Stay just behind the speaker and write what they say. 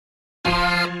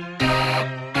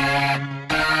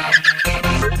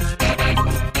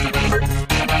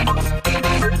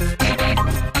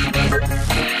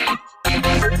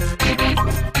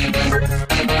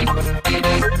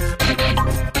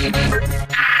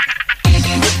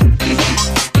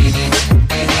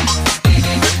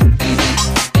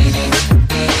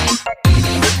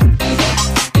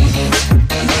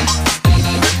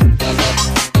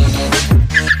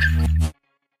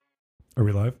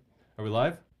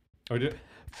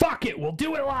Fuck it, we'll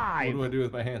do it What live. do I do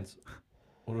with my hands?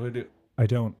 What do I do? I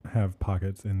don't have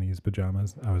pockets in these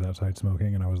pajamas. I was outside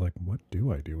smoking, and I was like, what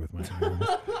do I do with my hands?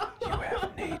 You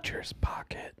have nature's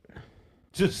pocket.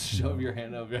 Just shove your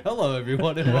hand over. Hello,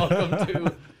 everyone, and welcome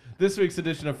to this week's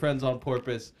edition of Friends on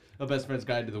Porpoise, a best friend's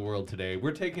guide to the world. Today,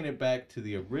 we're taking it back to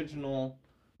the original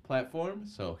platform.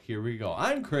 So here we go.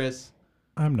 I'm Chris.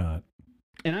 I'm not.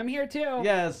 And I'm here too.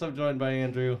 Yes, I'm joined by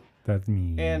Andrew That's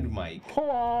me. and Mike.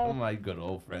 Hello. My good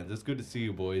old friends. It's good to see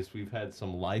you, boys. We've had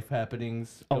some life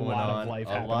happenings A going lot of on. life a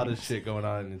lot of happenings. shit going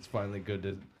on, and it's finally good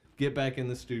to get back in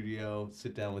the studio,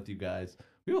 sit down with you guys.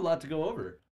 We have a lot to go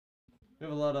over. We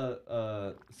have a lot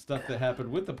of stuff that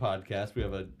happened with the podcast. We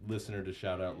have a listener to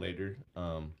shout out later.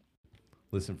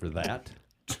 Listen for that.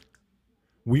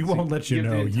 We won't let you have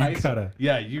to know. You entice- gotta.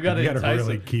 Yeah, you gotta entice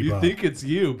really them. keep you up. think it's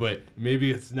you, but maybe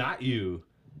it's not you.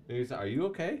 Maybe it's, are you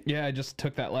okay? Yeah, I just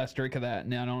took that last drink of that,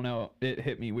 and I don't know. It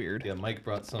hit me weird. Yeah, Mike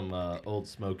brought some Old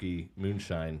Smoky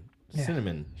moonshine, Yeah.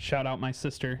 cinnamon. Shout out my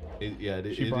sister. She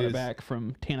She brought it back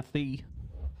from Tennessee.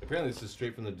 Apparently, this is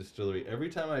straight from the distillery. Every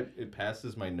time it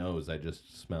passes my nose, I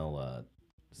just smell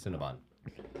Cinnabon.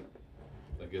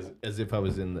 Like as if I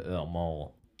was in the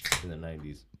mall in the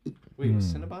 90s. Wait,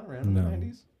 was Cinnabon around in the no.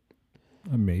 90s?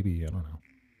 Maybe. I don't know.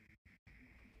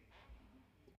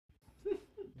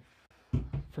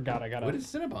 Forgot I When gotta did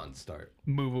Cinnabon start?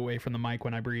 move away from the mic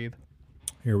when I breathe.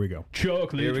 Here we go.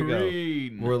 Chocolate Here we go.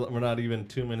 rain. We're not even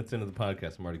 2 minutes into the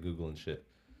podcast. I'm already Googling shit.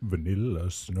 Vanilla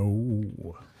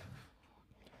snow.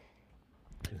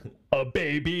 A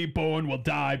baby born will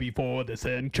die before the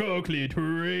sun. Chocolate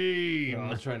rain. I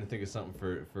was trying to think of something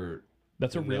for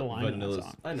That's a real line in that vanilla.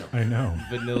 song. I know. I know.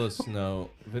 Vanilla snow.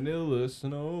 Vanilla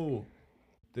snow.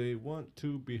 They want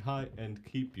to be high and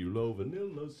keep you low.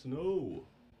 Vanilla snow.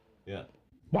 Yeah.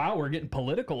 Wow, we're getting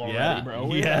political already, Yeah. bro.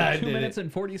 We're Yeah, I 2 did minutes it.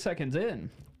 and 40 seconds in.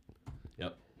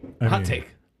 Yep. I Hot mean, take.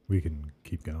 We can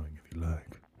keep going if you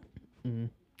like.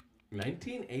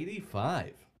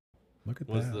 1985 Look at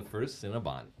was that. the first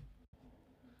Cinnabon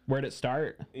Where'd it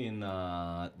start? in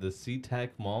the SeaTac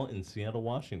Mall in Seattle,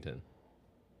 Washington.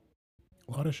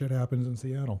 A lot of shit happens in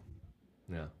Seattle.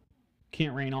 Yeah.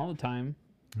 Can't rain all the time.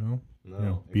 No. No. You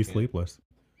know, it be can't. sleepless.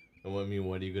 And I mean,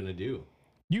 what are you gonna do?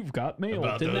 You've got mail.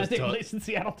 About Didn't those that take top- place in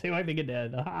Seattle too? I think it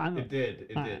did. It did.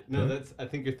 It did. No, Yeah. that's. I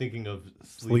think you're thinking of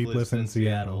Sleepless in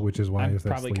Seattle, which is why I'm is that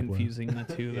probably sleepless? confusing the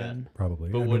two Yeah. then. Probably.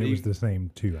 But I what mean, do it was you- the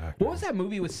same two actors. What was that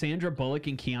movie with Sandra Bullock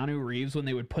and Keanu Reeves when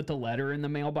they would put the letter in the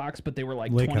mailbox, but they were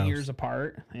like Lake 20 House. years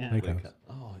apart? Yeah. Lake House.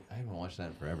 Oh, I haven't watched that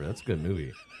in forever. That's a good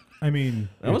movie. I mean,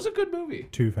 That was a good movie.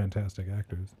 two fantastic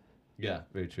actors. Yeah,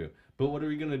 very true. But what are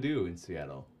we gonna do in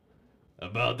Seattle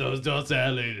about those tossed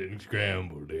salad and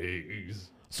scrambled eggs?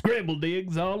 Scrambled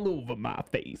eggs all over my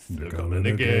face. They're coming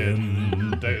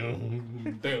again.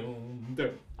 Down, down,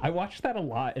 down. I watched that a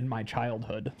lot in my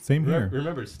childhood. Same here.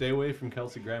 Remember, stay away from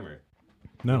Kelsey Grammer.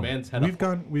 No, man's had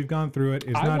a- we've gone through it.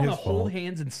 It's I not want to his hold fault.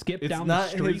 hands and skip It's down the not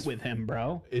street his- with him,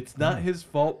 bro. It's not his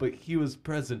fault, but he was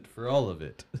present for all of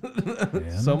it.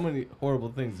 So many horrible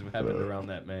things have happened around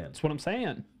that man. That's what I'm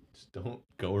saying. Just don't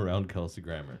go around Kelsey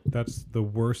Grammer. That's the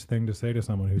worst thing to say to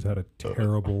someone who's had a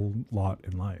terrible lot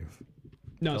in life.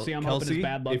 No, see, I'm hoping Kelsey, his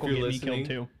bad luck if will you're get me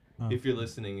killed too. If you're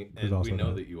listening, He's and we also know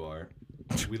dead. that you are,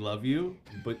 we love you,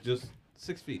 but just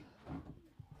 6 feet.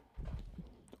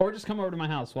 Or just come over to my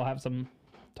house. We'll have some.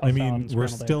 I mean, we're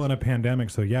still in a pandemic,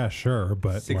 so yeah, sure,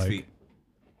 but 6 like,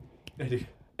 feet.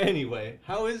 Anyway,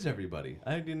 how is everybody?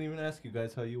 I didn't even ask you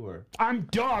guys how you were. I'm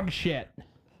dog shit.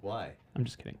 Why? I'm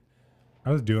just kidding.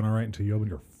 I was doing all right until you opened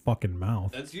your fucking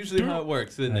mouth. That's usually how it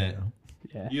works, isn't I it? know.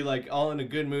 Yeah. You like all in a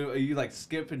good mood. You like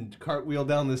skip and cartwheel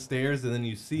down the stairs, and then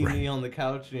you see me on the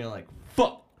couch, and you're like,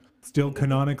 "Fuck." Still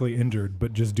canonically injured,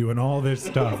 but just doing all this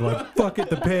stuff like fuck it,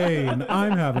 the pain.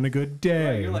 I'm having a good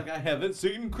day. You're like, "I haven't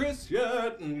seen Chris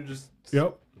yet," and you're just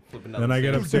Yep. flipping down Then the I get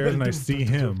stairs. upstairs and I see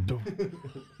him.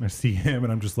 I see him,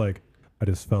 and I'm just like, I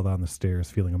just fell down the stairs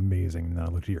feeling amazing. And then I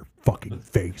looked at your fucking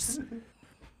face.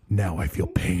 Now I feel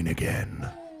pain again.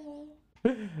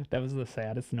 That was the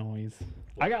saddest noise.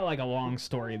 I got like a long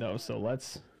story though, so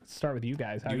let's start with you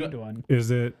guys. How you doing? Is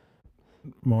it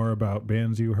more about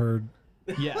bands you heard?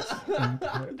 Yes.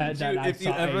 If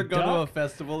you ever go to a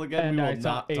festival again, and we I will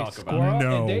saw not a talk squirrel, about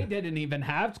No. and they didn't even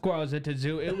have squirrels at the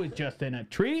zoo. It was just in a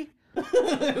tree. it.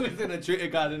 It was in a tree.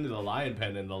 It got into the lion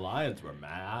pen, and the lions were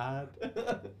mad.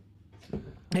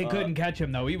 They couldn't catch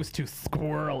him though. He was too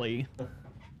squirrely.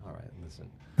 All right, listen.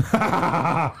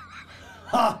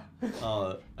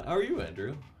 How are you,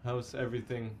 Andrew? How's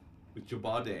everything with your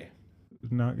body?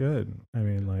 Not good. I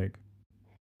mean, like,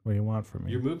 what do you want from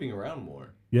me? You're moving around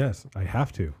more. Yes, I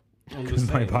have to. I'm Because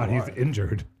just my saying, you body's are.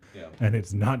 injured. Yeah. and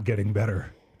it's not getting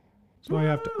better. So I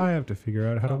have to figure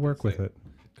out how to work with it.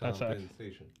 That sucks.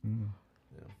 Compensation.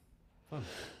 Yeah. Fun.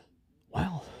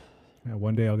 Wow. Yeah,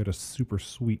 one day I'll get a super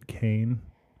sweet cane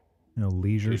and a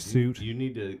leisure Dude, suit, You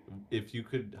need to. If you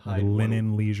could a hide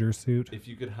linen leisure suit. If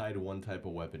you could hide one type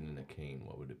of weapon in a cane,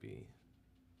 what would it be?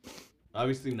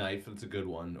 Obviously, knife. That's a good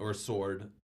one. Or a sword.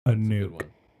 A That's a good nuke.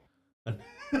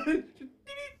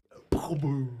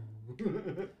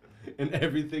 one. And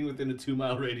everything within a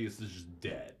 2-mile radius is just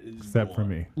dead. It's just Except for gone.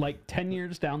 me. Like 10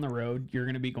 years down the road, you're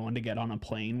going to be going to get on a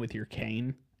plane with your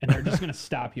cane, and they're just going to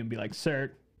stop you and be like,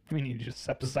 sir, we need you to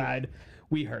step aside.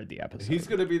 We heard the episode. He's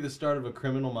gonna be the start of a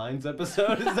Criminal Minds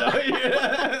episode. Is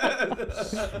that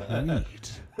what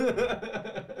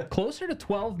Sweet. Closer to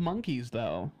 12 Monkeys,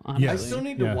 though. I Honestly. still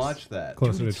need to Yes. watch that.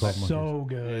 Closer Dude, to 12 months. so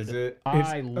good. Is it?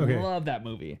 I okay. love that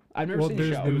movie. I've never Well, seen the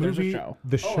there's show. the but there's a movie. show.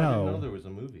 The Oh, I didn't know show. there was a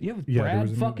movie. Yeah, with Yeah, there Brad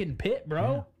was a movie. fucking Pitt,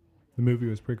 bro. The movie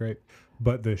was pretty great,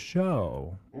 but the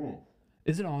show.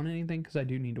 Is it on anything? Because I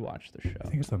do need to watch the show. I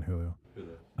think it's on Hulu.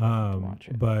 Watch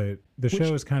it. But the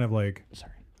show is kind of like,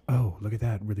 Sorry. oh, look at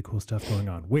that, really cool stuff going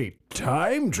on. Wait,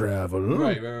 time travel?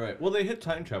 Right. Well, they hit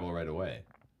time travel right away.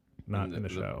 Not in the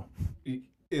show.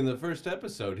 In the first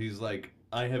episode, he's like,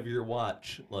 "I have your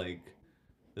watch." Like,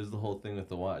 there's the whole thing with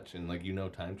the watch, and like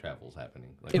time travel's happening.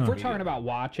 Like, If we're immediately. talking about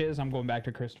watches, I'm going back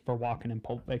to Christopher Walken in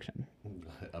Pulp Fiction.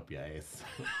 up your ass.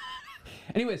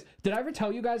 Anyways, did I ever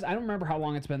tell you guys? I don't remember how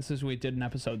long it's been since we did an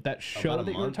episode. That show About a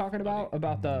that you were month, talking buddy.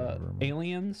 about the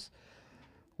aliens,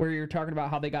 where you're talking about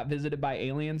how they got visited by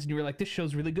aliens, and you were like, "This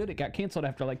show's really good." It got canceled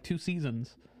after like 2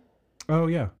 seasons. Oh,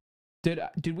 yeah.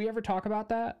 Did we ever talk about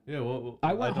that? Yeah. Well,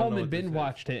 I went don't home know and what this binge is.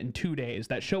 watched it in 2 days.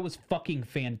 That show was fucking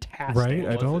fantastic. Right?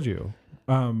 I was told it? you.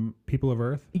 People of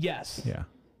Earth? Yes. Yeah.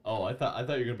 Oh, I thought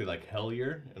you were gonna be like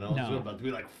Hellier, and I was No. about to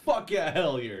be like, "Fuck yeah,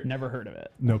 Hellier." Never heard of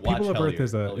it. No, Watch People of Earth Hellier.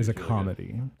 is a Hellier's really good.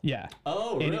 comedy. Yeah.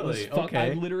 Oh, And it was really? I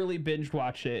Okay. literally binge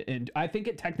watched it, and I think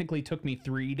it technically took me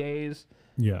 3 days,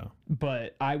 Yeah.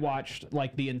 but I watched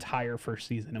like the entire first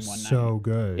season in one So night.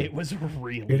 good. It was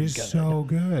really It is good. so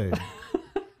good.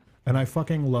 And I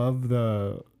fucking love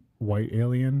the white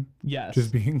alien Yes.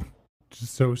 just being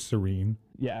just so serene.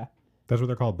 Yeah. That's what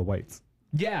they're called, the whites.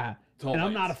 Yeah. Tall And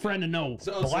I'm not a whites. friend of no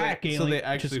So black alien. So they Just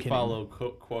actually kidding. follow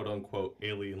quote unquote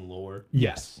alien lore.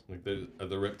 Yes. Like are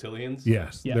the reptilians?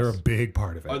 Yes, Yes. they're a big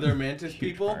part of it. Are there mantis Huge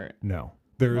people? part. No.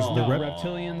 There's Oh. the, No, rep-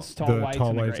 reptilians, tall the whites, tall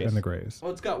and the whites grays. and the grays. Oh,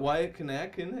 it's got Wyatt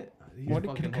Knack in it. He's What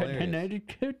fucking can hilarious.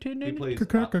 He plays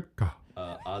Ka-ka-ka-ka.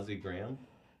 Ozzy Graham.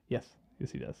 Yes.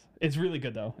 Yes, he does. It's really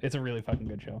good though. It's a really fucking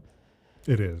good show.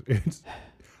 It is. It's.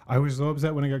 I was so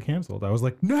upset when it got canceled. I was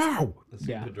like, no. Let's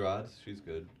see Yeah. Pedrad. She's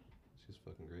good. She's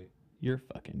fucking great. You're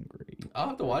fucking great. I'll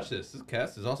have to watch this. This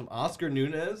cast is awesome. Oscar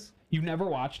Nunez. You never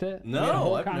watched it? No, We had a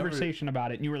whole I've never- conversation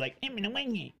about it, and you were like, "I'm gonna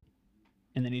wing it,"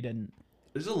 and then he didn't.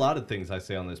 There's a lot of things I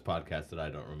say on this podcast that I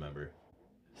don't remember.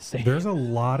 Say There's a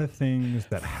lot of things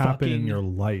that happen in Fucking your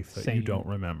life that you same. don't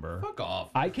remember. Fuck off.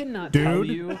 I cannot tell Dude.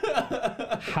 you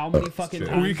how many fucking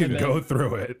times We can I've go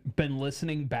through it. been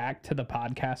listening back to the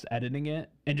podcast, editing it,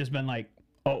 and just been like,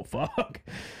 "Oh fuck,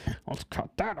 let's cut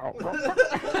that out."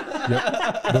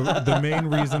 The main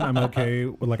reason I'm okay,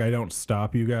 like I don't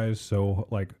stop you guys so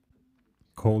like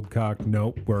cold cocked.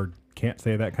 Nope, we're can't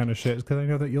say that kind of shit is because I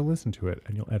know that you'll listen to it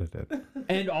and you'll edit it.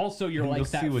 And also, you're And like you'll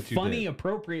see that what you funny, did.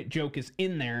 appropriate joke is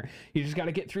in there. You just got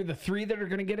to get through the 3 that are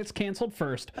gonna get us canceled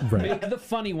first. Right. Make the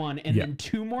funny one, and Yeah. then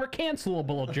 2 more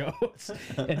cancelable jokes.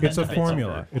 And then It's a the bit's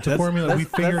formula. over. It's a formula. We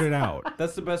figured it out.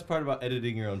 That's the best part about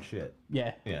editing your own shit.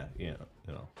 Yeah. Yeah, you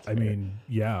know. I mean,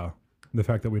 yeah, the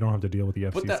fact that we don't have to deal with the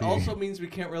FCC. But that also means we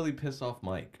can't really piss off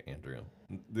Mike, Andrew.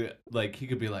 Like, he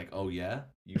could be like, "Oh, yeah?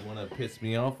 You want to piss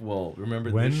me off? Well,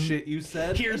 remember When- this shit you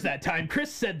said?" Here's that time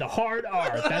Chris said the hard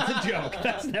R. That's a joke.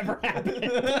 That's never happened.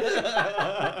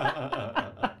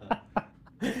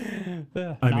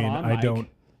 I mean,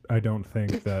 I don't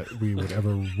think that we would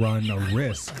ever run a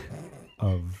risk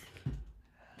of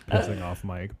pissing off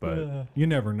Mike, but you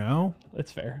never know.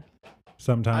 That's fair.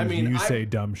 Sometimes I mean, you I've- say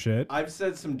dumb shit. I've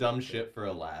said some dumb shit for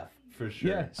a laugh, for sure.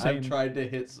 Yeah, I've same. tried to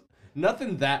hit...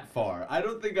 Nothing that far. I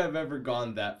don't think I've ever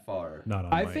gone that far. Not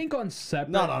on I Mike. think on separate.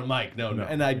 Not on Mike, no. No,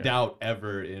 And I yeah. doubt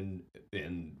ever in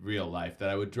real life that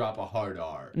I would drop a hard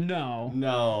R. No.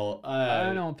 No.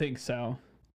 I don't think so.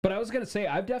 But I was gonna say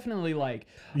I've definitely like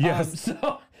Yes.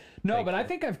 so no, Thank but I you.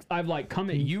 think I've like come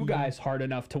at you guys hard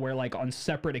enough to where like on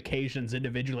separate occasions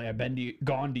individually I've been to you,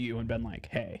 gone to you and been like,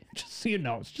 hey, just so you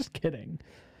know, it's just kidding.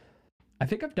 I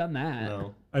think I've done that.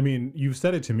 No. I mean, you've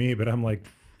said it to me, but I'm like,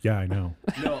 yeah, I know.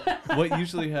 No, what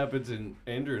usually happens in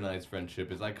Andrew and I's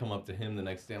friendship is I come up to him the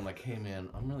next day. I'm like, "Hey, man,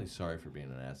 I'm really sorry for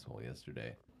being an asshole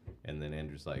yesterday." And then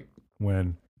Andrew's like,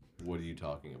 When what are you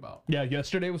talking about? Yeah,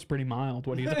 yesterday was pretty mild.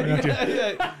 What are you talking about?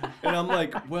 Yeah. And I'm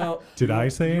like, well, Did I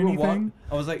say you were anything?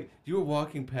 I was like, you were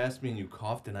walking past me and you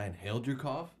coughed and I inhaled your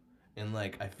cough, and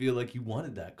like I feel like you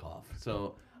wanted that cough,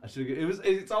 so I should.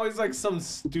 It's always like some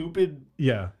stupid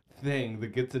Yeah. thing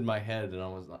that gets in my head, and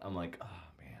I'm like, oh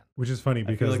man. Which is funny I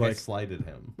feel because like I like slighted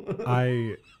him.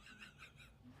 I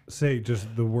say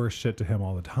just the worst shit to him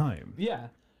all the time, Yeah,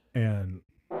 and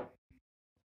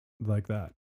like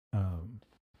that.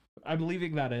 I'm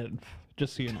leaving that in,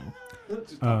 just so you know.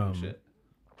 Just talking shit.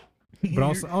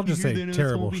 But I'll just say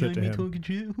terrible shit to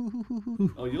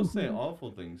him. Oh, you'll say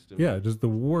awful things to me. Yeah, just the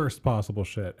worst possible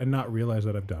shit, and not realize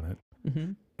that I've done it.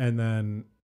 Mm-hmm. And then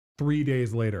 3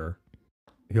 days later,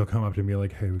 he'll come up to me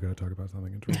like, "Hey, we gotta talk about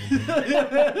something." It's really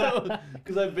important."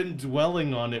 Because I've been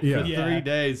dwelling on it Yeah. for Yeah. 3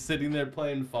 days, sitting there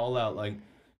playing Fallout. Like,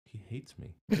 he hates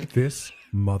me. This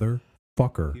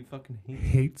motherfucker He fucking hates me.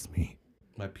 hates me.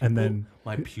 My pupil, And then-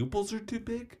 my pupils are too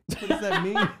big. What does that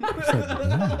mean? I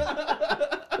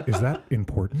said, "No. Is that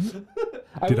important?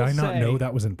 Did I not know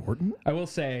that was important?" I will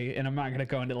say, and I'm not gonna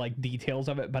go into like details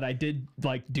of it, but I did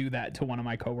like do that to one of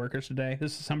my coworkers today.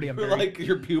 This is somebody I'm very Like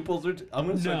your pupils are. I'm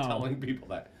gonna start No. telling people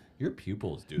that your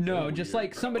pupils, dude. no, they're just weird,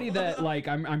 like bro. somebody that like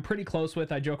I'm pretty close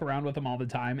with. I joke around with them all the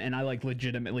time, and I like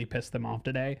legitimately pissed them off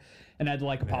today, and I had to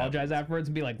like apologize afterwards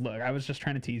and be like, "Look, I was just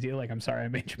trying to tease you. Like, I'm sorry I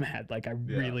made you mad. Like, I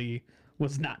really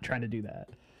was not trying to do that."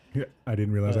 Yeah, I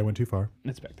didn't realize I went too far.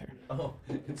 It's back there. Oh,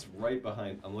 it's right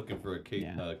behind. I'm looking for a case,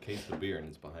 Yeah. case of beer, and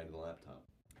it's behind the laptop.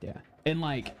 Yeah, and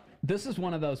like this is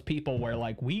one of those people where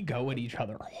like we go at each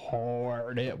other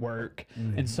hard at work,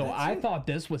 and so I thought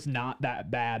this was not that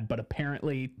bad, but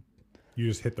apparently. You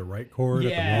just hit the right chord at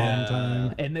the wrong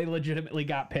time. And they legitimately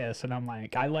got pissed, and I'm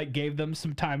like, I like gave them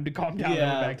some time to calm down.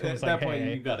 Yeah, Back to at was that like, point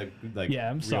hey, you gotta like. yeah,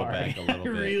 I'm reel sorry. Back a little I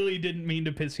bit. really didn't mean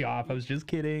to piss you off. I was just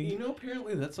kidding. You know,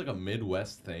 apparently that's like a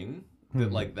Midwest thing.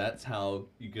 That like that's how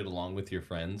you get along with your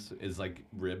friends is like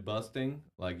rib busting.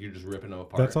 Like you're just ripping them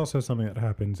apart. That's also something that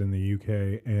happens in the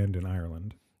UK and in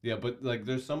Ireland. Yeah, but like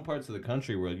there's some parts of the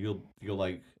country where you'll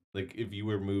like if you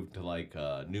were moved to like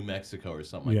New Mexico or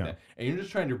something like Yeah. that, and you're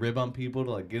just trying to rib on people to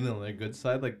like get on their good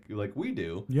side, like we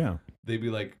do. Yeah. They'd be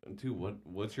like, dude,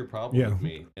 what's your problem Yeah. with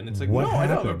me? And it's like, What no, I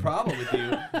don't have a happened? problem with you.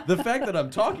 The fact that I'm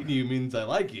talking to you means I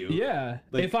like you. Yeah.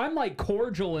 Like- if I'm like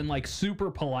cordial and like super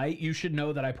polite, you should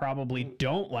know that I probably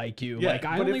don't like you. Yeah, like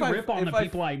I but only if I- rip on if the I-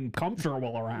 people I'm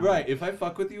comfortable around. Right. If I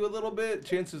fuck with you a little bit,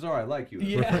 chances are I like you.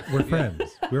 Yeah. We're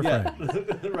friends. We're Yeah.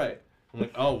 friends. Right. I'm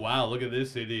like, oh wow, look at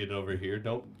this idiot over here.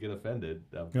 Don't get offended.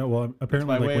 Yeah, well, It's apparently,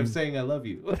 my like way when, of saying I love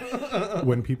you.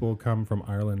 when people come from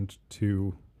Ireland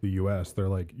to the US, they're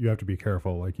like, you have to be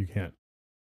careful. Like, you can't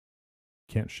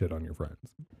shit on your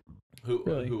friends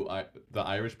Really? The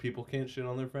Irish people can't shit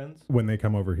on their friends? when they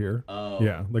come over here. Oh.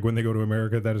 Yeah, like when they go to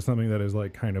America, that is something that is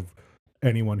like kind of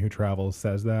anyone who travels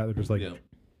says that. They're just like, Yeah.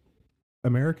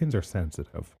 Americans are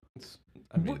sensitive.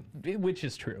 I mean, Which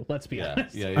is true. Let's be yeah,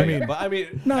 honest. yeah, I mean, but I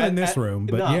mean, not in this room,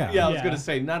 but yeah. Yeah, I was Yeah. gonna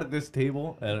say not at this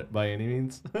table by any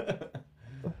means.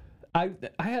 I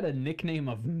had a nickname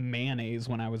of mayonnaise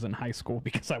when I was in high school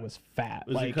because I was fat.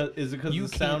 Is it because you the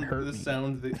can't sound hurt the me.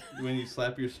 sound that when you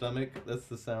slap your stomach? That's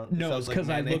the sound. No, it's because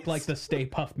I look mayonnaise? like the Stay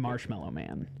Puft Marshmallow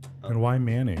Man. And why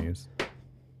mayonnaise?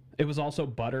 It was also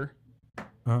butter.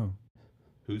 Oh,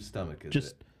 Whose stomach is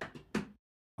Just it?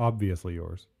 obviously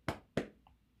yours.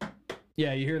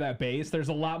 yeah, you hear that bass? There's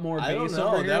a lot more I don't bass know.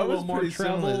 over here. That a was little more pretty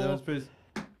treble. similar. That was pretty.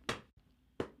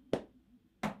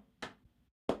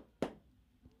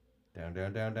 Down,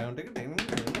 down, down, down. Ding, ding,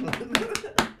 ding.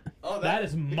 Oh, That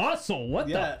is muscle. What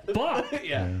yeah. the fuck?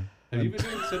 Yeah. Have you been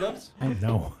doing sit-ups? Oh,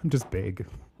 no, I'm just big.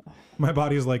 My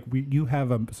body is like, you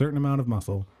have a certain amount of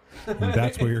muscle, and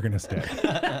that's where you're gonna stay.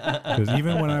 Because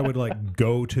even when I would like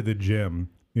go to the gym,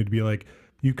 it'd be like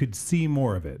you could see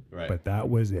more of it, Right. but that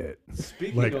was it.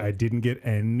 Speaking Like of I didn't get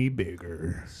any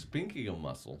bigger. speaking of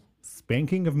muscle,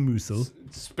 Spanking of muscle.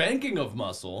 spanking of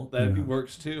muscle, that Yeah.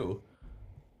 works too.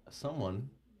 Someone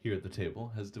here at the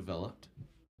table has developed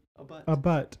a butt. A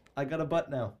butt. I got a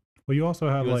butt now. Well, you also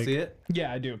have You want like to see it?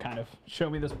 Yeah, I do kind of. Show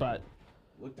me this butt.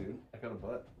 Look, dude, I got a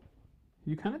butt.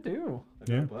 You kind of do. I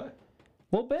got Yeah. a butt.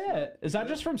 A little bit. Is that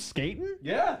just from skating?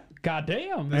 Yeah. God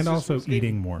damn. That's and just also from skating.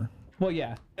 eating more. Well,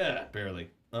 yeah. Yeah, barely.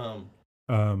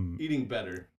 Eating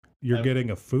Better. You're I've-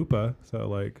 getting a fupa, so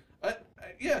like I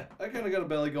kind of got a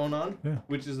belly going on. Yeah.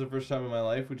 Which is the first time in my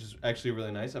life, which is actually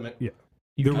really nice. I mean, yeah.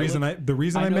 You The kinda reason look- the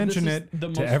reason I I know this mention is it the to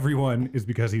most- everyone is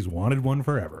because he's wanted one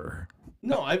forever.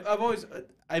 no,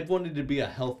 I've wanted to be a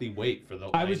healthy weight for the.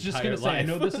 I was just going going to say, I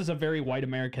know this is a very white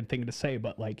American thing to say,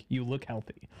 but like, you look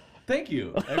healthy. Thank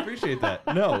you. I appreciate that.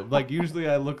 No, like usually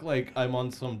I look like I'm on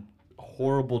some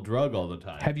horrible drug all the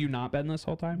time. Have you not been this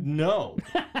whole time? No.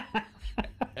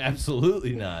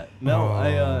 Absolutely not.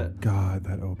 No, God,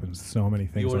 that opens so many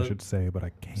things I should say, but I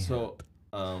can't. So,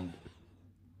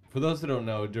 for those that don't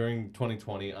know, during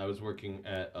 2020, I was working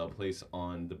at a place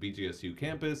on the BGSU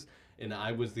campus, and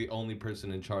I was the only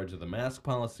person in charge of the mask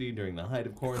policy during the height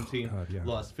of quarantine. God, yeah.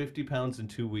 Lost 50 pounds in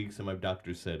 2 weeks, and my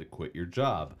doctor said, quit your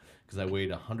job, because I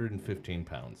weighed 115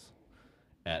 pounds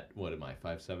at, what am I,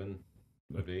 5'7",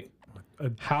 5'8"?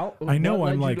 How? I know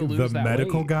what I'm led you like to the lose that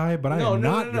medical weight? guy, but I am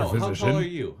not your How physician. tall are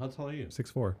you? How tall are you?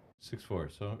 6'4".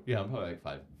 6'4". So, yeah, I'm probably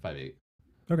like 5'8".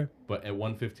 Okay. But at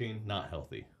 115, not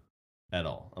healthy at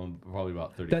all. I'm probably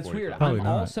about 30, That's 40 weird. pounds. Probably I'm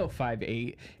not. also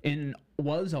 5'8" and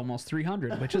was almost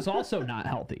 300, which is also not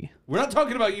healthy. We're not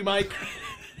talking about you, Mike.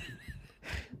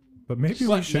 But maybe we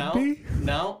But should now, be.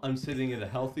 now I'm sitting at a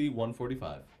healthy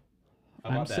 145. How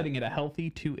I'm about that? sitting at a healthy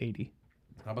 280.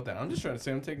 How about that? I'm just trying to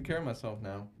say I'm taking care of myself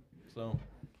now. So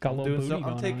Got a I'm little doing booty so. I'm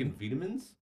going taking on.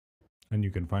 vitamins. And you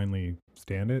can finally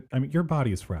stand it. I mean, your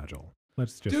body is fragile.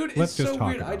 Let's just Dude, let's it's just so talk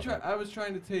weird. about it. I was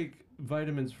trying to take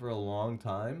vitamins for a long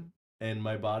time, and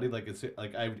my body like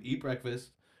I would eat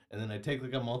breakfast, and then I take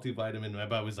like a multivitamin, and my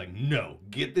body was like, "No,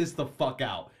 get this the fuck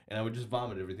out," and I would just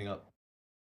vomit everything up.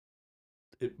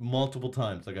 Multiple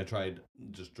times. Like I tried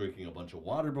just drinking a bunch of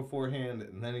water beforehand,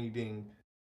 and then eating.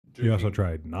 You also drinking,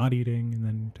 tried not eating and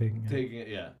then taking it. taking it.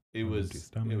 Yeah, it Empty was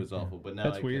stomach, yeah. awful. But now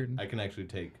That's weird. I can actually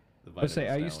take the I vitamins. say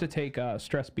I used to now. take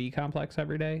Stress B complex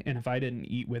every day, and if I didn't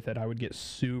eat with it, I would get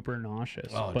super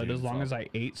nauseous. Oh, but dude, as long it's as I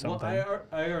ate Well, something,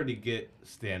 I already get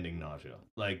standing nausea.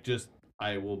 Like, just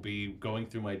I will be going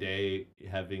through my day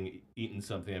having eaten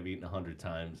something I've eaten 100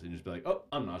 times, and just be like, "Oh,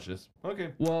 I'm nauseous."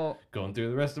 Okay, well, going through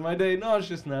the rest of my day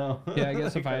nauseous now. yeah, I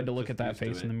guess if Like, I had to I'm look at just that used to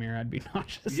face in the it. mirror, I'd be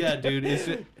nauseous. Yeah, dude,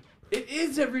 it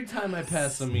is every time I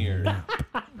pass a mirror.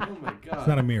 Oh my god. It's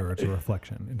not a mirror; it's a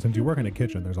reflection. And since you work in a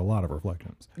kitchen, there's a lot of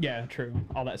reflections. Yeah, true.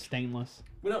 All that stainless.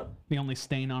 No, The only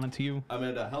stain on it's you. I'm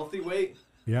at a healthy weight.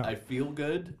 Yeah, I feel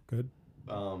good. good.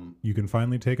 Um, You can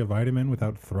finally take a vitamin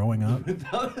without throwing up.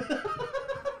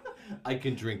 I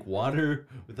can drink water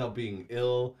without being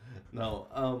ill. No,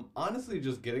 honestly,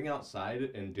 just getting outside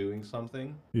and doing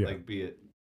something, Yeah. like be it.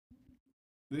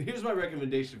 Here's my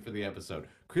recommendation for the episode.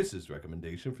 Chris's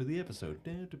recommendation for the episode.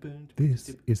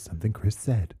 This is something Chris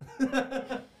said.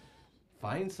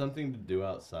 Find something to do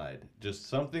outside. Just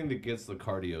something that gets the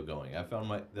cardio going. I found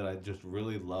that I just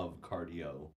really love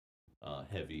cardio,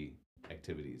 heavy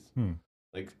activities.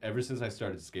 Like ever since I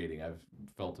started skating, I've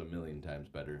felt a million times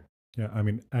better. Yeah, I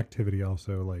mean, activity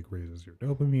also like raises your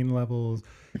dopamine levels.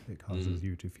 It causes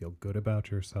you to feel good about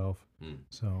yourself.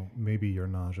 So maybe your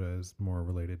nausea is more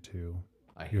related to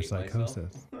I your hate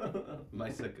psychosis.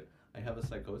 myself. I have a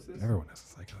psychosis. Everyone has a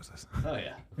psychosis, Oh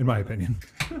yeah. in my opinion.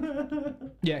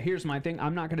 Yeah, here's my thing.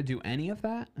 I'm not gonna do any of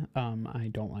that. I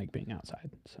don't like being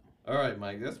outside. So All right,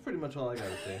 Mike. That's pretty much all I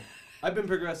gotta say. I've been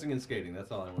progressing in skating.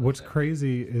 That's all I want to What's say.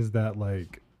 crazy is that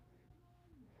like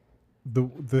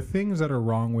the things that are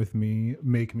wrong with me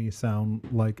make me sound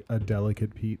like a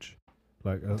delicate peach,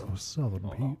 like a southern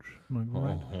peach, like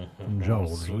right from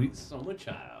Georgia. Sweet summer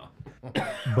child.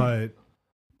 But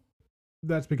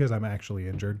that's because I'm actually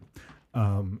injured.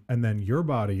 And then your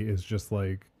body is just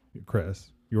like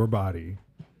Chris. Your body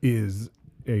is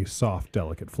a soft,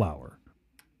 delicate flower.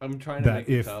 I'm trying to That make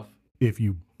it tough. if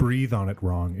you breathe on it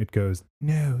wrong, it goes,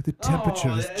 no, the temperature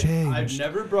has changed. I've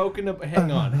never broken a.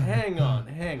 Hang on.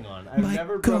 I've My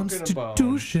never broken a bone.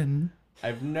 constitution.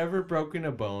 I've never broken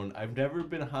a bone. I've never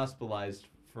been hospitalized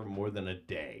for more than a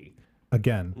day.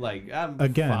 Again, Like I'm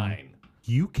Again. fine.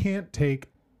 you can't take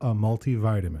a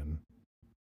multivitamin.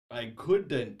 I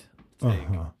couldn't take.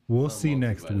 We'll a see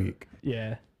next multivitamin. week.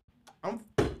 yeah. I'm,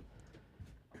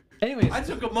 Anyways, I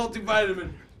took a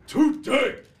multivitamin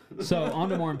today. so on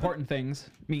to more important things.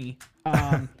 Me.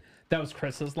 That was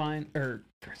Chris's line, or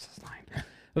Chris's line.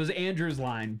 It was Andrew's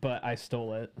line, but I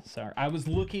stole it. Sorry. I was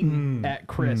looking at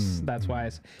Chris. That's why.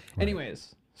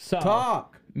 Anyways, so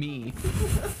Talk. me.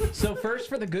 So first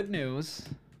for the good news,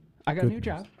 I got a new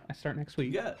job. I start next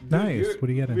week. Yeah. dude, Nice. you're- What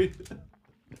do you get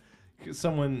in?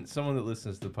 Someone that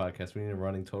listens to the podcast, we need a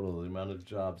running total of the amount of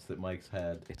jobs that Mike's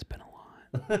had. It's been a lot.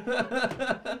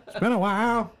 It's been a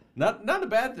while. Not a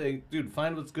bad thing, dude.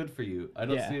 Find what's good for you. I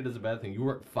don't Yeah. see it as a bad thing. You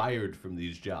weren't fired from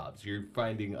these jobs. You're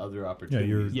finding other opportunities.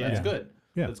 you're- That's yeah. good.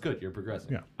 Yeah. That's good. You're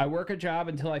progressing. Yeah. I work a job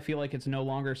until I feel like it's no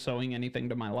longer sewing anything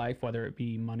to my life, whether it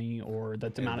be money or the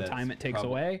amount of that's time it takes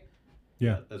probably- away.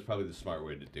 Yeah. That's probably the smart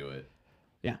way to do it.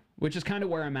 Yeah, which is kind of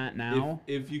where I'm at now.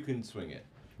 If you can swing it.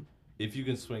 If you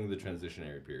can swing the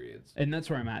transitionary periods. And that's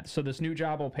where I'm at. So this new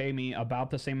job will pay me about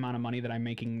the same amount of money that I'm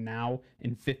making now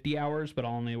in 50 hours, but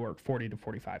I'll only work 40 to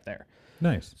 45 there.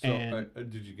 Nice. So, And-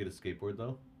 did you get a skateboard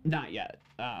though? Not yet.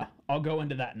 I'll go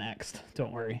into that next.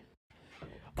 Don't worry.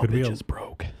 Could we bitch al- is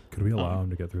broke. Could we allow him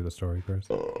to get through the story, Chris?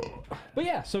 But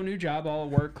yeah, so new job. I'll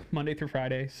work Monday through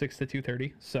Friday, 6 to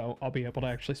 2:30. So I'll be able to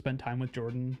actually spend time with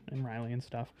Jordan and Riley and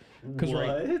stuff.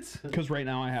 Because right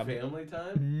now I have Family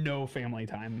time? no family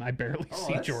time. I barely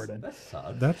see Jordan. That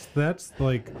sucks. That's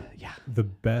like Yeah. the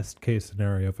best case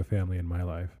scenario of a family in my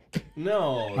life.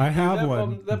 No. I dude, have that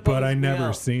one, that but I bums me never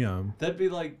out. see him. That'd be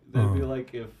like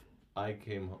if I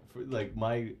came home for, like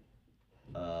my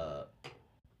work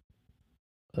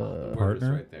is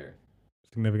Partner? right there.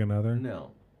 Significant other?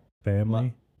 No.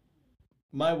 Family?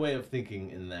 My way of thinking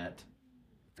in that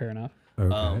Fair enough.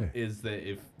 Okay. is that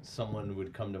if someone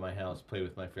would come to my house, play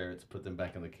with my ferrets, put them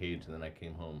back in the cage, and then I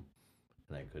came home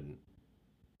and I couldn't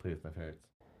play with my ferrets.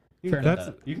 You Fair can,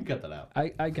 enough. you can cut that out.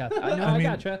 I got that. I know. I I mean,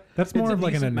 gotcha. That's It's more a of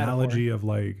like an decent metaphor. analogy of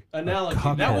like Analogy.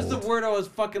 A That was the cuckold. word I was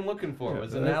fucking looking for.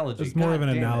 Was analogy. It's more of an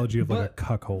God damn it. analogy of like a But-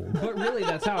 cuckold, But really,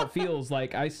 that's how it feels.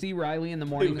 Like I see Riley in the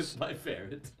Play mornings. with my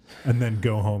ferret. and then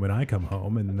go home and I come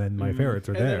home and then my ferrets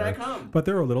are And there, then I come. but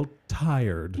they're a little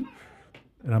tired,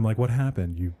 and I'm like, "What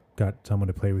happened? You got someone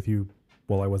to play with you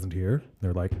while I wasn't here?"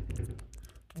 They're like,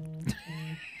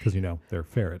 "Because they're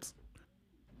ferrets."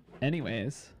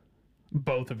 Anyways,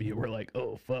 both of you were like,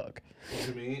 "Oh fuck."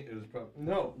 To me, it was probably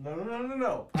no.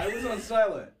 I was on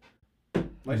silent.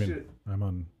 My I mean, shit. I'm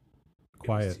on It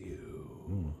quiet. was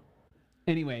you.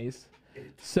 Anyways,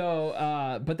 so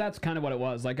but that's kind of what it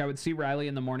was. Like I would see Riley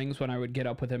in the mornings when I would get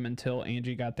up with him until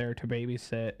Angie got there to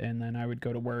babysit, and then I would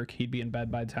go to work. He'd be in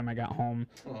bed by the time I got home,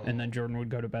 and then Jordan would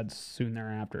go to bed soon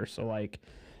thereafter. So like,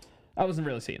 I wasn't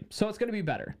really seeing him. So it's gonna be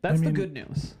better. That's the mean, good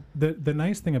news. The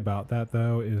nice thing about that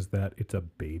though is that it's a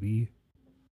baby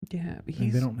Yeah, but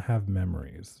and they don't have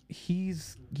memories.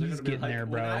 he's They're gonna be getting like, there,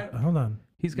 when bro. Hold on.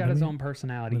 He's got let his me- own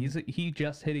personality. He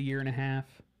just hit a year and a half.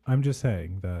 I'm just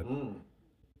saying that Mm.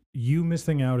 you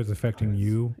missing out is affecting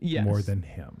you Yes. more than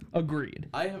him. Agreed.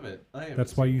 I haven't.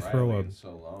 That's why seen you throw Riley a- in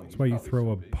so long. That's He's why you probably throw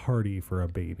so a big. party for a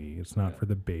baby. It's not Yeah. for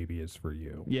the baby, it's for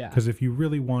you. Yeah. Because if you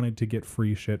really wanted to get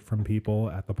free shit from people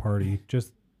at the party,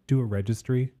 just do a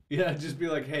registry. Yeah, just be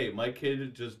like, hey, my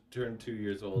kid just turned 2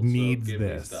 years old. Needs so give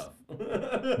this. Me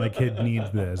stuff. My kid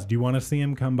needs this. Do you want to see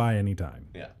him? Come by anytime.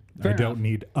 Yeah. Fair I don't enough.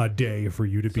 need a day for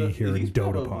you to be So here he's and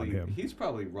dote probably- upon him. He's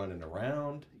probably running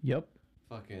around, Yep,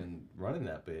 fucking running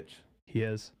that bitch. he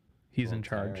is. He's in Little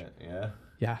charge. tyrant, Yeah.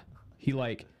 Yeah. He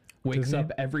like wakes he?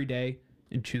 up every day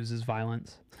and chooses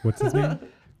violence. What's his name?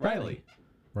 Riley.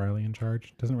 Riley in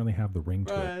charge? Doesn't really have the ring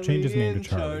to it. Change his name to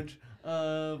Charlie. charge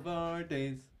of our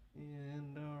days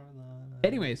and our lives.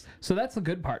 Anyways, so that's the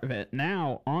good part of it.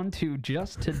 Now on to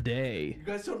just today. You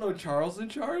guys don't know Charles in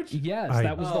charge? Yes, I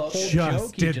that was the whole just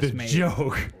joke he did just the made.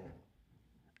 joke.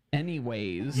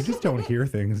 Anyways, You just don't hear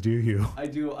things, do you? I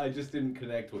do. I just didn't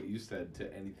connect what you said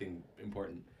to anything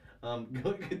important.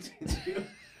 Go continue.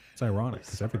 It's ironic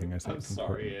because everything I say I'm is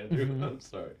sorry, important. Andrew. I'm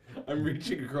sorry. I'm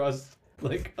reaching across.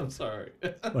 Like, I'm sorry.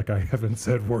 Like I haven't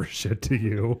said worse shit to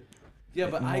you. Yeah,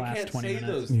 but In the I last can't 20 say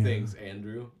minutes. those Yeah. things,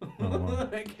 Andrew. well.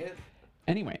 I can't.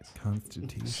 anyways.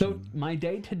 Constitution. So my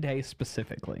day today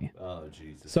specifically. Oh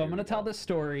Jesus. So I'm here gonna we tell go. this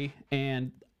story,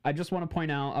 and I just want to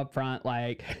point out up front,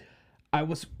 like, I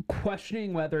was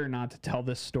questioning whether or not to tell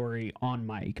this story on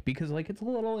mic because, like, it's a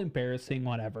little embarrassing,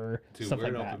 whatever, Dude, stuff we're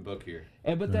like an that. open book here.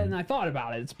 But then I thought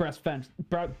about it. It's breastfed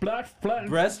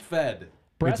Breastfed.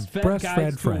 guys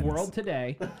breastfed to friends. the world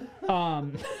today.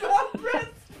 Breastfed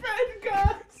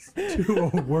guys.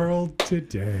 to a world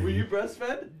today. Were you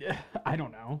breastfed? I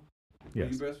don't know. Were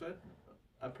Yes. you breastfed?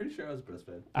 I'm pretty sure I was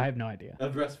breastfed. I have no idea. A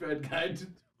breastfed guy.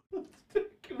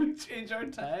 Can we change our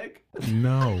tag?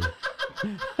 No.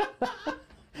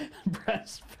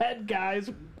 Breastfed guys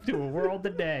to a world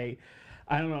today.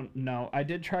 I don't know. I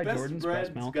did try Best Jordan's breads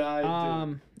breast milk. guy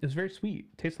to- It was very sweet.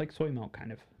 Tastes like soy milk,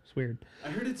 kind of. It's weird. I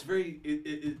heard it's very.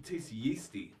 It tastes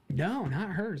yeasty. No, not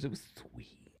hers. It was sweet.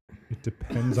 It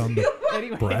depends on the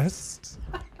Anyway, breast.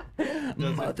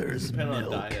 mother's Depend on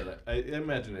milk. diet. I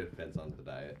imagine it depends on the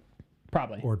diet.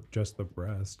 Probably. Or just the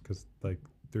breast, because like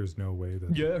there's no way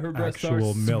that Yeah, her breasts are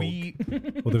actual milk. sweet.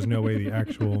 Well, there's no way the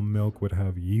actual milk would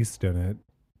have yeast in it.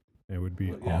 It would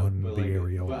be on but the like,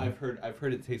 areola. But I've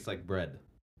heard it tastes like bread.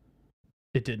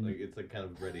 It didn't. Like it's like kind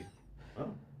of bready.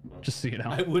 Oh. Well. Just so you know.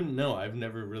 I wouldn't know. I've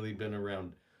never really been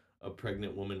around a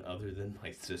pregnant woman other than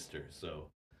my sister, so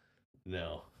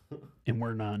no. And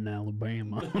we're not in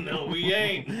Alabama. No, we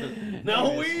ain't.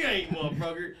 No, we ain't,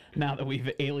 motherfucker. Now that we've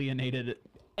alienated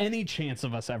any chance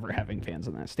of us ever having fans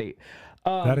in that state.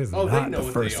 That is Oh, they not know the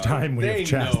what first they are. time we They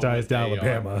have know what chastised they are.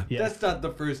 Alabama. Yeah. That's not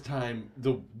the first time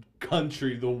the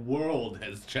country, the world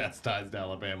has chastised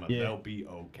Alabama. Yeah. They'll be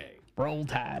okay. Roll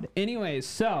Tide. Anyways,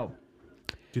 so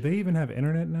Do they even have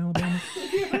internet in Alabama?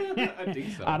 I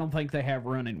think so. I don't think they have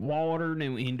running water,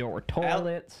 no indoor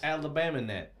toilets. Alabama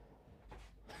net.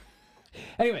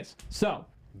 Anyways, so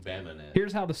Bama net.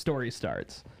 here's how the story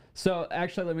starts. So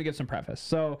actually, let me give some preface.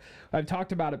 So I've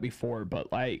talked about it before,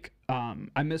 but like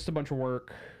I missed a bunch of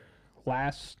work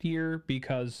last year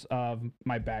because of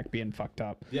my back being fucked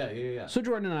up. Yeah. So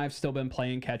Jordan and I have still been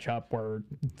playing catch up. We're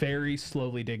very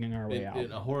slowly digging our way out.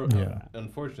 In a Yeah.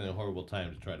 unfortunately, a horrible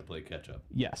time to try to play catch up.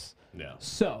 Yes. Yeah.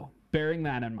 So bearing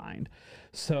that in mind,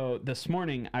 so this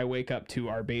morning I wake up to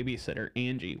our babysitter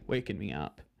Angie waking me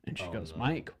up, and she goes, no.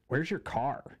 "Mike, where's your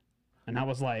car?" And I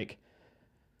was like,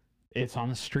 "It's on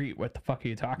the street. What the fuck are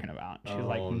you talking about?" She's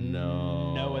like,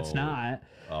 no. "No, it's not."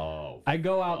 Oh. I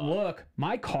go out and look.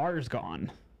 My car's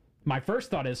gone. My first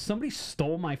thought is somebody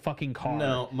stole my fucking car.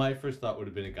 No, my first thought would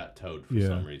have been it got towed for Yeah.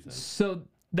 some reason. So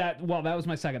that was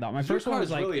my second thought. My Your first one car was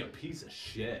is like, really a piece of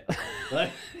shit.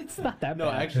 Like, it's not that no,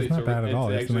 bad. actually, It's not bad at all.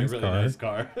 It's a actually nice really car. nice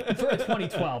car. For a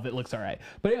 2012, it looks all right.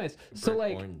 But anyways, so Burnt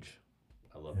like orange.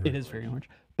 I love it is very orange.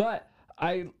 But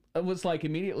I was like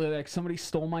immediately like somebody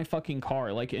stole my fucking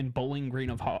car, like in Bowling Green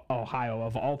of Ohio,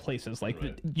 of all places, like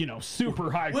Right. the, super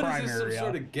high What crime is this, some area.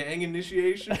 sort of gang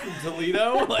initiation from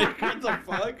Toledo? Like, what the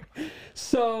fuck?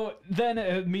 So then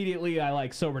immediately I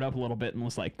like sobered up a little bit and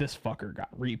was like, this fucker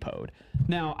got repoed.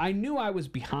 Now I knew I was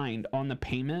behind on the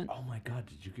payment, Oh my god,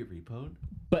 did you get repoed?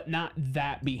 but not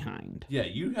that behind. Yeah,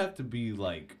 you have to be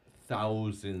like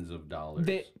thousands of dollars.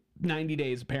 90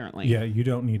 days apparently. Yeah, you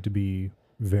don't need to be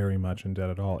very much in debt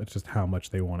at all. It's just how much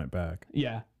they want it back.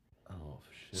 Yeah. Oh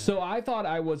shit. So I thought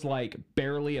I was like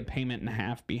barely a payment and a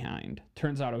half behind.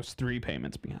 Turns out I was 3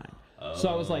 payments behind. So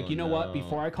I was like, you know what?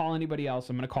 Before I call anybody else,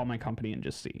 I'm going to call my company and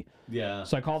just see. Yeah.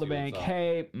 So I called the see what's bank. up.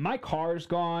 Hey, my car's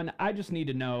gone. I just need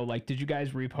to know, like, did you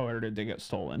guys repo it or did it get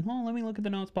stolen? Well, let me look at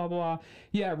the notes, blah, blah, blah.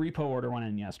 Yeah, repo order went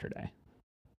in yesterday.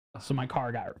 So my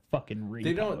car got fucking repoed.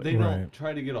 They Right. don't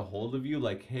try to get a hold of you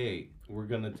like, hey, we're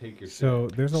gonna take your So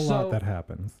shit. there's a So- lot that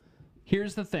happens.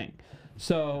 Here's the thing.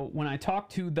 So when I talk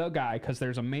to the guy, because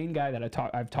there's a main guy that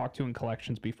I've talked to in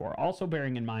collections before, also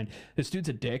bearing in mind this dude's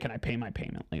a dick and I pay my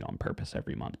payment late on purpose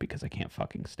every month because I can't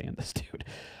fucking stand this dude.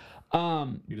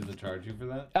 He doesn't charge you for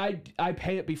that? I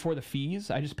pay it before the fees.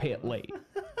 I just pay it late.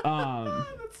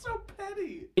 That's so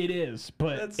petty. It is,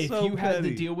 but That's if so you had to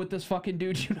petty. deal with this fucking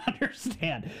dude, you'd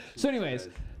understand. So, anyways,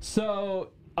 so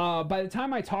by the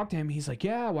time I talked to him, he's like,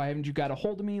 "Yeah, why haven't you got a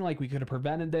hold of me? Like, we could have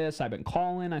prevented this. I've been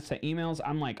calling. I sent emails."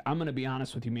 I'm like, "I'm gonna be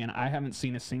honest with you, man. I haven't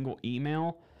seen a single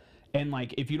email." And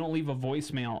like, if you don't leave a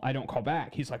voicemail, I don't call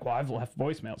back. He's like, "Well, I've left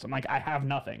voicemails." I'm like, "I have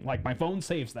nothing. Like, my phone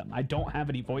saves them. I don't have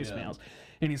any voicemails."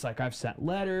 And he's like, "I've sent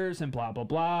letters and blah blah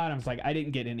blah." And I was like, "I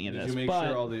didn't get any of Did this." you make but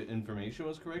sure all the information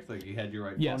was correct? Like you had your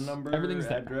right Yes, phone number, everything's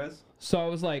there. address? So I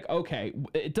was like, "Okay,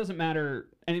 it doesn't matter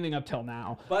anything up till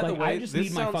now. By like, the way, I just this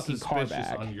need my sounds fucking car suspicious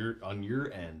back." on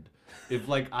your end. If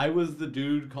like I was the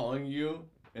dude calling you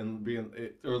and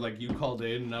or like you called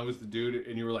in and I was the dude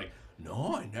and you were like,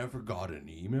 "No, I never got an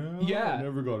email. Yeah. I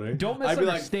never got any." Don't I'd be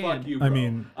like, misunderstand. "Fuck you, bro." I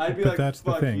mean, I'd be but like, that's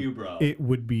the "Fuck thing. you, bro." It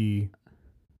would be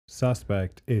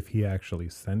suspect if he actually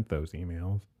sent those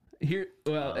emails. Here,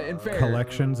 well, in fair,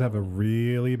 Collections have a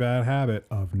really bad habit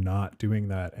of not doing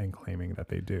that and claiming that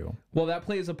they do. well, that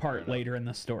plays a part later in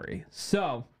the story.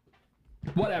 So,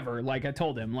 whatever. Like I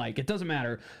told him, like it doesn't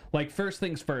matter. Like first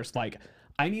things first. Like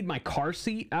I need my car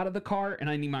seat out of the car and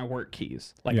I need my work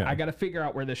keys. Like Yeah. I got to figure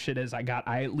out where this shit is. I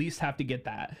at least have to get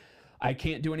that. I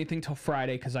can't do anything till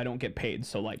Friday because I don't get paid.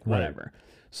 So like whatever.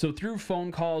 So through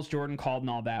phone calls, Jordan called and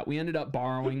all that. We ended up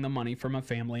borrowing the money from a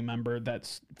family member.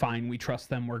 That's fine. We trust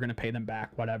them. We're gonna pay them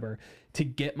back. Whatever. To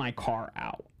get my car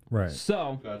out. Right.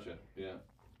 So Gotcha. Yeah.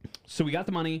 So we got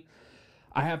the money.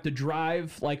 I have to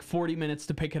drive like 40 minutes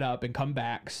to pick it up and come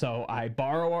back. So I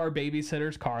borrow our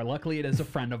babysitter's car. Luckily, it is a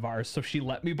friend of ours, so she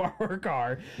let me borrow her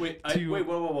car. Wait, to-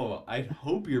 whoa. I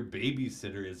hope your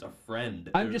babysitter is a friend.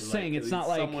 I'm or, just like, saying, it's at not least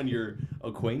like- someone you're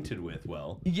acquainted with.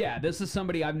 Well, Yeah, this is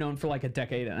somebody I've known for like a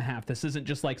decade and a half. This isn't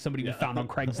just like somebody we found on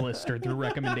Craigslist or through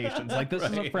recommendations. Like this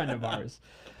is a friend of ours.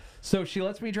 So she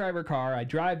lets me drive her car. I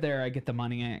drive there. I get the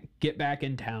money. Get back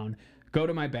in town. Go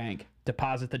to my bank.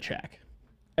 Deposit the check.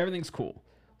 Everything's cool.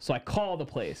 So I call the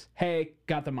place. Hey,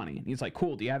 got the money. And he's like,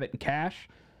 "Cool. Do you have it in cash?"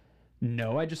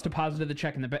 No, I just deposited the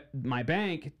check in my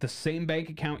bank, the same bank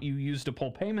account you used to pull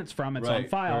payments from. It's on Right,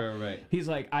 file. right. He's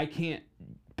like, "I can't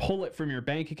pull it from your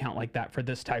bank account like that for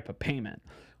this type of payment.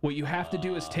 What you have to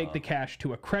do is take the cash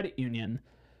to a credit union,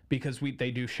 because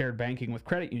they do shared banking with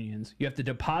credit unions. You have to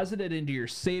deposit it into your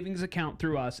savings account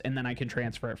through us, and then I can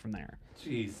transfer it from there.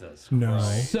 Jesus No.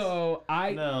 Christ. So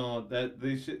No,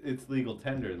 it's legal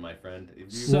tender, my friend. If you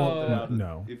So- pulled it out,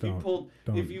 No, if don't, you pulled,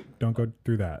 don't, if you don't go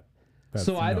through that.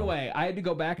 So either no. way, I had to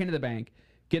go back into the bank,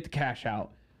 get the cash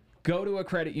out, go to a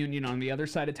credit union on the other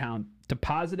side of town,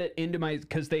 deposit it into my,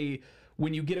 because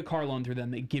when you get a car loan through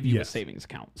them, they give you a Yes. savings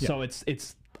account. Yeah. So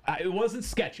it wasn't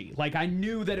sketchy. Like I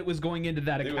knew that it was going into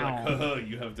that they were account. like, oh,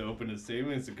 you have to open a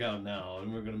savings account now,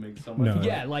 and we're gonna make so much. No. money.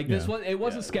 Yeah, like this Yeah. was, it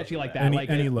wasn't Yeah, it sketchy wasn't like bad.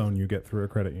 that. Any loan you get through a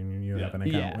credit union, you Yeah. have an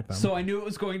account with them. So I knew it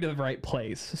was going to the right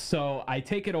place. So I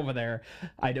take it over there.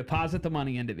 I deposit the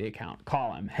money into the account.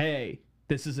 Call him. Hey,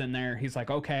 this is in there. He's like,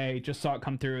 okay, just saw it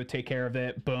come through. Take care of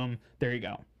it. Boom. There you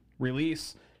go.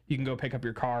 Release. You can go pick up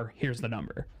your car. Here's the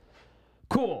number.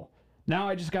 Cool. Now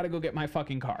I just got to go get my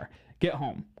fucking car. Get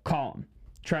home. Call him.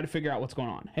 Try to figure out what's going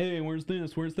on. Hey, where's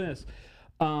this? Where's this?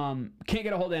 Can't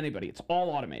get a hold of anybody. It's all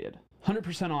automated.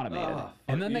 100% automated. Ah,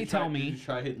 and fuck, then they tell me Did you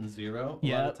try hitting 0? A lot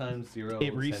Yep. of times 0.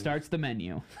 it will send- restarts the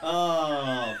menu.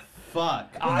 Oh,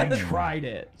 fuck. I tried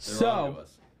it. They're wrong So, to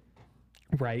us.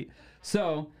 right.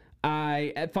 So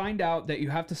I find out that you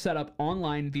have to set up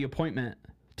online the appointment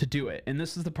to do it. And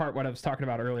this is the part what I was talking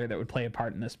about earlier that would play a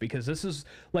part in this, because this is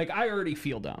like, I already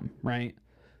feel dumb, right?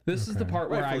 This is the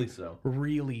part where Rightfully I so.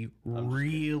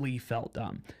 really felt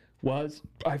dumb. Was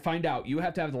I find out you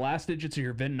have to have the last digits of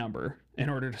your VIN number in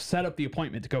order to set up the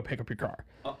appointment to go pick up your car.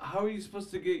 How are you supposed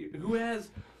to get?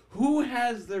 Who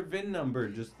has their VIN number?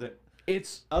 Just that.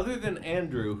 It's Other than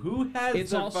Andrew, who has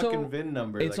it's their also fucking VIN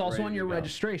number? It's like, also ready on to your go?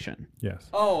 registration. Yes,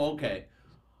 Oh, okay.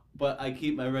 But I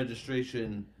keep my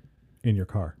registration in your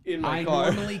car. in my I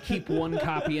car. normally keep one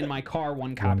copy in my car,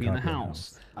 one copy in the copy in the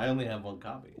house. I only have one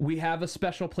copy. We have a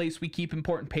special place we keep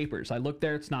important papers. I look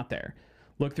there, it's not there.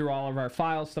 Look through all of our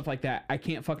files, stuff like that. I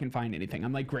can't fucking find anything.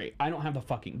 I'm like, great, I don't have the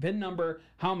fucking VIN number.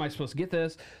 How am I supposed to get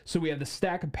this? So we have this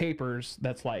stack of papers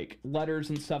that's like letters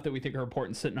and stuff that we think are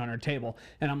important sitting on our table.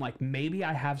 And I'm like, maybe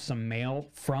I have some mail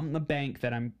from the bank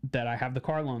that I have the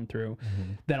car loan through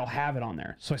that'll have it on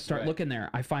there. So I start Right. looking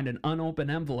there. I find an unopened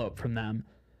envelope from them.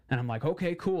 And I'm like,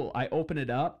 okay, cool. I open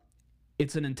it up.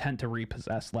 It's an intent to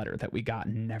repossess letter that we got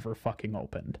and never fucking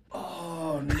opened.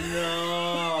 Oh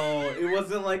no! It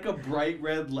wasn't like a bright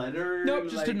red letter. Nope,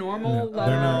 just a like- normal No, they're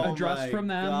not. letter addressed my from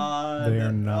them. God. They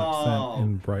are not Oh. sent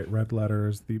in bright red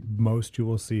letters. The most you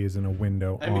will see is in a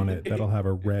window I on mean, it that'll have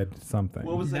a red something.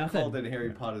 What was that Nothing. called in Harry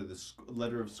Potter? The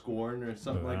letter of scorn or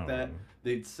something like that?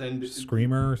 They'd send it.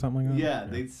 Screamer or something like that? Yeah,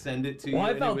 they'd send it to you. Well, I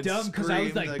and it felt would dumb because I was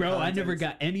scream like, the bro, I never contents.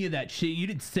 got any of that shit. You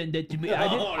didn't send it to me. No,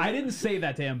 I didn't say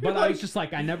that to him, but I like- was just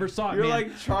like, I never saw it, You're man.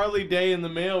 like Charlie Day in the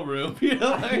mailroom. You're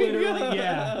like, Literally,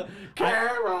 yeah.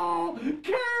 Carol,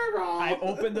 I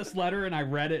opened this letter and I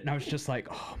read it and I was just like,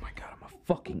 oh my God, I'm a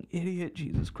fucking idiot.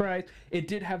 Jesus Christ. It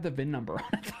did have the VIN number on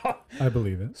it, though. I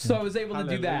believe it. So I was able to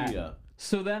do that. Hallelujah.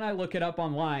 So then I look it up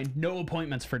online. No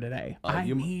appointments for today. I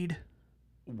you- need.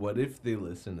 What if they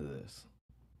listen to this?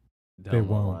 Down They the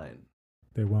won't. line?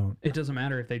 They won't. It doesn't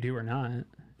matter if they do or not.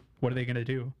 What are they going to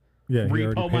do? Yeah, he already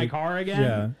Repo my paid- car again?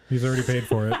 Yeah, he's already paid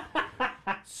for it.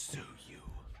 Sue you.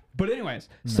 But anyways,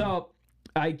 so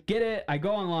I get it. I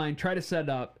go online, try to set it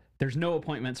up. There's no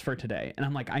appointments for today. And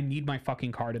I'm like, I need my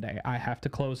fucking car today. I have to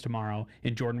close tomorrow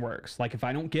in Jordan Works. Like, if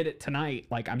I don't get it tonight,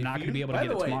 like, I'm not going to be able to By get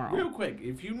the it way, tomorrow. real quick,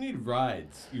 if you need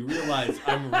rides, you realize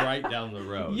I'm right down the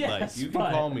road. Yes, like you can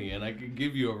but- call me and I can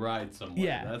give you a ride somewhere.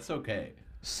 Yeah. That's okay.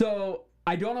 So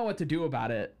I don't know what to do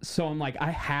about it. So I'm like, I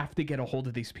have to get a hold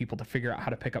of these people to figure out how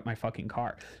to pick up my fucking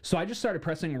car. So I just started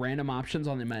pressing random options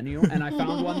on the menu, and I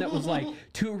found one that was like,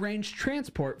 to arrange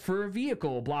transport for a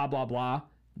vehicle, blah, blah, blah.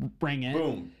 Ring it.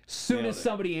 Boom. Soon Nailed as it.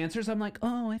 somebody answers, I'm like,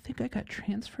 oh, I think I got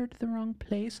transferred to the wrong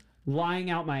place. Lying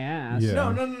out my ass. Yeah.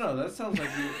 No. That sounds like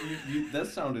you that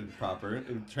sounded proper.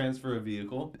 Transfer a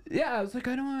vehicle. Yeah, I was like,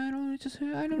 I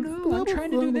don't know. I'm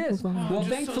trying to do this. Well, Just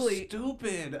thankfully, so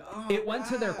stupid. Oh, it went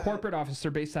to their God. corporate office. They're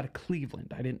based out of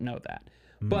Cleveland. I didn't know that.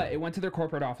 But it went to their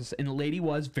corporate office, and the lady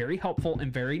was very helpful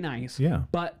and very nice. Yeah.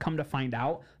 But come to find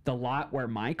out, the lot where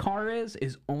my car is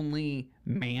only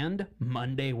manned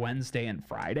Monday, Wednesday, and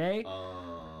Friday.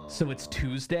 So it's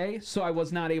Tuesday. So I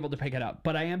was not able to pick it up.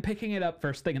 But I am picking it up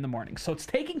first thing in the morning. So it's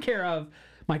taken care of.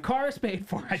 My car is paid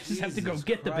for. I just have to go Jesus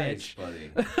get the Christ,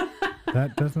 bitch. buddy.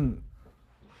 That doesn't.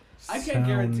 I can't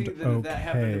guarantee that sound if that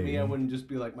happened to me, I okay. wouldn't just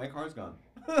be like, my car's gone.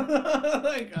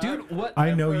 Like, Dude, what?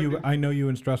 I know I've you. heard- I know you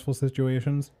in stressful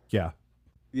situations. Yeah,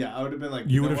 Yeah, I would have been like,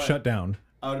 you would know have what? shut down.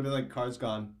 I would have been like, car's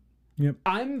gone. Yep,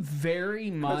 I'm very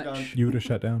gone. much. you would have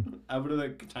shut down. I would have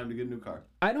like, time to get a new car.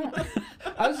 I don't.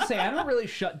 I was gonna say I don't really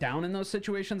shut down in those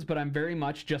situations, but I'm very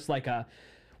much just like a.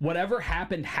 whatever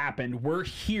happened. We're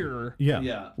here. Yeah.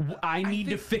 Yeah. I need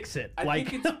to think- fix it. I Like,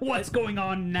 think it's- what's going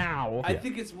on now? I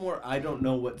think it's more I don't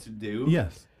know what to do.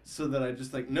 Yes. So that I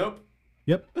just like, nope.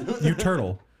 Yep. You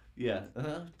turtle. Yeah.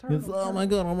 It's, oh my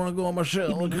god, I want to go on my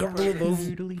shell.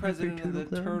 President of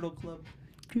the Turtle Club.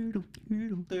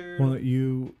 Well,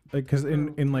 you because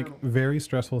in like very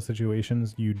stressful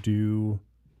situations, you do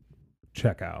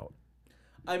check out.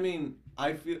 I mean,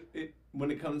 I feel it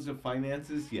when it comes to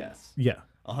finances, yes, Yeah.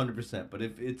 100%. But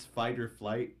if it's fight or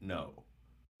flight, no.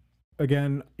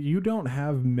 Again, you don't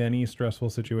have many stressful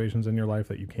situations in your life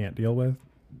that you can't deal with.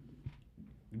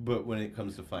 But when it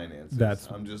comes to finances, That's-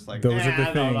 I'm just like, those are the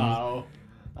I don't things- know.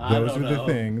 Those are the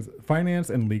things. Finance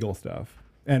and legal stuff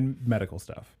and medical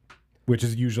stuff, which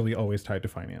is usually always tied to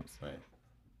finance. Right.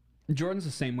 Jordan's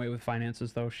the same way with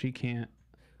finances, though. She can't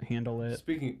handle it.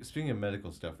 Speaking of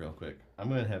medical stuff, real quick, I'm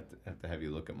gonna have to have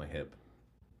you look at my hip.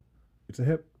 It's a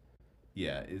hip.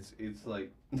 Yeah, it's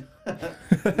like no,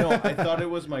 I thought it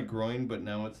was my groin, but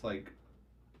now it's like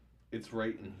it's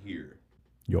right in here.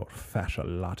 Your fascia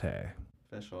latte.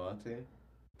 Fascia latte.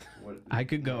 What? I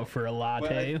could go for a But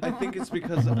latte. I think it's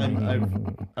because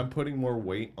I'm putting more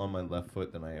weight on my left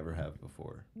foot than I ever have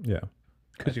before. Yeah.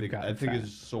 Because you've I got think fat.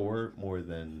 it's sore more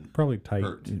than Probably tight.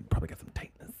 Hurt. You probably got some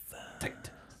tightness.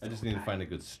 tight. I just need to find a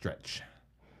good stretch.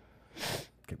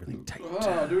 Get really tight.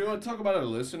 Oh, do we want to talk about our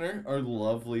listener, our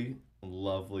lovely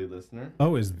listener?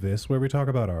 Oh, is this where we talk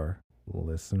about our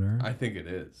listener? I think it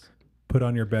is. Put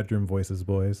on your bedroom voices,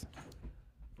 boys.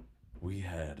 We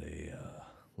had a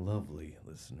lovely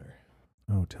listener.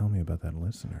 Oh, tell me about that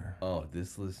listener. Oh,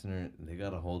 this listener, they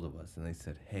got a hold of us and they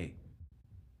said, "Hey,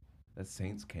 that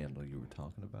Saints candle you were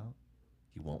talking about,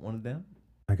 you want one of them?"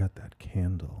 I got that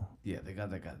candle. Yeah, they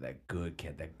got that good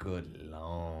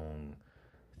long,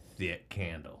 thick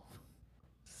candle.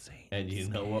 And you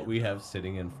know what we have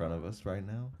sitting in front of us right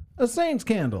now? A Saints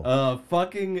candle.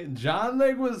 Fucking John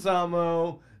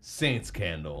Leguizamo Saints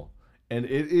candle, and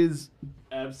it is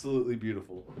absolutely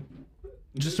beautiful.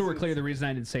 Just so we're clear, the reason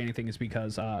I didn't say anything is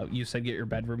because you said get your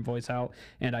bedroom voice out,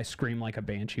 and I scream like a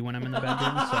banshee when I'm in the bedroom. So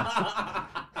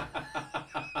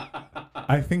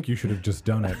I think you should have just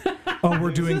done it. Oh,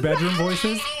 we're doing bedroom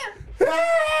voices? Are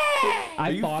I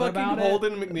you thought fucking about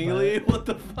Holden McNeely? What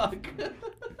the fuck? it,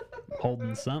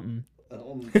 holding something.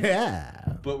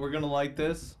 Yeah. But we're gonna light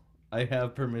this. I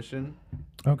have permission.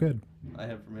 Oh, good. I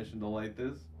have permission to light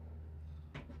this.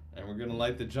 And we're gonna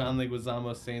light the John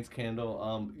Leguizamo Saints candle.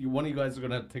 One of you guys are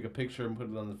gonna have to take a picture and put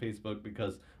it on the Facebook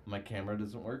because my camera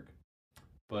doesn't work.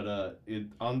 But it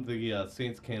on the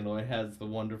Saints candle, it has the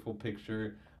wonderful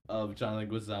picture of John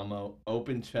Leguizamo,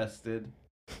 open-chested,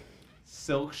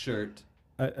 silk shirt.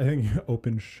 I think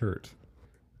open shirt.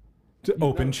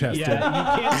 Open chested.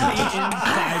 Yeah, you can't see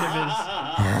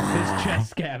inside of his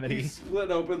chest cavity. He's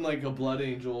split open like a blood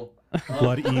angel.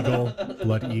 Blood eagle.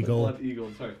 Blood eagle. Blood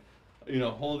eagle. Sorry. You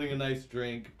know, holding a nice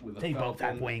drink with a They both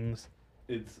have falcon. wings.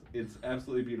 It's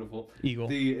absolutely beautiful. Eagle.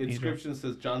 The Angel. inscription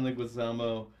says John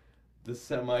Leguizamo, the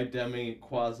semi-demi,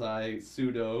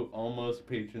 quasi-pseudo, almost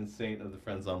patron saint of the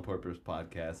Friends on Purpose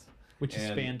podcast. Which is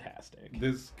And fantastic.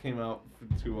 This came out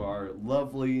to our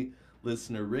lovely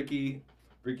listener, Ricky.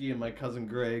 Ricky and my cousin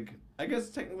Greg. I guess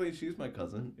technically she's my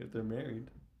cousin if they're married.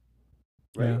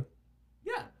 Right?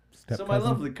 Yeah. Step So my cousin.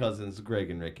 lovely cousins,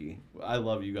 Greg and Ricky. I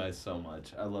love you guys so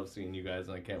much. I love seeing you guys,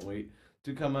 and I can't wait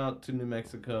to come out to New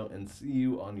Mexico and see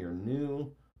you on your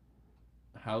new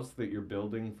house that you're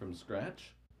building from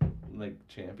scratch, like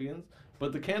champions.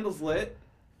 But the candle's lit,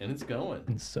 and it's going.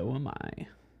 And so am I.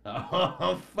 Oh,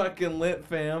 I'm fucking lit,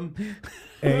 fam.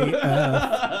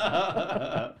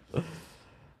 AF.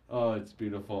 Oh, it's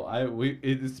beautiful.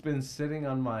 It's been sitting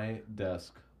on my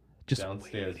desk Just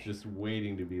downstairs, waiting. just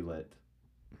waiting to be lit.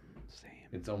 Same.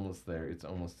 It's almost there. It's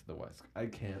almost to the west. I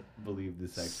can't believe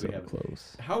this So actually happened.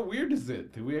 close. How weird is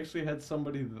it that we actually had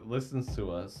somebody that listens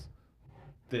to us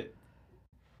that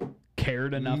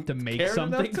Cared enough to make cared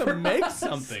something enough to for make us.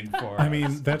 something for I us?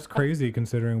 mean, that's crazy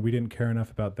considering we didn't care enough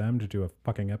about them to do a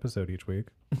fucking episode each week.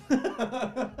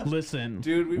 Listen,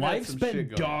 Dude, we've had life's some been shit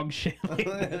going. dog shit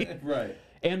lately. Right.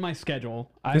 And my schedule.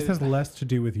 This has less to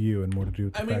do with you and more to do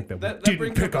with the I mean, fact that, that we didn't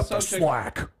brings pick up a up the subject.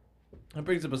 slack. That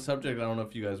brings up a subject. I don't know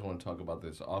if you guys want to talk about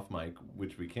this off mic,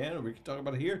 which we can, or we can talk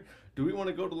about it here. Do we want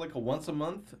to go to like a once a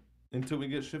month until we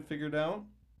get shit figured out?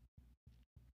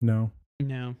 No.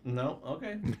 No. No.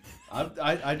 Okay.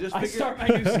 I just I figured. start my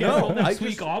new schedule No, I next just-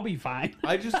 week. I'll be fine.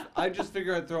 I just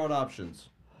figure I'd throw out options.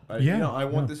 Yeah, You know, I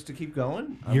want no. this to keep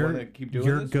going. I You're want to keep doing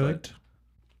you're this. good,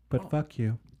 but fuck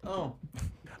you. Oh.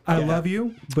 I Yeah. love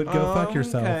you, but go fuck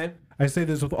yourself. Okay. I say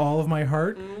this with all of my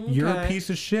heart. You're a Okay. piece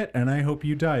of shit, and I hope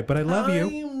you die. But I love I you.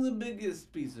 am the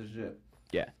biggest piece of shit.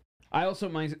 Yeah. I also,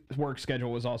 my work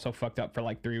schedule was also fucked up for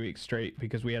like 3 weeks straight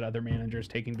because we had other managers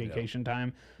taking vacation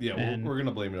time. Yeah, And we're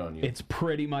gonna blame it on you. It's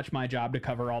pretty much my job to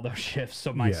cover all those shifts,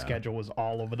 so my Yeah. schedule was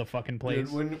all over the fucking place.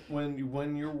 Dude,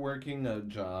 when you're working a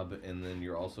job and then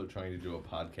you're also trying to do a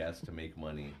podcast to make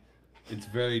money, it's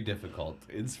very difficult.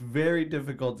 It's very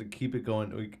difficult to keep it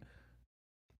going.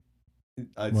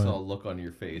 I What? saw a look on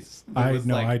your face. It I was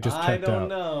know. like, I just checked I don't out.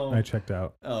 know. I checked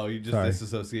out. Oh, you just Sorry.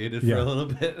 disassociated Yeah. for a little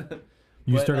bit.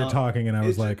 You But, started talking, and I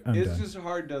was it's like, I'm it's done. just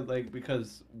hard to like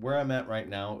because where I'm at right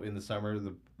now in the summer,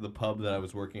 the pub that I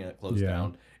was working at closed Yeah.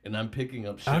 down, and I'm picking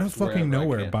up shifts Out of fucking wherever I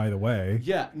nowhere, can. by the way.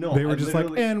 Yeah, no, They were I just like,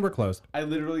 literally- and we're closed. I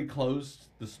literally closed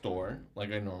the store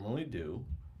like I normally do,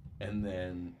 and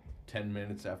then 10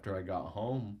 minutes after I got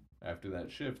home after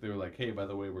that shift, they were like, "Hey, by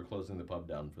the way, we're closing the pub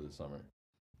down for the summer."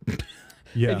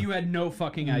 Yeah. And you had no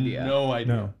fucking idea. No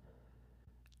idea. No.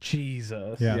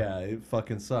 Jesus. Yeah. Yeah, it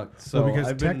fucking sucked. So Well, because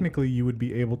I've been- technically you would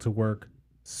be able to work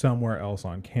somewhere else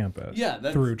on campus. yeah,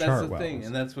 that's through the Chartwells. thing,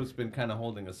 and that's what's been kind of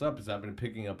holding us up is I've been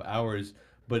picking up hours,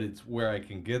 but it's where I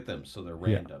can get them, so they're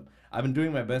Yeah. random. I've been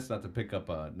doing my best not to pick up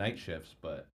night shifts,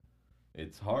 but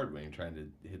it's hard when you're trying to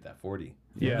hit that 40.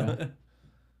 Yeah.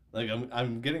 Like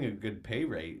I'm getting a good pay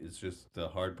rate. It's just the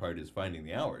hard part is finding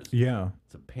the hours. Yeah.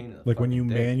 It's a pain in the Like when fucking you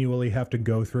dick. manually have to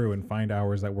go through and find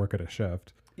hours that work at a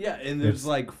shift. Yeah, and there's It's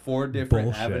like 4 different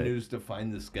bullshit. avenues to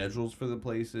find the schedules for the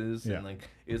places, Yeah. and like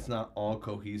it's not all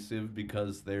cohesive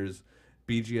because there's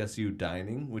BGSU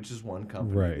Dining, which is one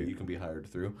company Right. that you can be hired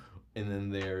through, and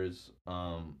then there's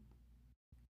Chartwells.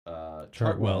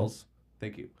 Chartwells.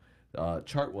 Thank you.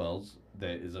 Chartwells,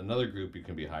 that is another group you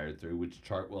can be hired through, which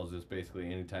Chartwells is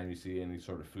basically anytime you see any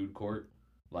sort of food court,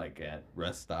 like at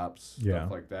rest stops, Yeah.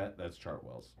 stuff like that, that's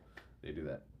Chartwells. They do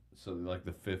that. So they're like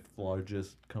the 5th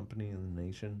largest company in the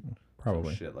nation. Some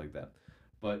Probably. shit like that.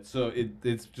 But so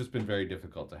it's just been very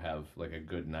difficult to have like a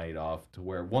good night off to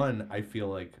where one, I feel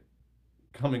like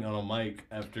coming on a mic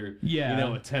after Yeah. you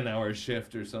know a 10-hour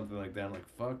shift or something like that. I'm like,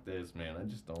 fuck this, man. I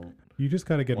just don't. You just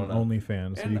got to get an Wanna-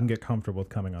 OnlyFans so and- you can get comfortable with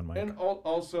coming on mic. And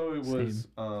also it was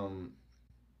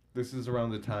this is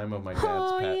around the time of my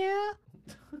dad's yeah.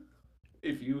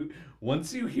 If you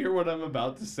once you hear what I'm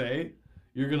about to say,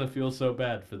 you're gonna feel so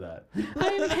bad for that.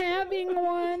 I'm having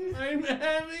one. I'm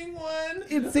having one.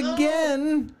 It's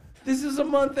again. This is a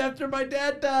month after my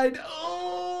dad died.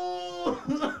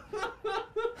 Oh.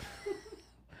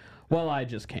 Well, I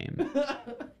just came.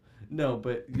 No,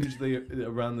 but usually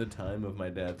around the time of my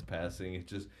dad's passing,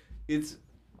 it's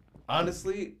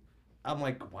honestly, I'm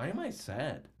like, why am I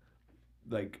sad?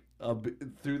 Like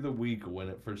through the week when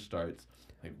it first starts,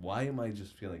 like, why am I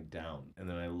just feeling down? And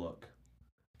then I look,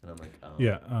 and I'm like, oh.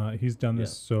 Yeah, he's done this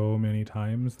Yeah. so many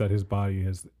times that his body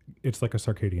it's like a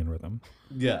circadian rhythm.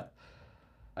 Yeah.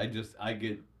 I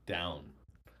get down.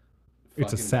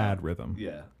 It's a Fucking sad down. rhythm.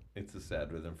 Yeah, it's a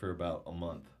sad rhythm for about a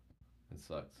month. It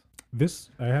sucks.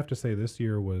 I have to say, this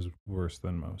year was worse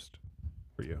than most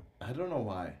for you. I don't know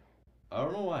why.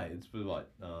 It's been what,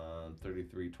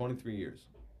 23 years.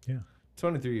 Yeah.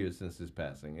 23 years since his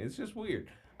passing. It's just weird.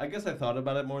 I guess I thought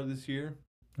about it more this year.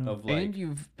 Oh. Of like, And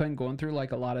you've been going through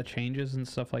like a lot of changes and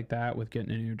stuff like that with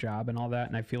getting a new job and all that,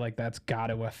 and I feel like that's got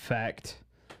to affect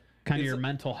kind of It's your a-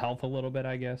 mental health a little bit,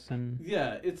 I guess. And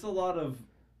yeah, it's a lot of,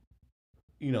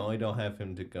 I don't have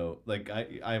him to go. Like,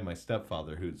 I have my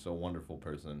stepfather who's a wonderful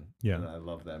person. Yeah. And I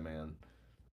love that man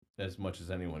as much as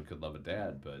anyone could love a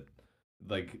dad. But,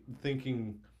 like,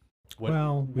 thinking. We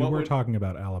were talking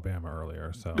about Alabama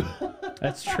earlier, so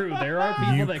that's true. There are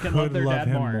people you that can love could their love dad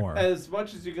him more. As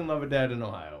much as you can love a dad in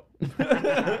Ohio.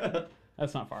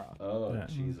 That's not far off. Oh, Yeah.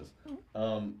 Jesus.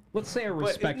 Let's say a But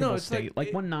respectable it's like- state,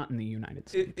 like one not in the United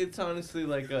States. It's honestly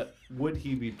like a would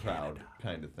he be proud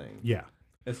kind of thing. yeah.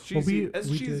 As Well, cheesy, we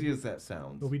cheesy did- as that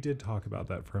sounds. But we did talk about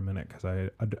that for a minute because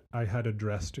I had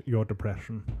addressed your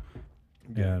depression.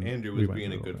 Yeah, and Andrew we was went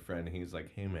being a through good it. friend. He's like,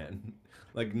 "Hey, man,"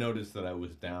 like noticed that I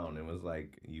was down and was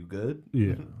like, "You good?"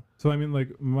 Yeah. So I mean,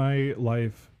 like, my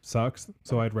life sucks,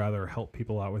 so I'd rather help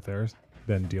people out with theirs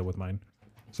than deal with mine.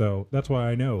 So that's why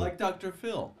I know. Like Dr.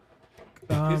 Phil.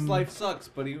 His Um, life sucks,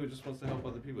 but he just wants to help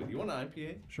other people. You want an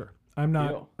IPA? Sure. I'm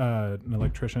not an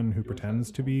electrician who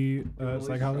pretends to be a Voodoo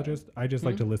psychologist. I just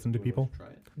like to listen to people. Try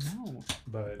it. No,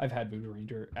 But I've had Voodoo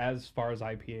Ranger. As far as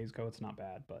IPAs go, it's not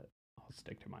bad, but I'll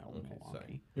stick to my old Okay, Milwaukee.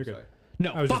 sorry. You're good. Sorry.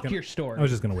 No, I was just fuck gonna- your story. I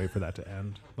was just gonna wait for that to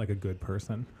end, like a good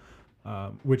person,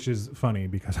 which is funny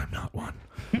because I'm not one.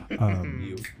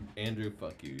 You, Andrew,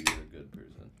 fuck you. You're a good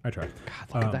person. I try.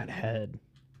 God, look at that head.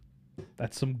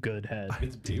 That's some good head.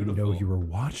 It's Didn't beautiful. know you were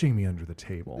watching me under the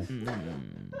table.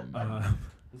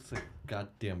 Looks like a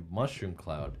goddamn mushroom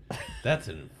cloud. That's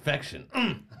an infection.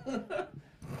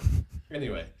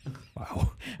 Anyway.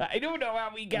 Wow. I don't know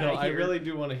how we got No, here. I really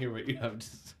do want to hear what you have to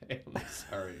say. I'm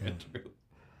sorry, Andrew.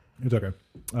 It's okay.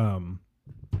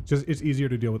 Just it's easier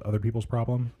to deal with other people's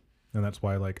problems, and that's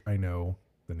why like I know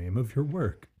the name of your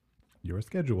work, your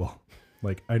schedule.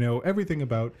 Like I know everything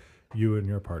about you and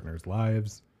your partner's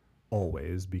lives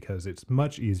always because it's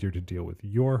much easier to deal with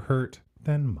your hurt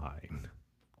than mine.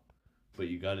 But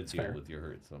you got to deal fair. with your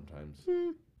hurt sometimes.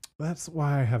 That's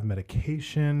why I have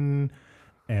medication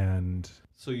and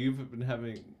So you've been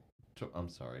having. I'm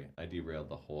sorry, I derailed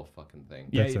the whole fucking thing.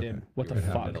 Yeah, That's you okay. did. What You the were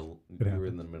in fuck? middle- It you were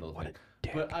in the middle of What it. a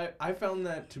dick. But I found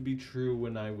that to be true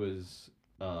when I was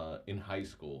in high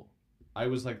school. I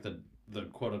was like the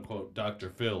quote unquote Dr.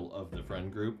 Phil of the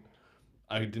friend group.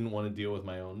 I didn't want to deal with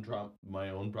my own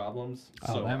problems,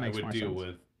 Oh, so that I makes would more deal sense.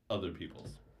 with other people's.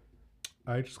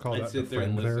 I just call I'd that the sit there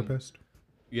and friend listen. therapist.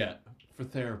 Yeah, for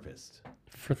therapist.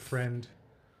 For Friend.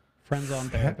 friends on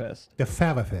therapist. The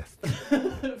therapist.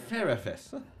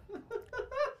 Therapist.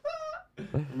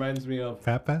 Reminds me of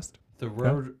Fat Fest? the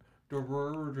road. The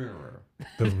road.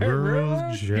 The rural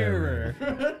Road juror.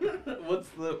 What's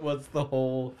the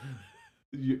whole?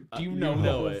 Do you know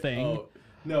the whole it. thing? Oh,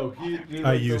 no,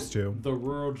 I used to. The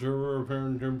rural juror.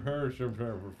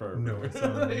 No,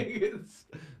 it's,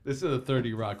 This is a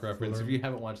 30 Rock reference. If you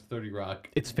haven't watched 30 Rock,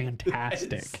 It's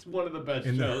fantastic. it's one of the best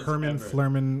in the shows Herman ever.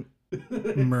 Flerman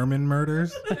Merman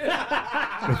murders.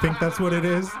 I think that's what it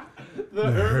is.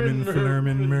 The Herman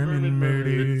Flerman Merman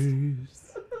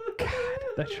murders.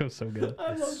 That show's so good. I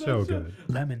love that So show. good.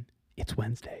 Lemon, it's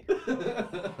Wednesday.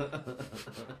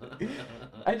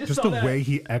 I just Just saw the that. way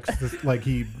he like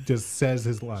he just says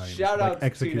his lines. Shout like, out to Tina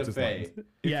executes his Fey. lines.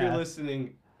 If Yeah. you're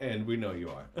listening, and we know you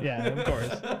are. Yeah, of course.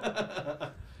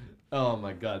 Oh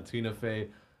my God, Tina Fey.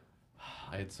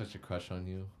 I had such a crush on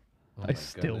you. Oh I my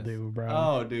still goodness. do, bro.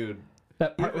 Oh, dude.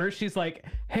 That part where she's like,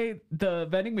 "Hey, the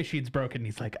vending machine's broken."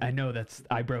 He's like, "I know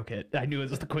I broke it. I knew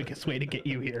it was the quickest way to get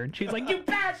you here." And she's like, "You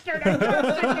bastard! I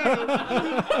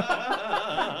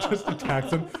trusted you." Just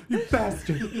attacks him. You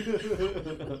bastard.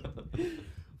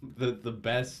 The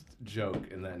best joke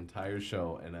in that entire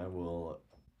show, and I will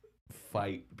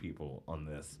fight people on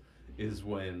this, is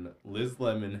when Liz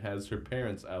Lemon has her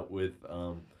parents out with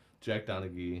Jack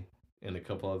Donaghy and a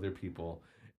couple other people,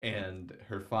 and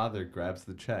her father grabs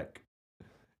the check,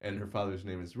 and her father's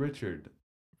name is Richard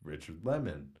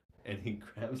Lemon, and he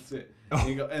grabs it,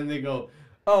 and they go,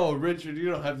 "Oh, Richard, you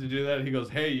don't have to do that." He goes,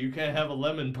 "Hey, you can't have a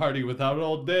lemon party without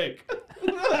old Dick."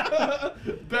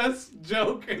 Best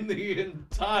joke in the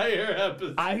entire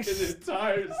episode, in the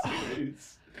entire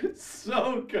series.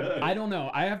 So good. I don't know.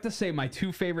 I have to say my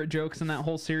two favorite jokes in that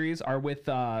whole series are with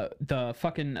the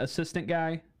fucking assistant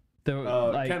guy.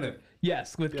 Kenneth.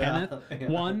 Yes, with Yeah, Kenneth. yeah.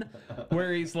 One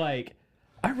where he's like,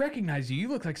 "I recognize you. You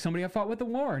look like somebody I fought with the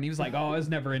war." And he was like, "Oh, I was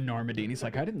never in Normandy." And he's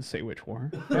like, "I didn't say which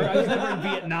war. Or, I was never in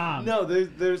Vietnam." No,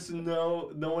 there's no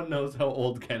one knows how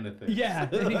old Kenneth is. Yeah,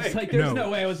 and he's like, "There's No. no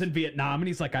way I was in Vietnam," and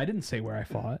he's like, "I didn't say where I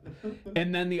fought."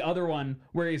 And then the other one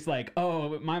where he's like,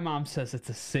 "Oh, my mom says it's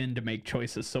a sin to make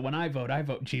choices, so when I vote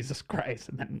Jesus Christ."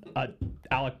 And then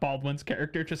Alec Baldwin's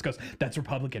character just goes, "That's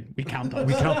Republican. We count those."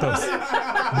 We count those.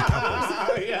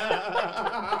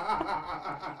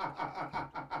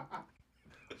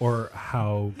 Or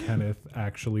how Kenneth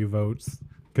actually votes,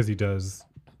 because he does.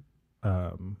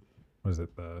 What is it?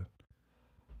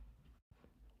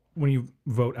 When you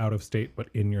vote out of state, but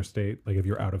in your state, like if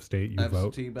you're out of state, you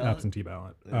Absentee vote ballot? absentee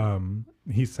ballot.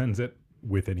 He sends it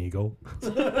with an eagle. He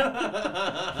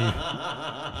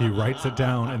writes it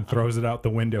down and throws it out the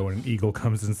window, and an eagle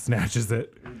comes and snatches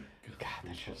it. God,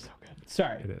 that show's so good.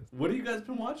 Sorry. It is. What have you guys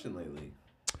been watching lately?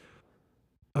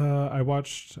 I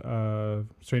watched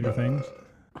Stranger Things.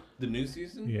 The new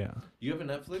season? Yeah. You have a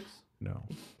Netflix? No.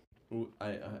 Ooh,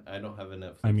 I don't have a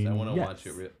Netflix. I mean, I want to yes. watch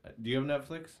it. Do you have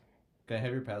Netflix? Can I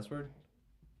have your password?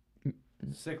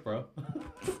 Sick, bro.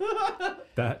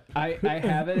 That. I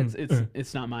have it.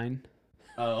 It's not mine.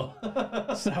 Oh.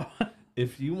 So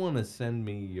If you want to send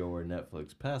me your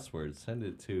Netflix password, send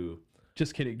it to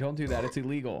just kidding. Don't do that. It's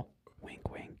illegal. Wink,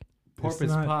 wink.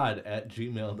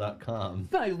 porpoisepod@gmail.com.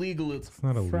 It's not illegal. It's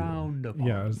not illegal. frowned upon.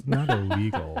 Yeah, it's not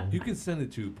illegal. You can send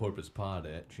it to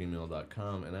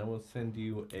porpoisepod@gmail.com, and I will send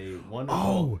you a wonderful...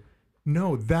 Oh,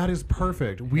 no, that is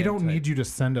perfect. We don't Hand type. need you to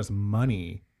send us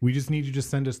money. We just need you to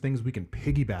send us things we can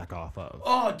piggyback off of.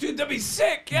 Oh, dude, that'd be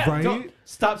sick! Yeah, Right? don't-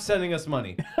 stop sending us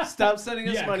money. Stop sending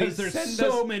us Yeah, money. because there's Send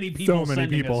so us, many people. So many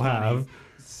sending people us money. have.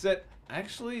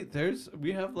 Actually,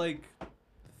 we have like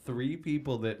 3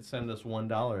 people that send us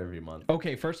 $1 every month.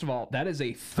 Okay, first of all, that is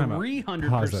a Time out.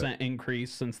 300%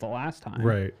 increase since the last time.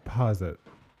 Right. Pause it.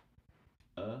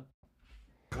 The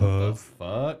Cuz.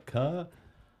 fuck, huh?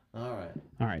 All right.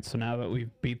 All right, so now that we've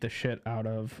beat the shit out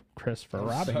of Chris for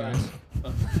robbing sorry. us,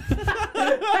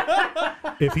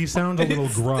 If he sounds a little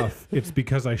gruff, it's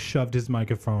because I shoved his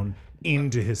microphone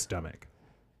into his stomach.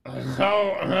 I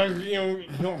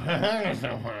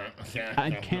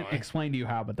can't explain to you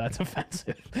how, but that's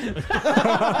offensive.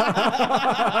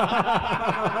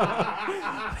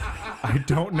 I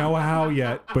don't know how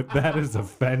yet, but that is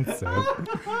offensive.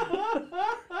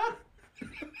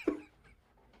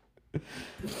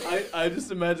 I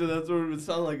just imagine that's what it would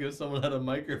sound like if someone had a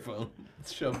microphone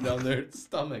shoved down their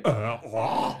stomach.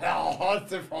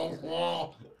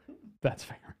 That's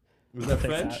fair. Was that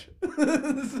take French?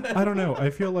 I don't know. I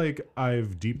feel like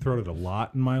I've deep throated a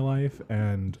lot in my life,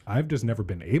 and I've just never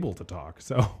been able to talk.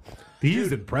 So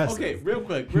he's impressive. Okay, real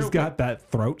quick. He's got that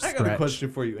throat I stretch. got a question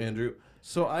for you, Andrew.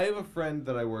 So I have a friend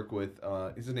that I work with.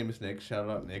 His name is Nick. Shout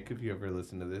out Nick if you ever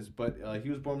listen to this. But he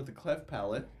was born with a cleft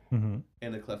palate Mm-hmm.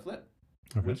 and a cleft lip,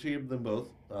 Okay. which he had them both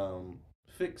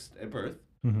fixed at birth.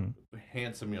 Mm-hmm.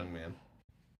 Handsome young man.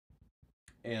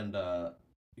 And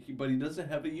but he doesn't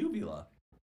have a uvula.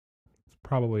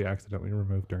 Probably accidentally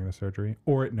removed during the surgery,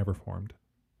 or it never formed.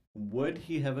 Would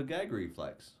he have a gag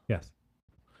reflex? Yes.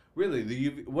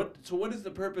 Really, what? So what is the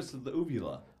purpose of the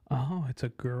uvula? Oh, it's a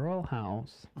girl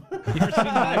house. You ever seen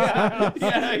that?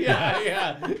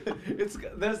 yeah.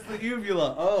 That's the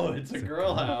uvula. Oh, it's a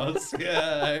girl house.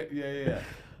 Yeah.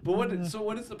 But what is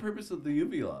the purpose of the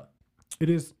uvula?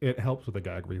 It helps with the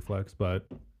gag reflex, but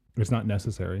it's not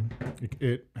necessary.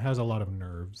 It has a lot of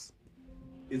nerves.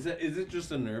 Is it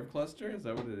just a nerve cluster? Is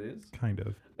that what it is? Kind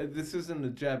of. This isn't a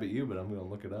jab at you, but I'm gonna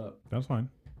look it up. That's fine.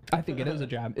 I think it is a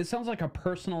jab. It sounds like a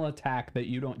personal attack that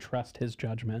you don't trust his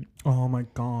judgment. Oh my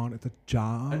god, it's a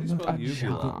job. How do you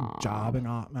spell uvula? job. Jobbing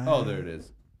up, man. Oh, there it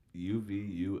is.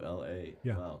 UVULA.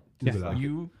 Yeah. Wow. Uvula.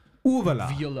 You Uvula.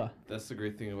 viola. That's the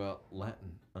great thing about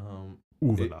Latin.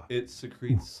 Uvula. It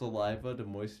secretes saliva to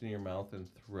moisten your mouth and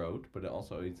throat, but it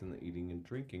also aids in the eating and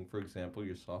drinking. For example,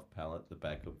 your soft palate, the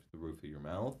back of the roof of your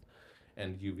mouth,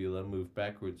 and uvula move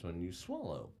backwards when you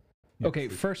swallow. Okay,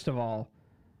 first of all,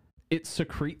 it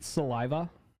secretes saliva.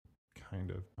 Kind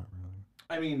of, not really.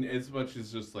 I mean, as much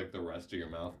as just like the rest of your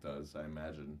mouth does, I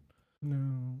imagine.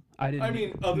 No. I didn't I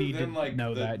mean, other need than to like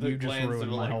know the, that. the You just glands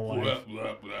ruined that are my like whole life.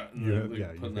 blah, blah, and Yeah, like, yeah,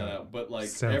 putting you've that got out. But like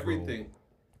several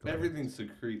everything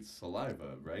secretes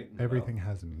saliva, right? in the Everything mouth.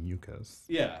 has mucus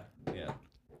Yeah.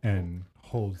 and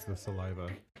holds the saliva.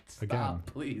 Again. Stop,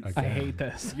 please. I Again. hate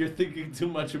this. You're thinking too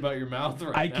much about your mouth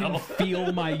right I now. can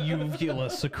feel my uvula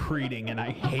secreting, and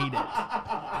I hate it.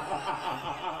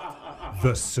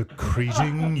 The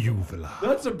secreting uvula.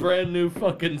 That's a brand new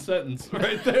fucking sentence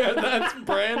right there. That's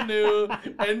brand new.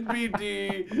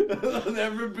 NBD.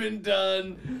 Never been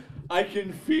done. I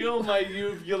can feel my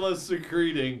uvula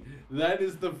secreting. That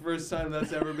is the first time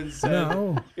that's ever been said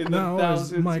in the now as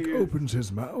thousands Mike years. opens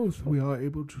his mouth, we are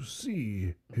able to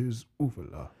see his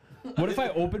uvula. What if I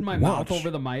opened my mouth Watch.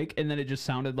 over the mic and then it just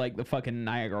sounded like the fucking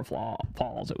Niagara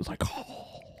Falls? It was like,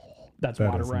 oh, that's That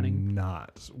water is running.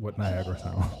 not what Niagara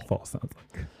Falls sounds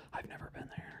like. I've never been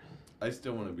there. I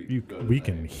still want to be. go to We that.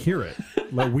 can hear it.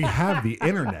 Like we have the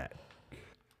internet.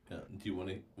 Yeah. Do you want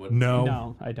to? What? No.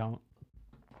 No, I don't.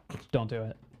 Don't do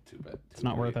it. Too bad. It's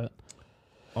not worth it.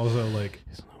 Also, like,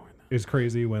 It's not worth it. it's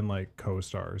crazy when like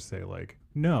co-stars say like,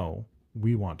 "No,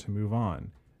 we want to move on,"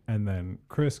 and then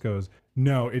Chris goes,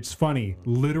 "No, it's funny,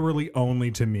 literally only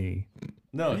to me."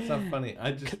 No, it's not funny.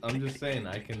 I'm just saying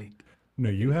I can. No,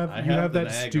 you have I you have have the that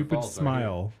Niagara stupid Falls right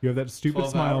smile. You have that stupid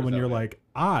 12 smile hours when of you're it. like,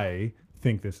 "I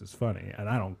think this is funny, and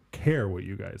I don't care what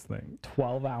you guys think."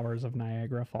 12 hours of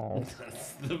Niagara Falls.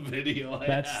 That's the video I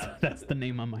That's have. that's the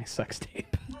name of my sex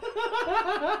tape.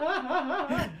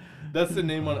 That's the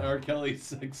name on R. Kelly's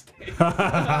sex tape.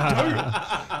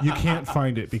 You can't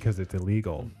find it because it's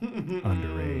illegal,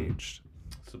 underage.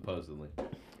 Supposedly.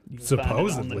 You found it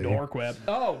Supposedly. on the dork web.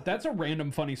 Oh, that's a random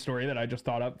funny story that I just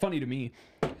thought of. Funny to me.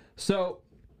 So,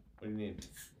 What do you need?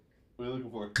 What are you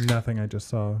looking for? Nothing. I just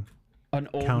saw an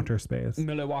old counter space.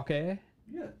 Milwaukee.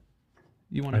 Yeah.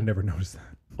 You want I an never noticed that.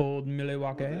 old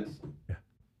Milwaukee? What is this?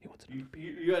 He wants it.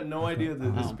 You had no idea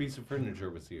that this Oh. piece of furniture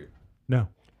was here. No.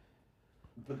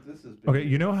 But this is big. Okay,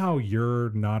 you know how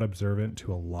you're not observant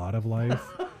to a lot of life?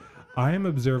 I am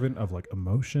observant of like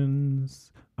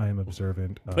emotions. I am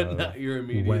observant of But not your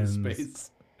immediate whens.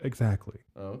 space. exactly.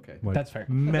 Oh, okay. Like, That's fair.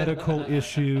 Medical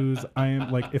issues. I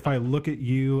am like, if I look at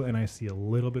you and I see a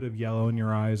little bit of yellow in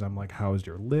your eyes, I'm like, how's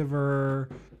your liver?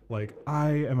 Like, I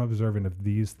am observant of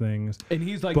these things. And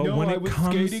he's like, But no, when I it was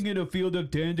comes- skating in a field of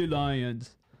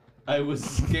dandelions. I was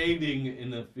skating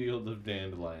in a field of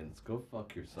dandelions. Go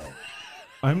fuck yourself.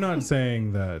 I'm not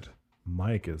saying that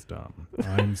Mike is dumb.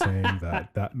 I'm saying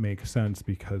that makes sense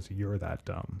because you're that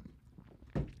dumb.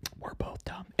 We're both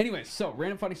dumb. Anyways, so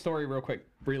random funny story real quick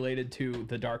related to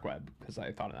the dark web because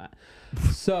I thought of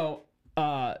that. So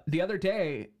the other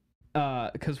day,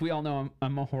 because we all know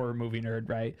I'm a horror movie nerd,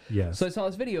 right? Yes. So I saw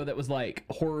this video that was like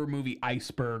horror movie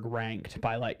iceberg ranked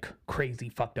by like crazy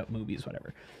fucked up movies,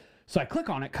 whatever. So I click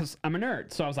on it because I'm a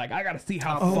nerd. So I was like, I got to see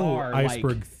how far.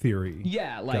 iceberg like, theory.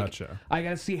 yeah, like Gotcha. I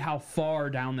got to see how far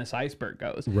down this iceberg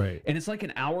goes. Right. And it's like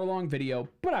an hour-long video,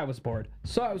 but I was bored.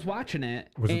 So I was watching it.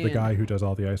 Was it the and- guy who does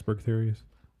all the iceberg theories?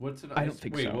 What's an I don't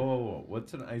think Wait, so. whoa.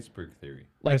 What's an iceberg theory?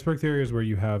 Like- Iceberg theory is where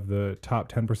you have the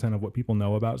top 10% of what people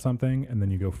know about something, and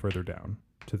then you go further down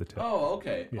to the tip. Oh,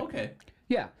 okay. Okay.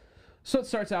 Yeah. So it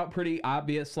starts out pretty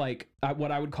obvious, like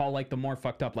what I would call like the more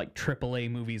fucked up, like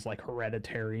AAA movies, like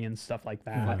Hereditary and stuff like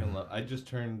that. I just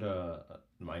turned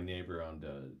my neighbor on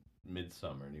to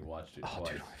Midsummer, and he watched it Oh,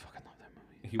 twice. dude, I fucking love that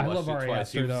movie. He I watched love it Ari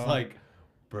twice. He Aster, was though. like,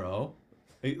 bro,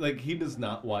 he does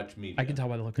not watch media. I can tell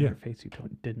by the look on Yeah. your face you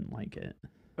didn't like it.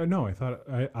 No,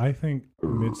 I think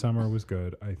Midsummer was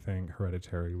good. I think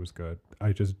Hereditary was good.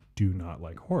 I just do not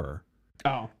like horror.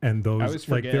 Oh, And always those,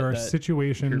 like, forget there are that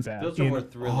situations you're bad. Those are more in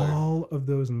thriller. all of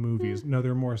those movies. No,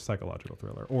 they're more psychological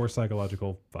thriller or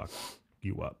psychological fuck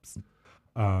you ups.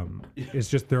 It's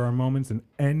just there are moments in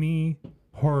any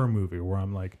horror movie where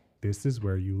I'm like, this is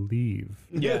where you leave.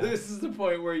 Yeah, this is the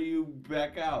point where you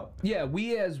back out. yeah.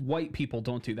 We as white people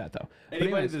don't do that though. But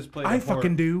Anybody anyways, that's played I a horror,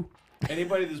 fucking do.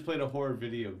 anybody that's played a horror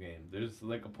video game, there's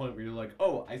like a point where you're like,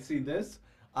 oh, I see this,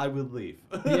 I would leave.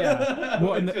 Yeah.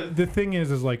 Well, and the thing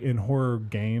is like in horror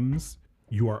games,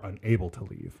 you are unable to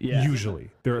leave. Yeah.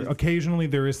 Usually, occasionally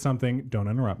there is something. Don't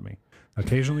interrupt me.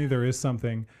 Occasionally there is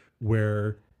something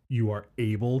where you are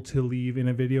able to leave in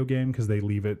a video game because they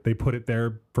put it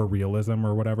there for realism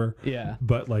or whatever. yeah.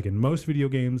 But like in most video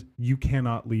games, you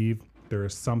cannot leave. There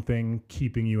is something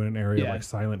keeping you in an area Yeah. like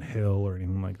Silent Hill or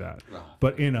anything like that. Oh,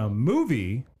 But in a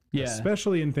movie, Yeah.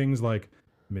 especially in things like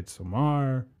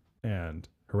Midsommar and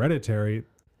Hereditary,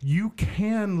 you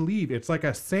can leave. It's like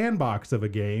a sandbox of a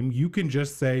game. You can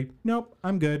just say, nope,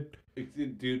 I'm good.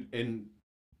 Dude, and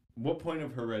what point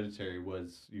of Hereditary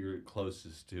was your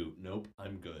closest to? Nope,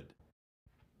 I'm good.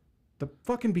 The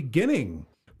fucking beginning.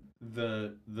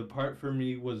 The part for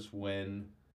me was when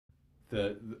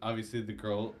obviously the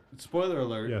girl. Spoiler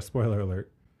alert. Yeah, spoiler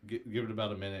alert. Give it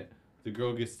about a minute. The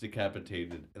girl gets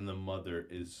decapitated, and the mother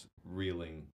is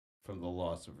reeling from the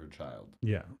loss of her child.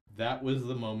 Yeah. That was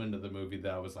the moment of the movie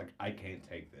that I was like, I can't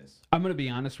take this. I'm gonna be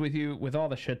honest with you. With all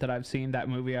the shit that I've seen, that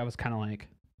movie, I was kind of like,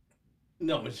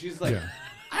 No, but she's like, Yeah.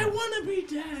 I want to be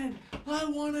dead. I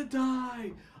want to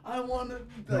die. I want to.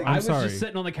 Like, I was sorry. just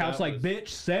sitting on the couch That like, was- bitch,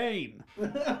 same.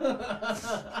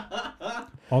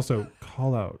 Also,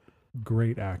 call out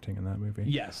great acting in that movie.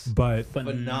 Yes. But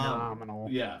Phenomenal.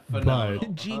 Yeah,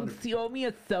 phenomenal. Jinx, you owe me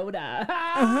a soda.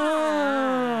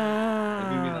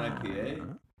 Give me an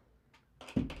IPA.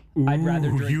 I'd rather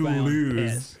Ooh, drink you my own lose.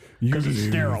 piss You because it's lose.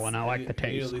 sterile and I like the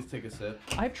Can you at taste. least take a sip?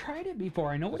 I've tried it before.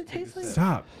 I know what it tastes like.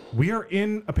 Stop. We are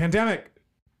in a pandemic.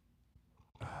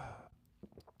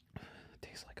 It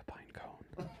tastes like a pine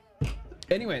cone.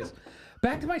 Anyways,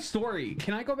 back to my story.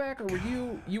 Can I go back, or were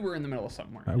you were in the middle of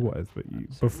somewhere? I was, but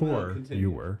before continue.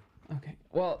 you were. Okay.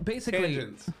 Well, basically,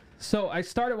 Tangents. so I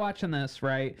started watching this,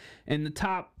 right? And the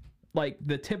top, like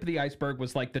the tip of the iceberg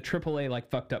was like the AAA like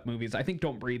fucked up movies. I think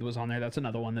Don't Breathe was on there. That's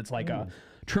another one that's like a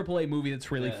AAA movie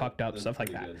that's really Yeah, fucked up, that's stuff like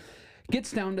pretty that. good.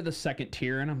 Gets down to the second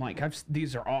tier, and I'm like,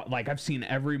 these are all like I've seen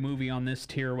every movie on this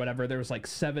tier or whatever. There was like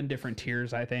 7 different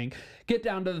tiers, I think. Get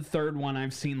down to the third one,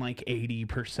 I've seen like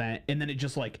 80%, and then it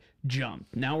just like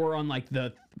jumped. Now we're on like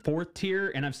the 4th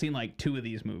tier, and I've seen like 2 of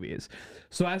these movies.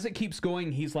 So as it keeps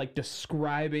going, he's like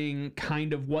describing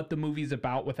kind of what the movie's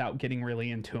about without getting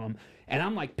really into them. And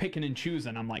I'm like picking and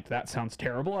choosing. I'm like, that sounds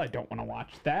terrible. I don't want to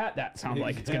watch that. That sounds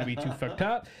like it's going to be too fucked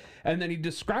up. And then he'd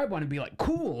describe one and be like,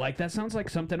 cool. Like, that sounds like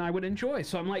something I would enjoy.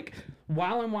 So I'm like,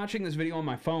 while I'm watching this video on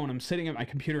my phone, I'm sitting at my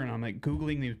computer and I'm like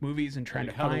Googling these movies and trying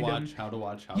Like to how to find watch, them. how to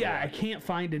watch, how Yeah, to I watch. can't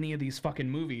find any of these fucking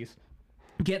movies.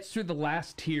 Gets through the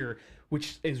last tier,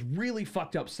 which is really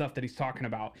fucked up stuff that he's talking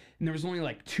about. And there was only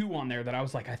like 2 on there that I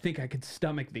was like, I think I could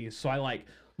stomach these. So I like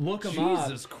look them up.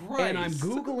 Jesus And I'm Christ.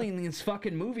 Googling these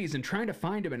fucking movies and trying to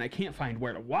find them, and I can't find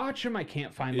where to watch them. I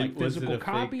can't find like Was it physical a fake-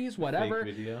 copies, whatever.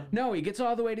 fake video? No, he gets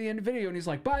all the way to the end of the video, and he's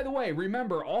like, by the way,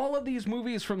 remember, all of these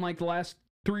movies from like the last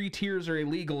 3 tiers are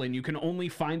illegal, and you can only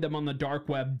find them on the dark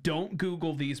web. Don't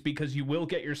Google these because you will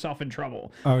get yourself in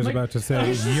trouble. I was I'm like, about to say,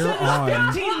 "I said you're this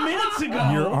on 15 minutes ago.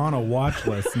 you're on a watch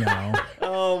list now.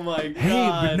 Oh my god. Hey,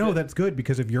 but no, that's good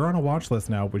because if you're on a watch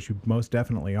list now, which you most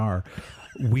definitely are,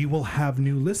 we will have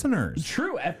new listeners.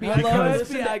 True, FBI Because- guys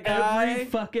listen to FBI guy. every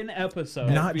fucking episode.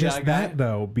 Not FBI just guy. that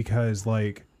though, because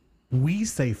like we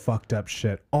say fucked up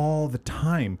shit all the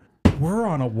time. We're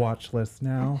on a watch list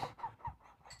now.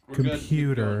 We're good. Keep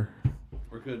Computer. going.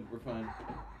 We're good. We're fine.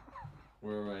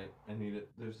 We're alright. I need it.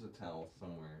 There's a towel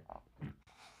somewhere.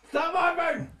 Stop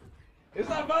laughing! It's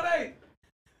not funny!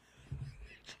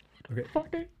 Okay.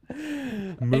 Fucking.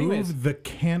 Move Anyways.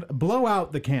 the blow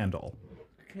out the candle.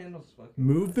 Candle's fucking.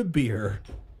 Move the beer.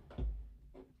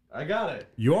 I got it.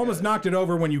 You almost knocked it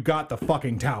over when you got the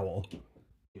fucking towel.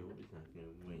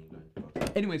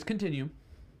 Anyways, continue.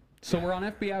 So we're on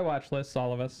FBI watch lists,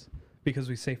 all of us, because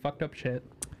we say fucked up shit.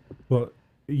 Well,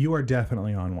 you are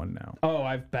definitely on one now. Oh,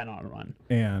 I've been on one.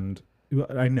 And well,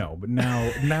 I know, but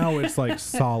now it's like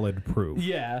solid proof.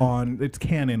 Yeah. It's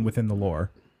canon within the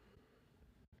lore.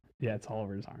 Yeah, it's all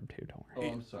over his arm too. Don't Oh, worry.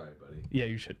 I'm sorry, buddy. Yeah,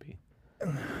 you should be.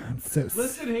 So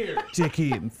Listen here.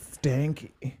 sticky and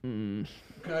stanky.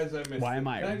 Guys, I missed Why it. am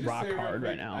I Can just rock say real hard right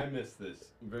quick, now? I miss this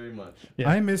very much. Yeah.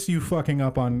 I miss you fucking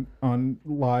up on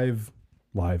live.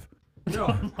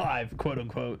 No. Live, quote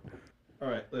unquote.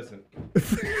 Alright, listen.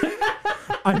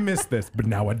 I miss this, but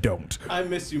now I don't. I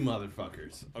miss you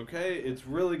motherfuckers. Okay? It's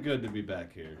really good to be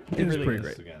back here. It really Doing is.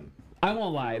 this again. I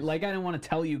won't lie. Like, I don't want to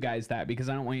tell you guys that because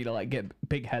I don't want you to like get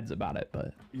big heads about it.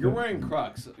 But You're wearing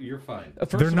Crocs. You're fine.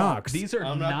 first They're of all, Knox. these are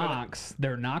I'm not gonna- Knox.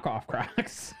 They're knockoff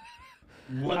Crocs.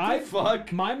 What I- the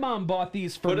fuck? My mom bought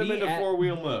these for Put them me into at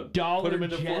four-wheel mode. Dollar Put them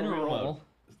into four-wheel mode. General.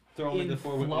 Throw them in into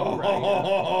four-wheel flow right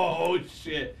Oh,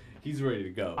 shit. He's ready to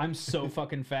go. I'm so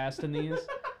fucking fast in these.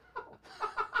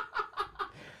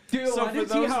 Dude, So want for to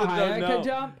see those how that high don't I know, could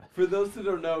jump? For those that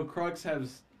don't know, Crocs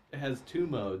has 2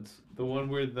 modes. The one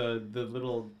where the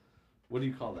little, what do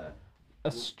you call that?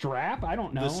 A strap? I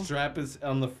don't know. The strap is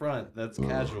on the front. That's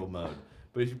casual mode.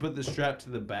 But if you put the strap to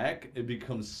the back, it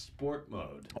becomes sport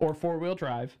mode. Or 4-wheel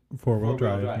drive. Four-wheel Four-wheel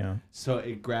drive, yeah. So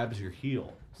it grabs your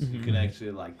heel. So you can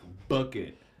actually like book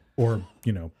it. Or,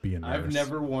 be a nurse. I've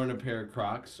never worn a pair of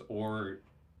Crocs or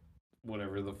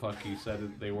whatever the fuck you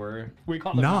said they were. We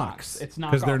call them Knox. Knox. It's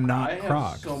not Because they're not I have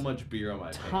Crocs. so much beer on my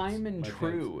pants. Time and My pants.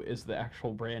 True is the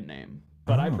actual brand name,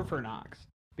 but I Oh. prefer Knox.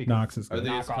 because Knox is Are good. they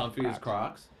as knockoff comfy as Crocs.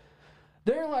 Crocs?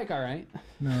 They're like all right.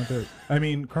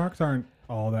 No, Crocs aren't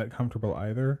all that comfortable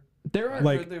either. They're I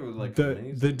Like heard they were like the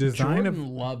amazing. design Jordan of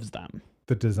loves them.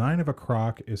 the design of a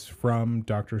Croc is from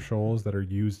Dr. Scholl's that are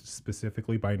used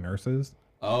specifically by nurses.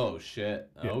 Oh shit.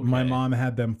 Yeah, Okay. my mom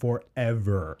had them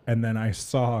forever, and then I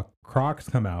saw Crocs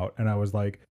come out, and I was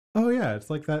like, "Oh yeah, it's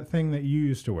like that thing that you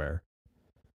used to wear."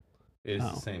 It's Oh.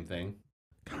 the same thing.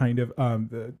 Kind of.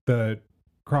 The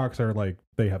Crocs are like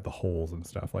they have the holes and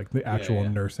stuff. Like the actual yeah.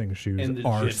 nursing shoes And the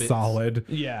are gibbets. solid,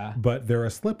 Yeah. but they're a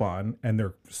slip-on and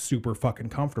they're super fucking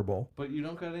comfortable. But you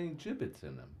don't got any gibbets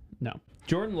in them. No.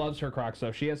 Jordan loves her Crocs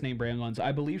though. She has name brand ones.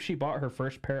 I believe she bought her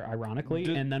first pair ironically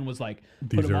Did- and then was like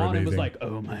These put them are on and was amazing. like,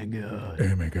 "Oh my god."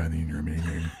 Oh my god, these are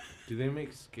amazing. Do they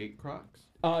make skate Crocs?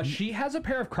 She has a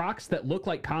pair of Crocs that look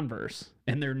like Converse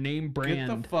and their name Get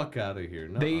brand. the fuck out of here.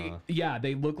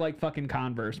 They look like fucking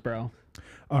Converse, bro.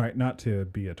 All right, not to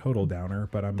be a total downer,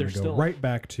 but I'm They're going to go still- right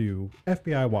back to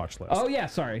FBI watch list. Oh yeah,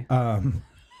 sorry. Um,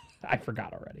 I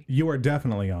forgot already. you are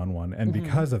definitely on one, and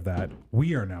because of that,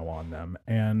 we are now on them,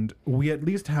 and we at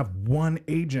least have one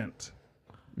agent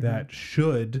that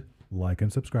should like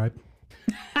and subscribe,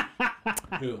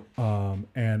 Who?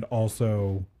 and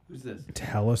also Who's this?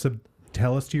 tell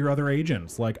us to your other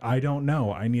agents. Like, I don't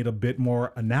know, I need a bit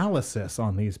more analysis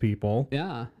on these people,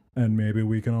 Yeah. and maybe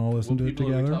we can all listen What to it people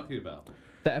are we together. talking about?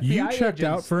 The FBI You checked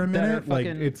out agents for a that are minute, like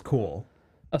fucking it's cool.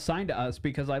 assigned to us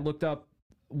because I looked up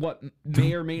what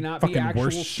may or may not be Fucking actual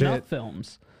worst snuff shit.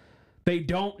 films. They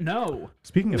don't know.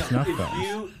 Speaking of snuff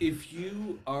films, If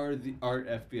you are the art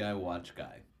FBI watch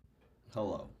guy,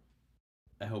 hello.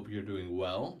 I hope you're doing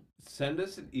well. Send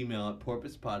us an email at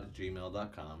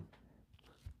porpoisepod@gmail.com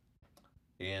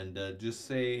and just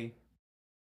say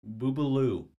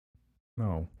boobaloo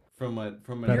no. from a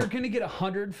You're gonna get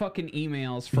 100 fucking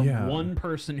emails from Yeah. one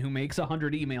person who makes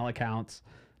 100 email accounts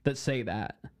that say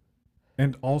that.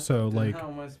 And also, like, how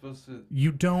am I supposed to?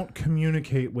 you don't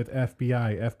communicate with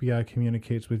FBI. FBI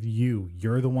communicates with you.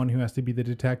 You're the one who has to be the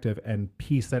detective and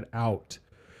piece it out.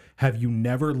 have you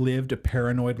never lived a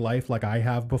paranoid life like I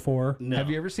have before? No. Have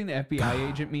you ever seen the FBI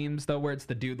agent memes though, where it's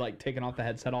the dude like taking off the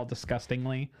headset all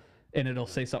disgustingly, and it'll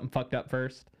say something fucked up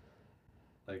first?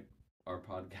 Like our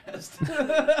podcast?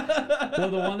 Well,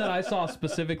 the one that I saw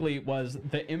specifically was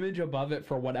the image above it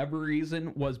for whatever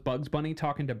reason was Bugs Bunny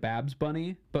talking to Babs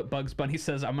Bunny, but Bugs Bunny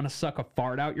says, "I'm gonna suck a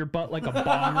fart out your butt like a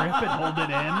bong rip and hold it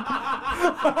in."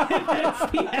 And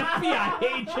that's the FBI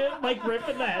agent like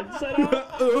ripping the headset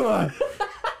out. Ugh.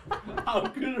 I'm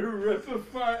gonna rip a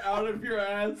fart out of your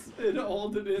ass and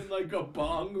hold it in like a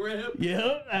bong rip.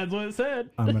 Yep, that's what it said.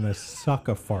 I'm gonna suck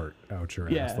a fart out your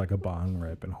Yeah. ass like a bong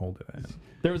rip and hold it in.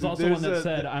 There was also There's one that a-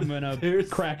 said, "I'm gonna there's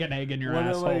crack an egg in your one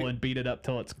of asshole my- and beat it up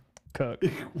till it's cooked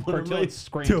One or of till my- it's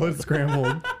scrambled." Till it's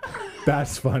scrambled.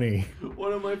 That's funny.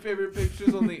 One of my favorite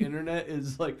pictures on the internet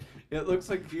is like, it looks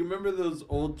like, do you remember those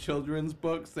old children's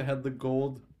books that had the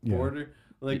gold Yeah. border?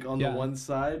 Like on Yeah. the one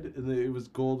side, and it was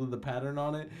gold with the pattern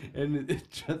on it, and it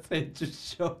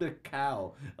just showed a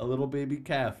cow, a little baby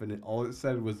calf, and all it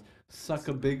said was, "Suck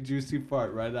a big juicy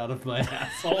fart right out of my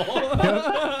asshole."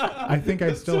 I think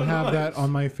I still have that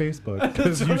on my Facebook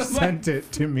because you one of my- sent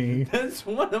it to me. That's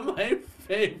one of my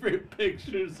favorite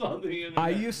pictures on the internet. I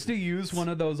used to use one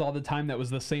of those all the time that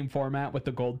was the same format with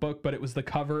the gold book, but it was the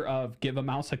cover of Give a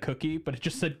Mouse a Cookie, but it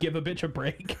just said Give a Bitch a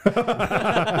Break.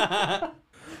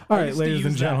 All I right, used to ladies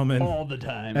and use that gentlemen. all the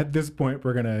time. At this point,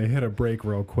 we're gonna hit a break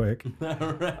real quick.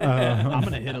 I'm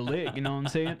gonna hit a lick, you know what I'm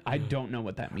saying? I don't know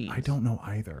what that means. I don't know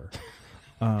either.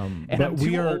 And but I'm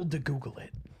we too are. old to Google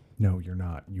it. No, you're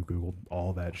not. You googled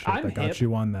all that shit I'm that got hip.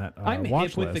 you on that I'm watch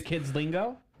hip with the list. kids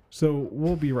lingo. So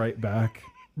we'll be right back.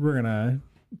 We're gonna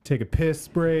take a piss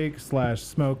break /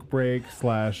 smoke break /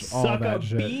 all Suck a that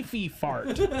shit. beefy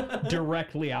fart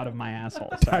directly out of my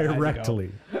asshole. Sorry, I had to go.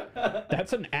 Directly.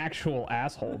 That's an actual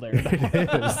asshole there. It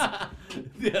is.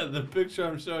 Yeah, the picture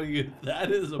I'm showing you,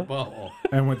 that is a butthole.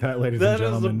 And with that, ladies That and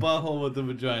is a gentlemen, butthole with a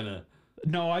vagina.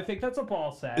 No, I think that's a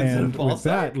ball sack. It's a and ball with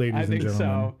that, sack? ladies I and think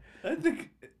gentlemen,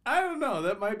 so. I don't know.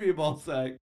 That might be a ball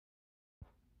sack.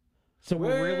 So we're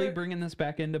Where- really bringing this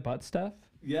back into butt stuff?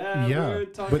 Yeah, yeah. we're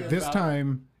talking But this about-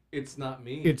 time, it's not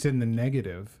me. it's in the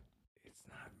negative. It's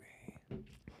not me.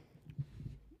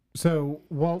 So,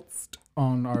 whilst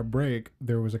on our break,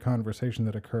 there was a conversation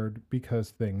that occurred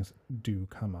because things do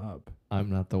come up. I'm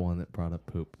not the one that brought up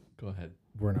poop. Go ahead.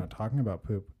 We're not talking about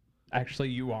poop. Actually,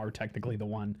 you are technically the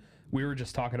one. We were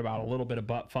just talking about a little bit of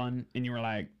butt fun, and you were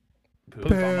like, poop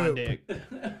on my Poop. dick.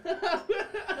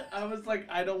 I was like,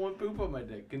 I don't want poop on my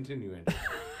dick. Continuing.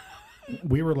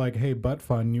 We were like, hey, butt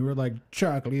fun. You were like,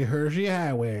 Chocolate Hershey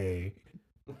Highway.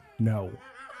 No.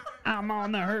 I'm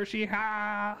on the Hershey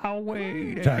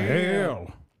Highway To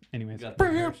hell. Anyways, Got the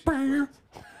Hershey.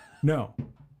 No.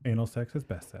 Anal sex is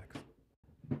best sex.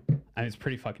 I mean, it's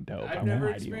pretty fucking dope. I I've won't never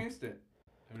lie to you. experienced it.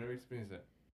 I've never experienced it.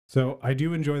 So I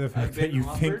do enjoy the fact that been you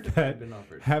offered. think that I've been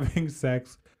offered. having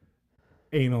sex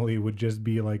anally would just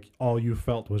be like all you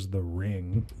felt was the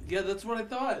ring. Yeah, that's what I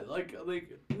thought. Like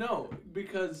no,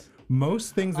 because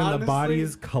Most things in the Honestly-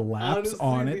 bodies collapse honestly,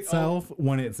 on the itself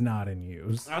when it's not in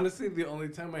use. honestly, the only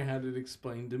time I had it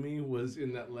explained to me was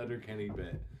in that Letterkenny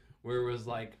bit, where it was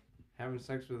like having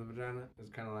sex with a vagina is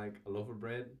kind of like a loaf of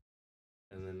bread,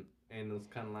 and then anal's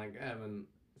kind of like having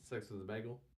sex with a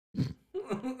bagel.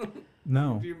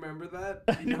 No. Do you remember that?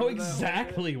 I know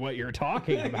exactly what you're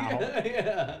talking about.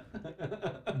 Yeah.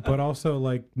 But also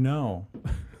like no.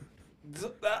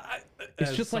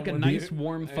 It's just like a nice,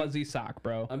 warm, fuzzy sock,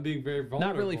 bro. I'm being very vulnerable.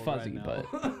 Not really fuzzy, right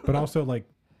But also like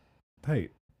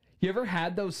tight. You ever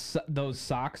had those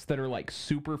socks that are like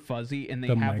super fuzzy and they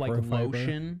The have like microfiber?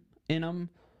 lotion in them?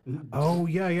 Oh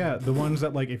yeah. The ones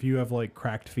that like if you have like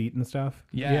cracked feet and stuff.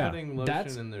 Yeah. putting lotion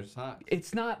That's- in their socks.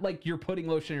 It's not like you're putting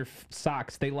lotion in your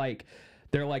socks.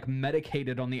 They're like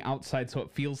medicated on the outside, so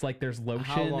it feels like there's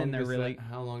lotion, and they're really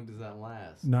How long does that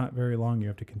last? Not very long. You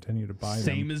have to continue to buy them.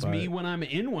 same as me but- when I'm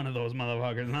in one of those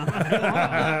motherfuckers. Not very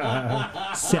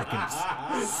long.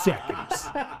 Seconds.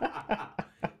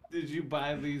 Did you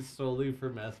buy these solely for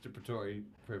masturbatory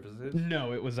purposes?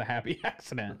 No, it was a happy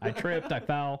accident. I tripped. I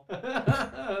fell.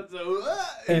 So,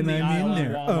 And the I'm aisle in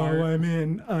at there. Walmart. Oh, I'm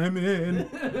in. I'm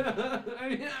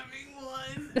having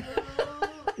one.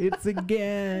 It's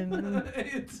again.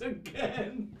 It's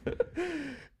again.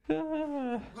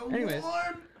 Anyways,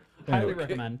 highly Anyway.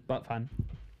 recommend. Butt fun.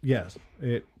 Yes.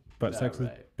 But sex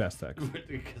Alright. is best sex.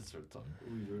 Because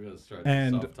we were gonna start.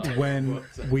 And soft talk when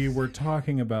about sex. we were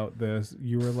talking about this,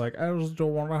 you were like, I just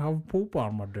don't want to have poop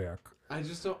on my dick. I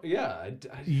just don't. Yeah.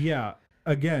 Yeah.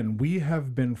 Again, we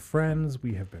have been friends,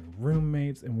 we have been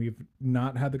roommates, and we've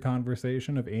not had the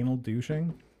conversation of anal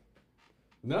douching.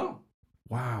 No.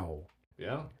 Wow.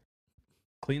 Yeah.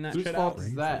 Clean that Whose shit fault out.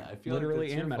 is that? I feel Literally like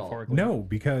that's and your fault. metaphorically. No,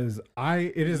 because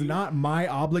it is not my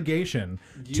obligation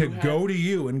to You go have- to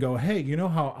you and go, hey, you know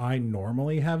how I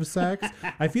normally have sex?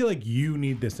 I feel like you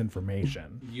need this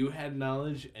information. You had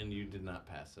knowledge and you did not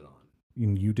pass it on.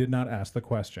 And you did not ask the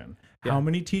question. How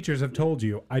many teachers have told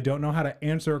you, I don't know how to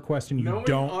answer a question you don't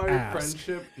ask?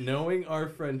 Knowing our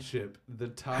friendship, the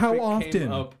topic How often?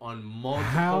 came up on multiple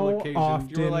How occasions. You were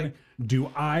often like, do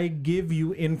I give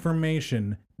you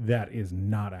information that is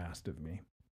not asked of me?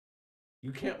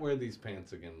 you can't wear these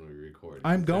pants again when we record.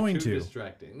 I'm They're going too to.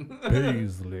 distracting.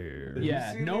 Paisley.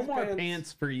 Yeah, seen no these more pants?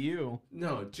 pants for you.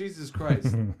 No, Jesus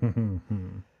Christ.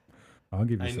 I'll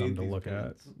give you I something need to these look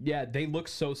pants. Yeah, they look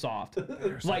so soft.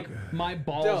 Like my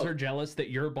balls Dope. are jealous that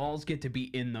your balls get to be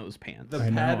in those pants. The at. I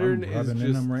know, pattern I'm is rubbing in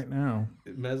just them right now.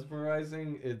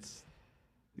 mesmerizing. It's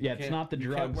Yeah, it's can't- not the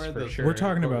you can't drugs wear for those. sure. We're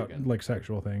talking about Oregon. like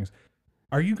sexual things.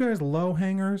 Are you guys low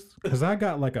hangers? Because I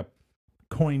got like a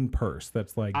coin purse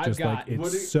that's like I've just like got- What do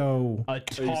it's you- so a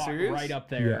taut serious? right up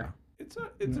there.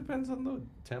 it depends on the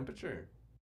temperature.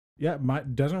 yeah. My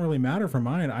doesn't really matter for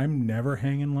mine. I'm never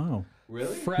hanging low.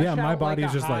 Really? Fresh Yeah, my out body's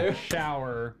like a just hot like-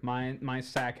 shower. My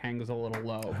sack hangs a little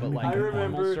low, but like I in normal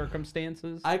remember-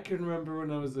 circumstances. I can remember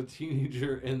when I was a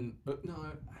teenager and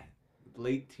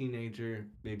late teenager,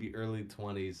 maybe early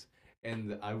 20s,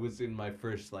 and I was in my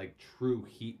first like true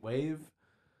heat wave.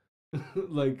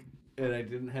 Like, and I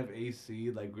didn't have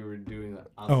AC. Like we were doing.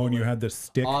 Oh, and you had the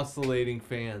stick. oscillating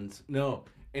fans. No,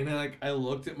 and I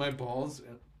looked at my balls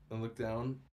and I looked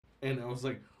down, and I was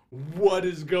like, "What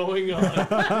is going on?"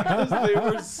 Because they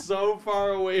were so far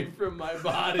away from my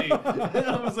body, and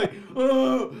I was like,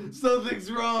 "Oh,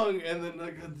 something's wrong." And then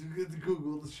I got to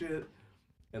Google the shit,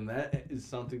 and that is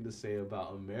something to say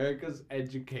about America's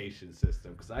education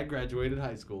system. Because I graduated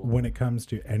high school. When it comes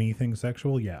to anything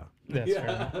sexual, yeah. That's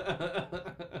fair.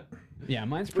 Yeah. Yeah,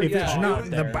 mine's pretty. If it's taut not up the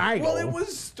there. Bible. Well, it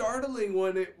was startling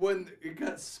when it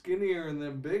got skinnier and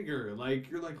then bigger. Like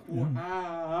you're like,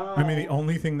 wow. I mean, the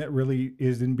only thing that really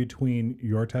is in between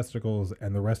your testicles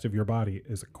and the rest of your body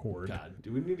is a cord. God,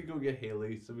 do we need to go get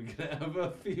Haley so we can have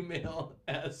a female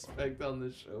aspect on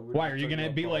the show? We're Why just are you talking gonna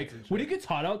about be balls like, and when it shit. gets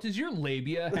hot out, does your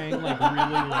labia hang like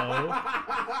really low?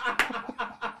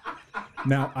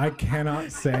 Now, I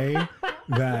cannot say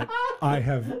that I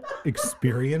have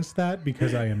experienced that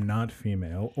because I am not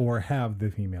female or have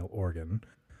the female organ.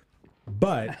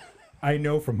 But I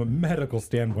know from a medical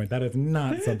standpoint that is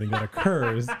not something that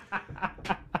occurs.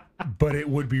 But it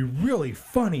would be really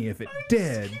funny if it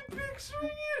did.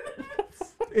 Picturing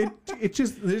it.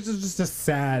 This is just a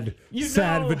sad You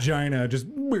sad know- vagina. Just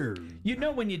You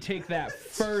know when you take that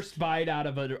first bite out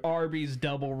of an Arby's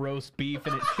double roast beef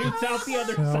and it shoots out the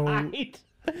other So- side?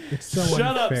 it's so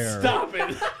Shut unfair. up! Stop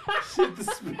it! Shit,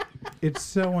 this- It's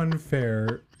so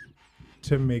unfair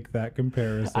to make that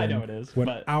comparison. I know it is, when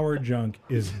but- our junk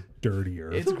is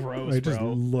dirtier. It's gross, It just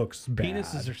bro. looks bad.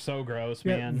 Penises are so gross,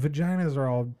 yeah, man. vaginas are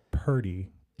all purty.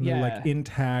 They're Yeah. like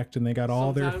intact and they got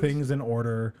all their Sometimes- things in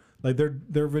order. Like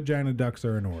their vagina ducts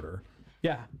are in order.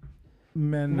 Yeah.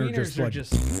 Men are Wieners just are like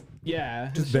just, yeah,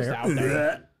 it's just there. out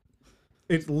there.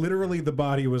 It's literally the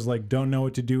body was like, don't know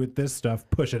what to do with this stuff,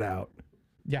 push it out.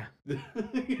 Yeah.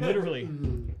 Literally.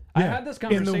 I had this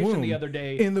conversation the other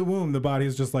day. In the womb, the body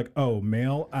is just like, oh,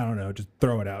 male? I don't know, just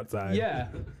throw it outside. Yeah.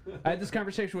 I had this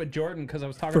conversation with Jordan because I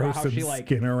was talking Throw about how some she like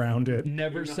skin around it.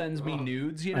 never sends me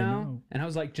nudes, you I know? know. And I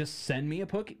was like, just send me a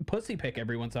pussy pic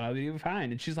every once in a while, you'll be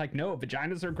fine. And she's like, no,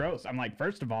 vaginas are gross. I'm like,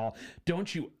 first of all,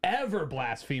 don't you ever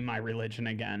blaspheme my religion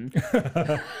again.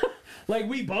 Like,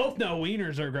 we both know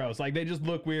wieners are gross. Like, they just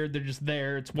look weird. They're just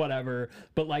there. It's whatever.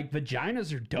 But like,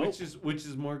 vaginas are dope. which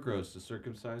is more gross, the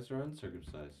circumcised or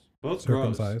uncircumcised? Both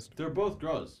Circumcised. gross. They're both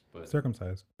gross, but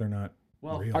Circumcised. They're not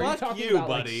well, real. Are you fuck talking you, about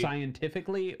buddy. like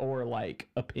scientifically or like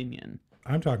opinion?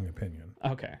 I'm talking opinion.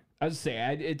 Okay. I was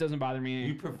saying it doesn't bother me.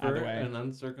 You either prefer way. an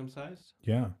uncircumcised?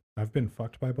 Yeah. I've been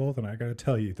fucked by both, and I gotta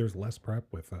tell you, there's less prep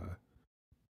with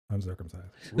uncircumcised.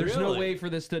 There's no Really? way for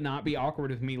this to not be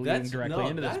awkward with me leading That's- directly no,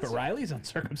 into this, but that's- Riley's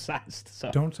uncircumcised,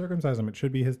 so Don't circumcise him. It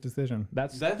should be his decision.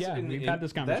 that's yeah. We've had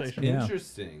this conversation. That's Yeah.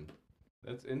 interesting.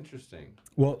 That's interesting.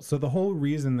 Well, so the whole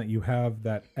reason that you have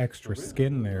that extra Really?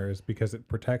 skin there is because it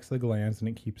protects the glands and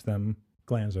it keeps them.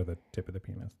 Glands are the tip of the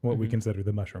penis, what we Mhm. consider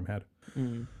the mushroom head.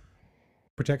 Mm.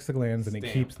 Protects the glands and it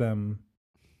Stamp. keeps them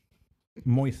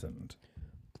moistened.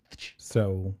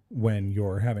 So when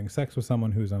you're having sex with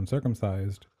someone who's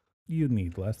uncircumcised, you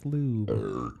need less lube.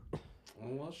 Oh,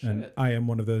 well, shit. And I am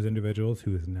one of those individuals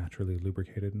who is naturally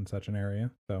lubricated in such an area.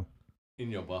 So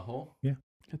In your butthole? Yeah.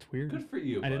 That's weird. Good for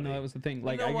you. I didn't know buddy. that was the thing.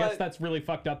 Like, know I guess what? that's really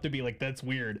fucked up to be like, that's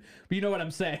weird. But you know what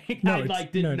I'm saying? No, I it's-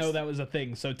 like didn't no, know it's- that was a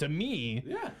thing. So to me,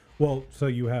 Yeah. Well, so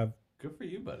you have Good for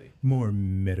you, buddy. more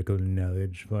medical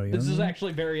knowledge for you. this is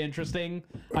actually very interesting.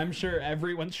 I'm sure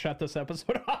everyone's shut this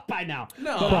episode off by now.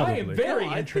 No. but I am Probably. very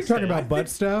No, I think interested. Talking about butt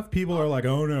stuff, people are like,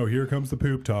 "Oh no, here comes the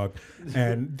poop talk,"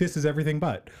 and this is everything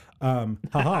but.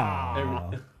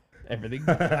 Haha. Everything.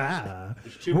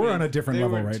 There's too We're many- on a different there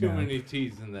level were right too now. many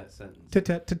T's in that sentence.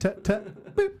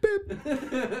 Tut-tut-tut-tut-tut. Boop,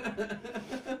 boop.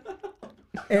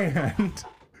 And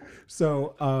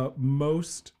so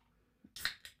most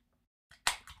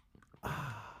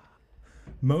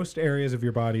areas of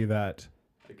your body that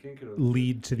I can't get over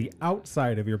lead to the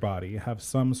outside of your body have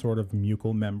some sort of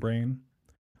mucal membrane.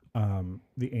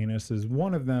 The anus is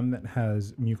one of them that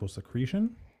has mucal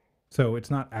secretion. So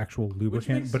it's not actual Which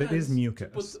lubricant, makes but it is sense to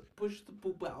mucus. push the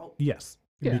poop out. Yes,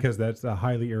 Yeah. because that's a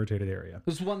highly irritated area.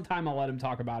 This one time I'll let him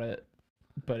talk about it,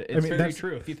 but it's I mean, very that's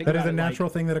true. If you think that about is a it, natural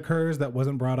thing that occurs that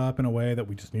wasn't brought up in a way that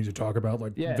we just need to talk about,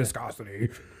 like Yeah. viscosity.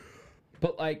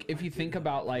 but like if you think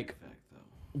about like Fact,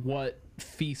 though. what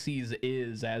feces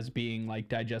is as being like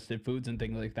digested foods and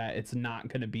things like that, it's not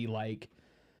going to be like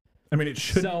I mean, it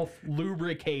should self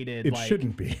lubricated. it like,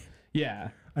 shouldn't be.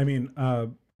 Yeah. I mean,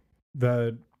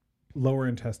 the lower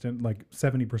intestine, like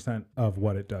 70% of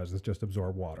what it does is just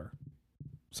absorb water.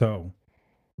 So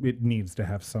it needs to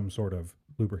have some sort of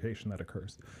lubrication that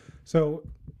occurs. So,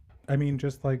 I mean,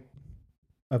 just like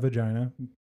a vagina,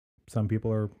 some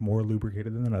people are more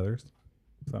lubricated than others.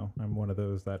 So I'm one of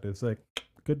those that is like,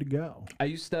 good to go. I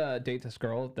used to date this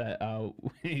girl that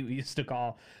we used to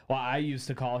call, well, I used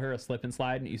to call her a slip and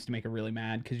slide, and it used to make her really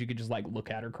mad because you could just like look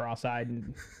at her cross-eyed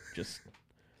and just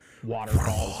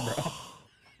waterfalls, bro.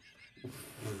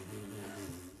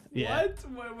 Yeah.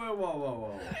 What? Whoa, whoa,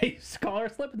 whoa. I used to call her a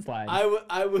slip and slide.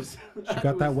 I was. She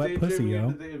got that wet pussy,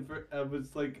 yo. I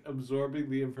was like absorbing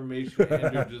the information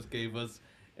Andrew just gave us,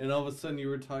 and all of a sudden you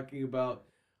were talking about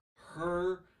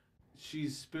her. She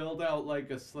spilled out like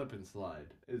a slip and slide.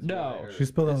 is what I No. heard. She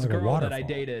spilled out this like a girl waterfall. that I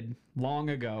dated long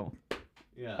ago,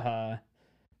 Yeah.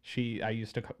 I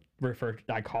used to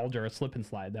I called her a slip and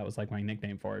slide. That was like my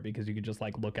nickname for it because you could just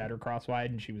like look at her cross-eyed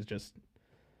and she was just,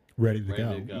 Ready to Ready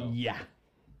go. to go. yeah,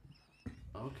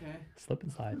 Okay. slip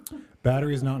and slide.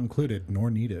 Batteries not included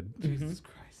nor needed. Jesus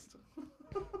Christ.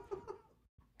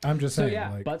 I'm just So saying,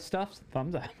 yeah, like, butt stuff,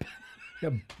 thumbs up.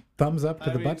 yeah, thumbs up to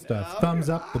I the mean, butt stuff. okay. Thumbs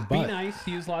up the Be butt. nice,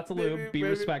 use lots of Maybe- lube, be maybe-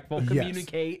 respectful, Yes.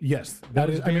 communicate. Yes, That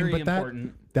was is. I mean, very but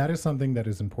important. that is something that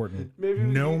is important. Maybe we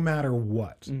No can- matter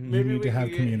what, you Maybe need we to have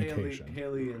can get communication.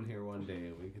 Haley in here one day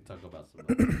and we can talk about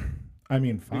some. I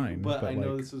mean, fine, But I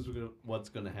know like, this is what's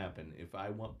going to happen. If I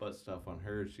want butt stuff on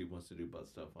her, she wants to do butt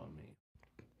stuff on me.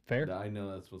 Fair. I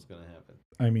know that's what's going to happen.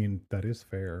 I mean, that is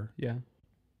fair. Yeah.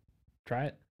 Try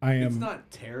it. I It's am. not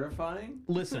terrifying.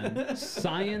 Listen,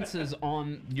 science is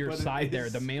on your But it side there.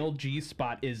 is. The male G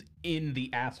spot is in the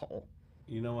asshole.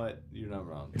 You know what? You're not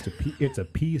wrong. It's a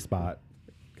P spot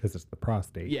because it's the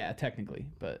prostate. Yeah, technically,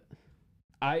 but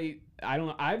I don't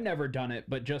know. I've never done it,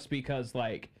 but just because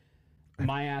like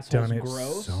my asshole's Done it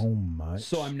gross, so much.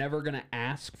 so I'm never gonna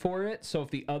ask for it. So if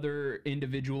the other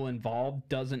individual involved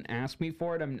doesn't ask me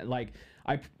for it, I'm like,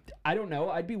 I don't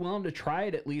know. I'd be willing to try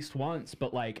it at least once,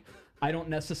 but like I don't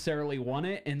necessarily want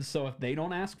it, and so if they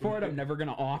don't ask for it, I'm never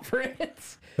gonna offer it.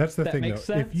 That's the that thing, though. makes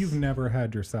If you've sense? never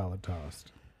had your salad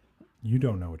tossed, you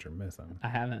don't know what you're missing. I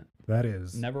haven't, That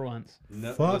is never once.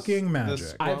 No, fucking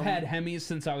magic. I've scrum- had Hemis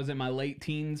since I was in my late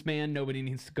teens, man. Nobody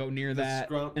needs to go near the that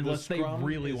scrum- the unless they scrum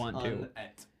really is want to.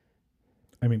 unet.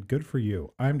 I mean, good for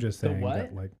you. I'm just The saying what?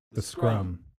 that, like, The the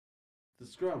scrum. The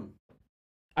scrum.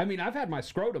 I mean, I've had my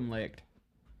scrotum licked.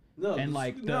 No, And the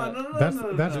like sc- the- no, no, no, That's no,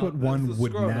 no, that's no. what one the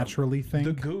would scrotum. naturally think.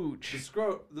 The gooch.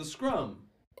 The scrum.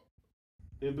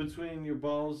 In between your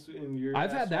balls and your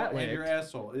I've had that asshole and your licked.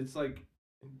 asshole. It's like.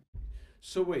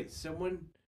 So wait, someone.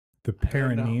 The I don't know.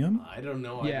 perineum. I don't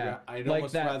know. Yeah, I'd like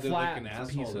almost that rather lick flat an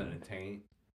asshole piece than of- a taint.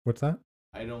 What's that?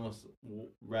 I'd almost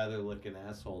rather lick an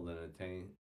asshole than a taint.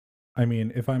 I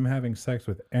mean, if I'm having sex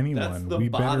with That's anyone, the we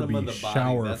better bottom of be the body.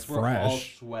 shower That's where all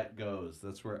fresh. sweat goes.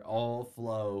 That's where all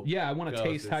flow. Yeah, I want to goes.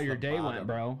 taste how It's your the day bottom. went,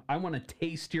 bro. I want to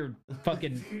taste your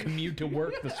fucking commute to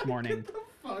work this morning.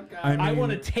 Fuck I out. I mean-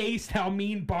 want to taste how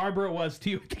mean Barbara was to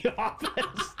you at the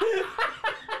office.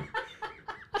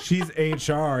 She's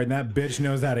HR, and that bitch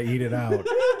knows how to eat it out.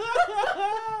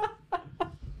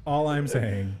 All I'm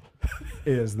saying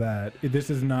is that this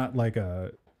is not like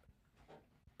a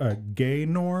gay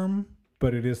norm,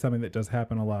 but it is something that does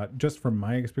happen a lot. Just from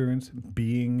my experience,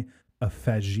 being a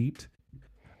fajite.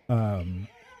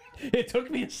 It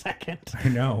took me a second. I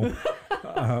know.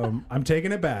 I'm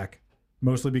taking it back.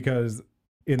 mostly because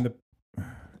in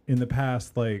the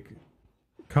past like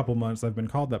couple months I've been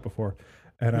called that before,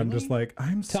 and I'm just like,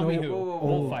 I'm Tell so me who.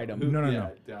 We'll fight him.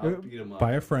 No. I'll beat him up.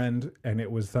 By a friend, and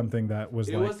it was something that was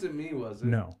It like, wasn't me, was it?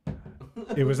 no,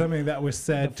 it was something that was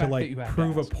said The to fact that like you have to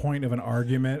prove a ask. point of an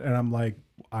argument, and I'm like,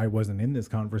 I wasn't in this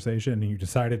conversation, and you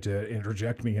decided to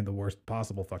interject me in the worst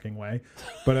possible fucking way.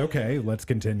 But okay, let's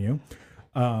continue.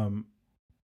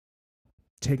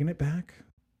 Taking it back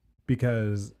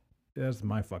because that's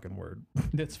my fucking word.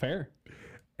 That's fair.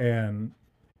 And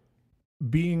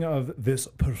being of this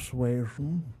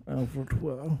persuasion,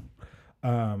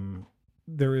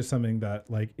 there is something that,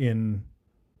 like,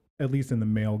 at least in the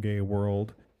male gay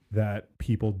world, that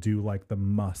people do like the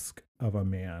musk of a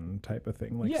man type of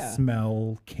thing. Like, Yeah.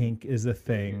 smell, kink is a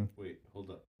thing. Wait, hold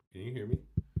up. Can you hear me?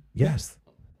 Yes.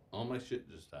 All my shit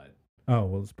just died. Oh,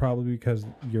 well, it's probably because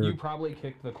You probably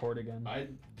kicked the cord again.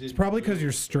 It's probably because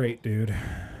you're straight, dude.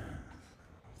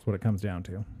 That's what it comes down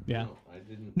to. Yeah. No, I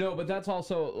didn't. No, but that's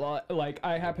also like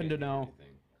I happen to know.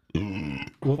 Well,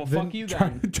 Well, then fuck you try,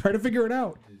 then. try to figure it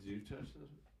out. Did you touch this?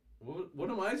 What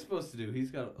am I supposed to do?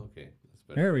 He's got. Okay, that's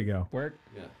better. There we go. Work.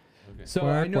 Yeah. Okay. So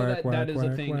I Work, know work, that work, is a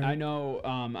work, thing. work. I know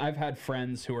I've had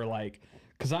friends who are like,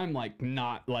 because I'm like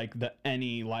not like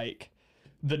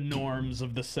the norms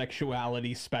of the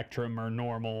sexuality spectrum or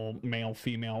normal male,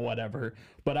 female, whatever.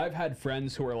 But I've had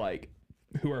friends who are like,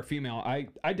 who are female. I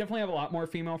definitely have a lot more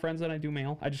female friends than I do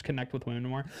male. I just connect with women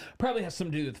more. Probably has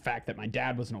something to do with the fact that my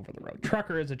dad was an over the road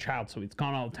trucker as a child, so he's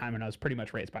gone all the time, and I was pretty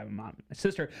much raised by my mom and my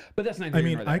sister. But that's neither I here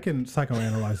mean, nor there. I can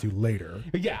psychoanalyze you later.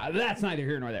 Yeah, that's neither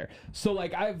here nor there. So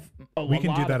like We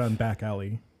can do that of on Back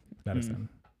Alley Medicine.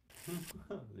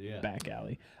 Yeah. back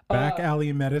alley. Back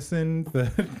Alley Medicine, the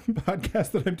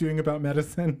podcast that I'm doing about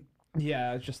medicine.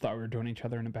 Yeah, I just thought we were doing each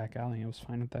other in a back alley. I was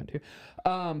fine with that too.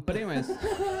 But anyways,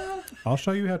 I'll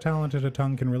show you how talented a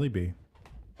tongue can really be.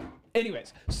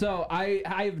 so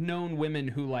I've known women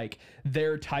who like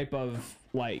their type of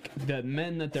like the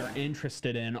men that they're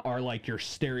interested in are like your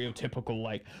stereotypical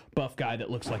like buff guy that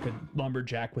looks like a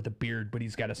lumberjack with a beard, but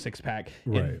he's got a six pack.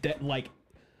 Right. And that like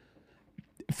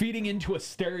feeding into a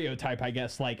stereotype, I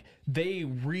guess, like they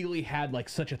really had like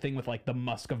such a thing with like the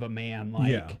musk of a man,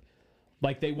 like Yeah.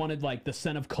 like they wanted like the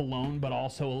scent of cologne, but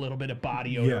also a little bit of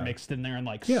body odor Yeah. mixed in there, and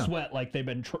like Yeah. sweat, like they've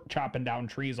been chopping down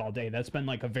trees all day. That's been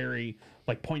like a very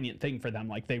like poignant thing for them.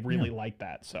 Like they really like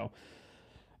that. So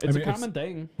it's mean, a common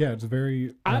thing. Yeah, it's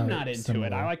very. I'm not into it.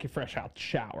 similar. I like it fresh out the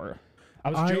shower. I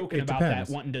was joking it about depends.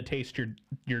 that wanting to taste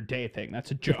your day thing.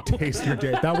 That's a joke. Taste your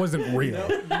dick. That wasn't real.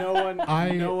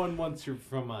 No one wants your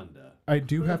from under. I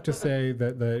do have to say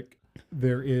that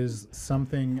there is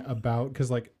something about, because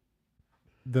like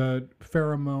the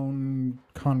pheromone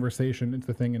conversation, it's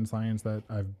the thing in science that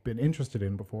I've been interested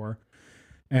in before,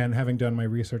 and having done my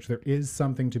research, there is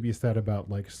something to be said about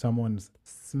like someone's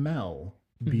smell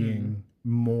being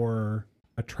more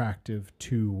attractive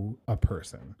to a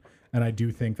person. And I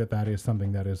do think that is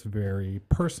something that is very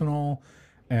personal,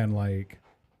 and like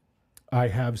I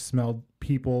have smelled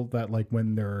people that like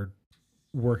when they're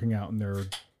working out and they're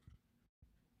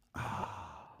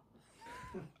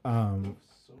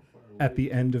at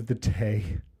the end of the day,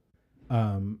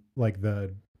 like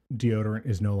the deodorant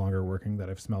is no longer working, that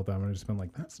I've smelled them and I've just been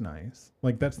like, that's nice.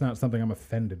 Like that's not something I'm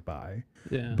offended by.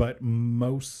 Yeah. But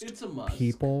most It's a must.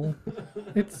 people,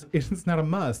 it's not a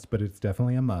must, but it's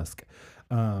definitely a musk.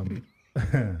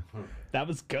 That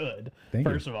was good. Thank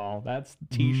you. First of all, that's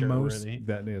t-shirt worthy.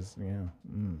 That is, yeah.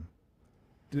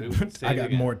 Wait, say I it got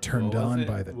again. more turned What was on it?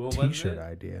 by the What was t-shirt it?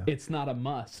 idea. It's not a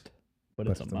must, but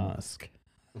it's a it's a musk.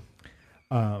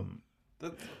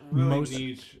 That's really Most-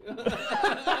 niche.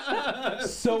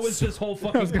 So is this whole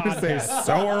fucking I was gonna say, podcast.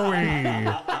 so are we.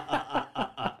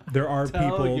 There are Tell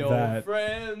people your that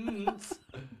friends.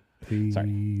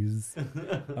 please.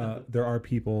 There are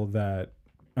people that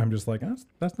I'm just like,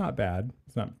 that's not bad.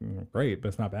 It's not great, but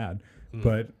it's not bad.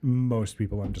 But most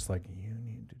people, I'm just like, you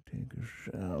need to take a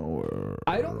shower.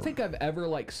 I don't think I've ever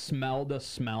like smelled a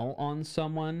smell on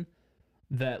someone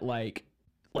that like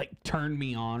turned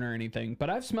me on or anything. But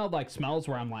I've smelled like smells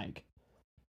where I'm like,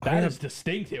 that is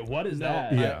distinctive. What is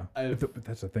that? Yeah, I've- but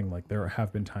that's the thing. Like, there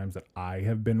have been times that I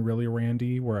have been really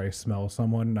randy where I smell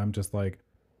someone and I'm just like,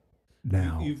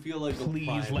 now. You feel like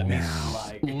Please a let me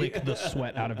like. lick the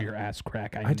sweat out of your ass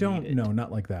crack. I don't need it. know,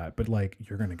 not like that, but like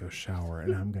you're gonna go shower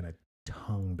and I'm gonna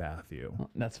tongue bath you.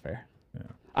 That's fair. Yeah.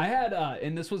 I had,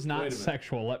 and this was Wait a not minute.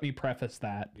 sexual. Let me preface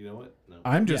that. You know what? No.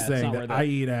 I'm just Yeah, it's saying not that worth I it.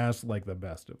 eat ass like the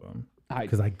best of them I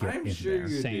because I get I'm in sure there. you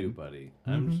do, Same. buddy.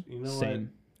 Mm-hmm. You know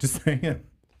Same. Just saying.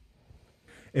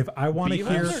 If I want to Beef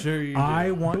hear, holes Sure you do.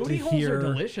 I want Booty to holes are hear,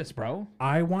 delicious, bro.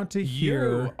 I want to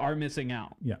hear, You are missing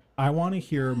out. yeah, I want to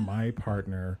hear my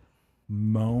partner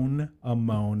moan a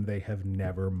moan they have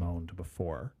never moaned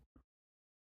before.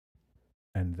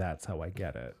 And that's how I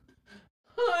get it.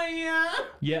 Oh yeah.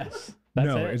 Yes. That's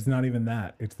No, it. it's not even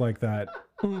that. It's like that.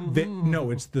 No,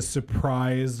 it's the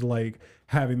surprise, like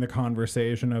having the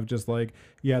conversation of just like,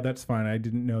 yeah, that's fine. I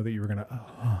didn't know that you were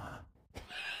gonna.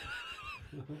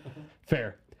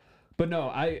 Fair. But no,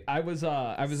 I was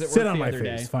at work Sit on the my other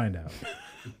face, day. find out.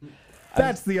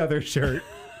 That's the other shirt.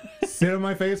 Sit on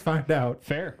my face, find out.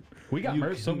 Fair. We got You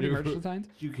merch, so can many do- merch designs.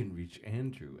 You can reach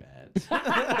Andrew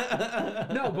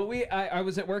at. No, but I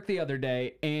was at work the other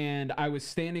day and I was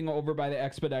standing over by the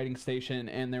expediting station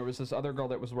and there was this other girl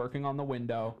that was working on the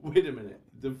window. Wait a minute.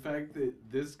 The fact that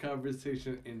this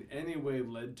conversation in any way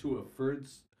led to a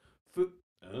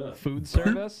Food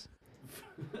service?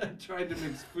 I tried to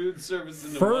mix food service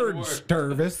into Furred one word.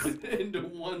 service. Into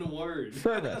one word.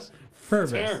 Service.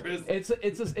 Service. Service.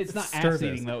 It's not ass Service.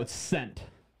 eating though, it's scent.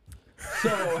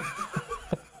 So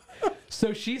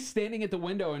so she's standing at the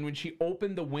window and when she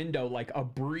opened the window, like a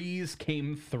breeze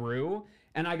came through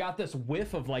and I got this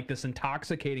whiff of like this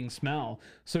intoxicating smell.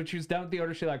 So she was down at the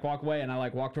order, she like walked away and I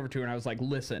like walked over to her and I was like,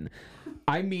 listen,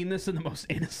 I mean this in the most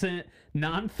innocent,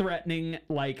 non-threatening,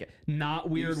 like not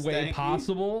weird way stanky?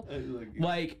 possible.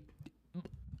 Like-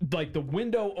 Like the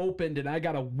window opened and I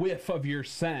got a whiff of your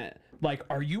scent. Like,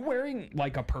 are you wearing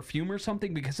like a perfume or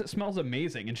something? Because it smells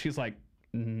amazing. And she's like,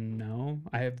 no,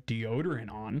 I have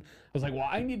deodorant on. I was like, well,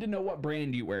 I need to know what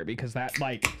brand you wear because that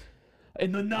like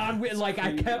in the like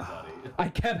I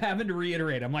kept having to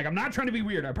reiterate. I'm like, I'm not trying to be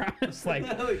weird, I promise. Like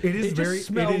It is it very. just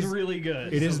smells it is, really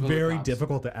good. It is So go to very Pops.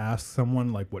 difficult to ask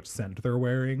someone like what scent they're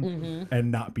wearing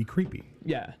and not be creepy.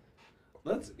 Yeah.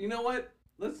 You know what?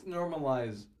 Let's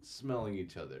normalize smelling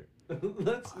each other. I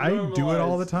do it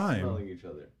all the normalize time. Smelling each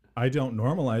other. I don't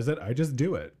normalize it. I just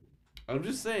do it. I'm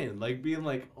just saying, like being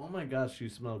like, oh my gosh, you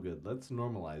smell good. Let's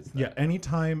normalize that. Yeah.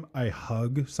 Anytime I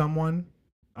hug someone,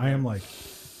 I am like,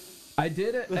 I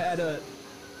did it at a.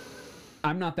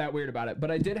 I'm not that weird about it,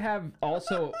 but I did have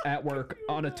also at work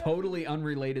on a totally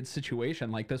unrelated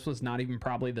situation. Like this was not even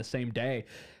probably the same day.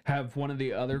 Have one of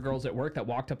the other girls at work that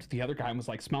walked up to the other guy and was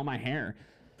like, "Smell my hair."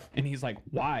 And he's like,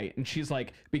 why? And she's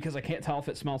like, because I can't tell if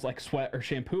it smells like sweat or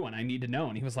shampoo and I need to know.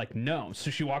 And he was like, no. So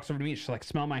she walks over to me. She's like,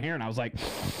 smell my hair. And I was like,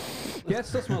 yeah, it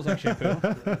still smells like shampoo.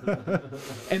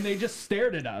 And they just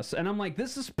stared at us. And I'm like,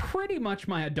 this is pretty much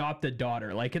my adopted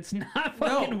daughter. Like, it's not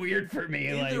fucking weird for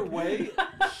me. Either Like, way,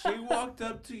 she walked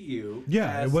up to you.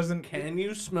 Yeah, it asked, wasn't- Can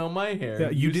you smell my hair? yeah,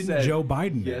 you didn't said, Joe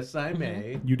Biden it. Yes, I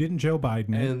may. You didn't Joe Biden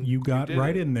it. And You you got did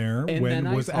right it. in there And when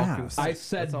then was I asked.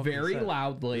 said That's all very consent.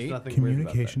 loudly, There's nothing weird about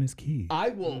that. Communication is key. I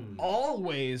will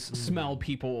always smell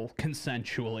people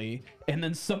consensually. And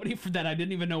then somebody that I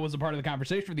didn't even know was a part of the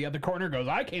conversation from the other corner goes,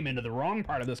 I came into the wrong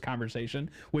part of this conversation,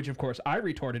 which of course I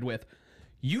retorted with,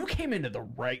 you came into the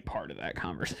right part of that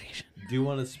conversation. Do you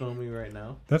want to smell me right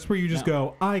now? That's where you just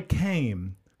go, I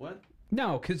came. What?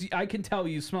 No, because I can tell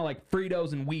you smell like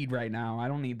Fritos and weed right now. I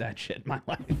don't need that shit in my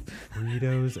life.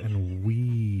 Fritos and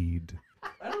weed.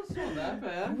 I don't smell that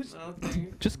bad. I don't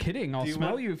think. Just kidding. I'll Do you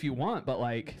smell want- you if you want, but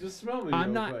like, Just smell me. I'm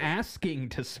real not quick. asking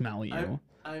to smell you.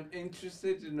 I'm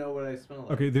interested to know what I smell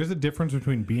like. Okay, there's a difference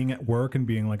between being at work and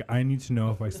being like, I need to know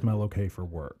if I smell okay for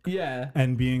work. Yeah.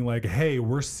 And being like, hey,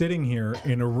 we're sitting here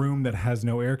in a room that has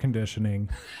no air conditioning.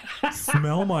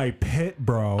 Smell my pit,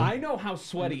 bro. I know how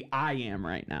sweaty I am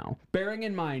right now. Bearing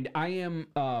in mind, I am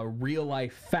a real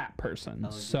life fat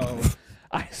person, so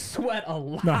I sweat a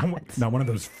lot. not one of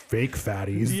those fake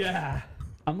fatties. Yeah.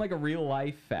 I'm like a real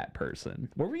life fat person.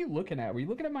 What were you looking at? Were you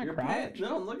looking at my Your crotch? pants.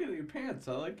 No, I'm looking at your pants.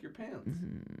 I like your pants.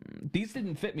 These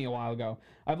didn't fit me a while ago.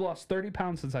 I've lost 30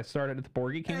 pounds since I started at the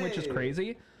Borgie King, which is Hey.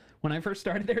 crazy. When I first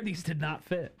started there, these did not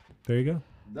fit. There you go.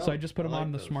 No, So I just put 'em like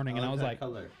on this those. morning, and I was that like,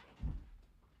 color.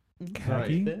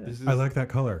 Khaki? Right. This is, I like that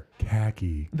color.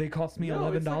 Khaki. They cost me No,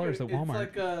 $11 it's at Walmart.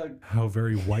 It's like a. How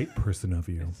very white person of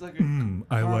you. It's like a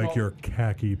I like caramel- your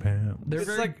khaki pants. They're it's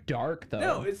very like- dark, though.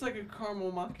 No, it's like a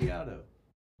caramel macchiato.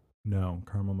 No,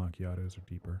 caramel macchiatos are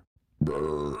deeper.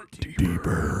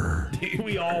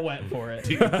 we all went for it.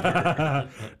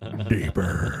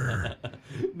 Deeper.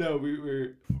 No,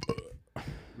 we're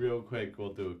real quick.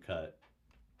 We'll do a cut.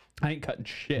 I ain't cutting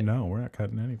shit. No, we're not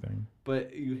cutting anything.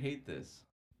 But you hate this.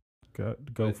 Go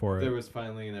But for There it. was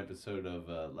finally an episode of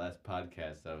last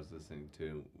podcast I was listening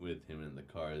to with him in the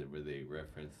car where they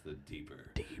referenced the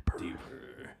deeper.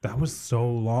 That was so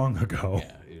long ago.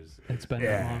 Yeah, it was. It's been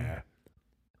that long. Yeah.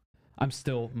 I'm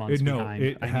still months No, behind.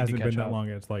 it I need hasn't to been catch that up. long.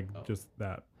 It's like Oh. just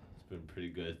that. It's been pretty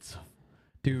good. So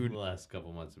Dude, The last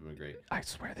couple months have been great. I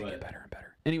swear they But- get better and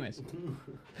better. Anyways,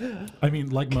 I mean,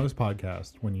 like most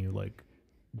podcasts, when you like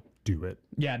do it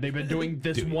yeah, they've been doing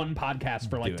this one podcast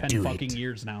for like 10 Do fucking it.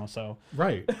 years now. So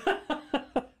right.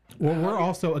 Well, we're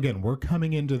also we're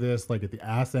coming into this like at the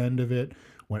ass end of it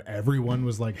when everyone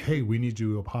was like, "Hey, we need to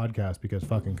do a podcast because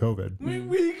fucking COVID."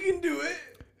 We can do it.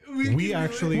 We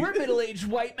actually, we're middle-aged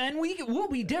white men. We'll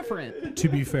be different. to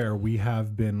be fair, we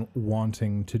have been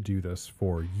wanting to do this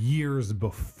for years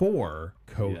before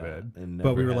COVID, and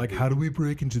but we never were had like, the- "How do we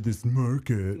break into this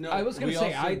market?" No, I was gonna we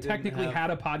say also I didn't technically have- had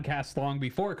a podcast long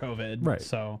before COVID, Right.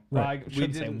 So Right. well, I we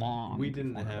shouldn't say didn't- long. We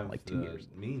didn't before, have like 2 the years.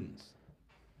 means.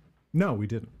 No, we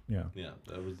didn't. Yeah. Yeah,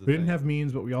 that was the We didn't thing. have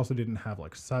means, but we also didn't have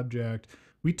like subject.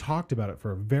 We talked about it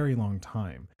for a very long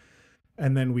time.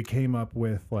 And then we came up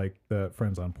with like the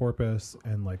Friends on Porpoise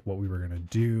and like what we were going to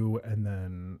do. And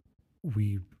then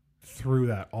we threw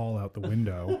that all out the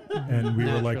window and we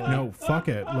were like, no, fuck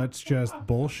it. Let's just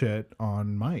bullshit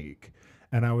on Mike.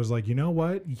 And I was like, you know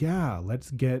what? Yeah,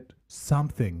 let's get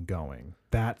something going.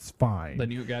 That's fine.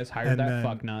 Then you guys hired And that then-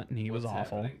 fucknut, and he was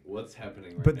awful. What's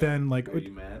happening right But now? then, like, Are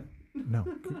you mad? No,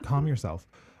 calm yourself.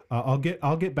 I'll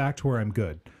get back to where I'm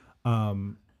good.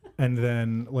 And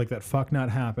then like that fuck not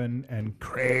happen, and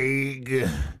Craig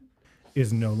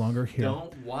is no longer here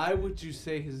Why would you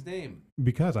say his name?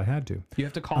 because I had to, You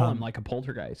have to call him like a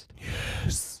poltergeist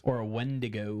or a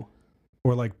Wendigo.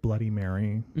 or like Bloody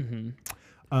Mary.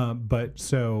 But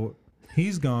so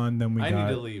he's gone. Then we I got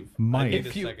need to leave. Mike. I need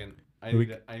If a you- second. I We-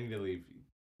 need to leave.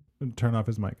 turn off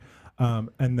his mic.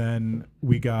 And then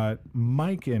we got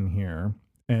Mike in here,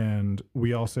 and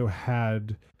we also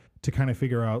had to kind of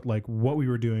figure out like what we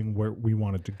were doing, where we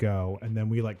wanted to go, and then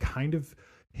we like kind of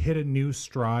hit a new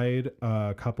stride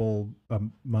a couple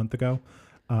month ago,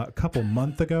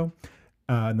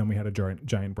 and then we had a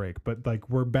giant break. But like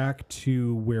we're back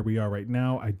to where we are right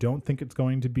now. I don't think it's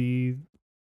going to be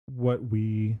what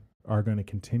we are going to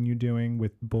continue doing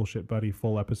with Bullshit Buddy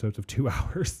full episodes of 2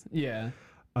 hours. Yeah,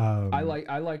 Um, I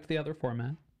liked the other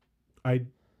format. I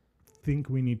think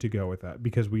we need to go with that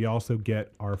because we also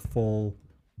get our full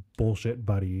Bullshit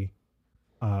Buddy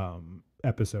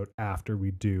episode after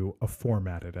we do a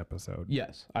formatted episode.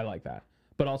 Yes, I like that.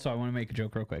 But also, I want to make a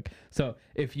joke real quick. So,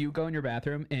 if you go in your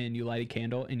bathroom and you light a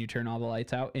candle and you turn all the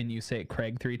lights out and you say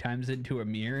Craig 3 times into a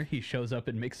mirror, he shows up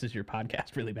and mixes your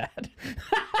podcast really bad.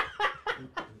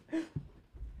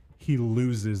 He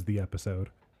loses the episode.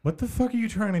 What the fuck are you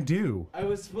trying to do? I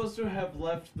was supposed to have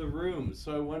left the room,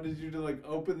 so I wanted you to like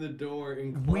open the door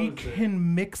and close We it.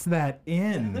 can mix that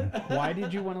in. Why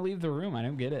did you want to leave the room? I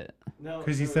don't get it. No,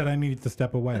 Because he said I needed to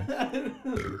step away. it was.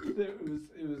 All right, never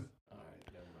mind.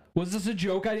 Was this a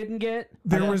joke I didn't get?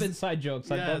 There I was- love inside jokes.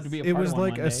 I'd love to be a It part was of one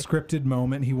like a one day. scripted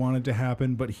moment he wanted to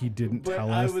happen, but he didn't But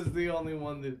tell I us. was the only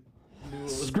one that knew what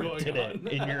was Scripted going it on.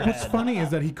 in your What's head. funny is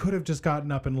that he could have just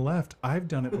gotten up and left. I've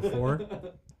done it before.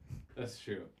 That's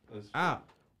true. That's true. Ah.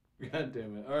 God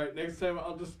damn it. All right, next time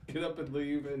I'll just get up and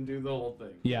leave and do the whole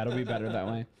thing. Yeah, it'll be better that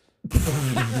way.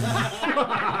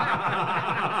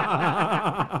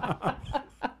 I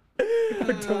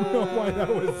don't know why that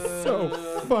was so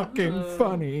fucking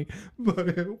funny, but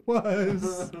it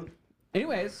was.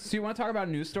 Anyways, so you want to talk about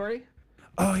a news story?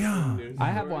 Oh yeah.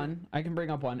 I have one. I can bring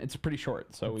up one. It's pretty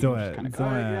short, so we Do can just it. kind of Do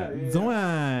cover it. it. Do it.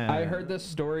 I heard this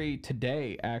story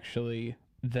today, actually,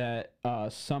 that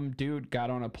some dude got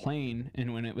on a plane,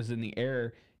 and when it was in the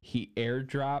air, he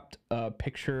airdropped a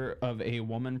picture of a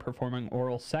woman performing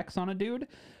oral sex on a dude.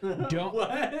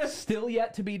 Still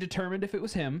yet to be determined if it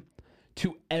was him,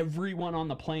 to everyone on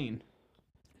the plane.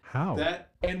 How?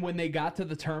 And when they got to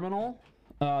the terminal,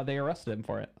 they arrested him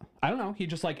for it. I don't know. He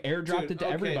just like airdropped Dude, it to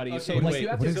okay, everybody. okay, So like wait, you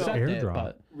have what to is accept it. airdrop?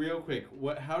 But Real quick,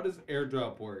 how does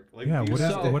AirDrop work? Like, Yeah, do you what is-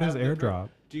 have to what is have the AirDrop?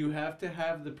 Do you have to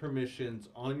have the permissions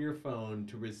on your phone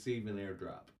to receive an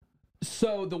AirDrop?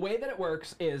 so the way that it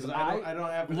works is 'Cause I don't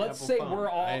have an let's Apple say phone. we're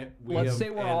all We let's have say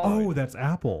we're all Android. Oh, that's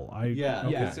Apple. Yeah,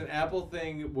 Yeah. it's an Apple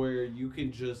thing where you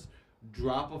can just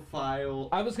drop a file.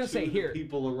 I was gonna to say, the here.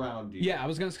 people around you. Yeah, I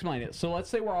was gonna explain it. So let's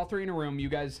say we're all three in a room. You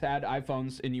guys had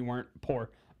iPhones and you weren't poor.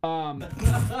 Says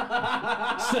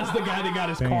the guy that got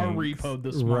his car Thanks. repoed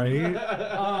this morning.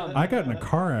 Right? I got in a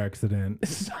car accident.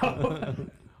 So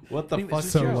What the Anyways, fuck? it's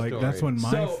is So your like that's story? when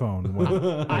my So, phone went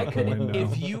I out the could, window.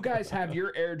 if you guys have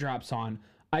your airdrops on,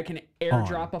 I can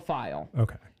airdrop a file.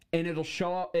 Okay. And it'll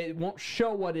show up. It won't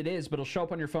show what it is, but it'll show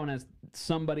up on your phone as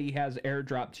somebody has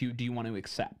airdropped to you. Do you want to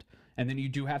accept? And then you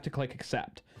do have to click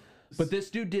accept. But this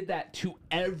dude did that to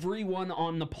everyone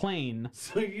on the plane.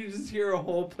 So you just hear a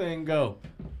whole plane go.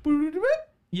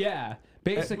 Yeah,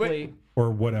 basically.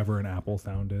 Or whatever an Apple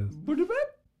sound is.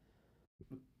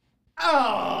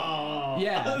 Oh,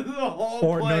 Yeah. the whole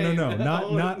Or plane. no, Oh,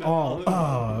 not no.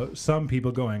 all. Some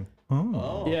people going,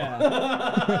 oh.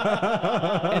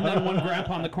 Yeah. And then one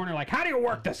grandpa in the corner like, how do you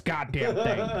work this goddamn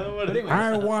thing? But anyway,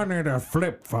 I wanted a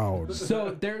flip phone.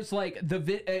 so there's like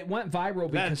it went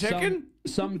viral because chicken?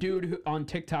 some dude on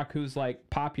TikTok who's like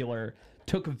popular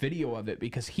took a video of it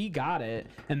because he got it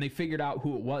and they figured out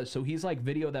who it was. So he's like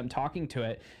video them talking to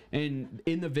it, and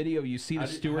in the video you see the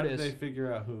stewardess. How did they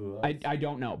figure out who it was? I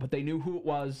don't know, but they knew who it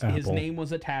was. Apple. His name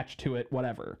was attached to it.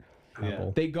 Whatever.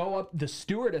 Yeah. They go up. The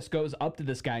stewardess goes up to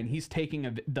this guy, and he's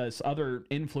taking this other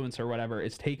influencer or whatever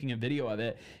is taking a video of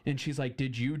it, and she's like,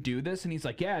 "Did you do this?" And he's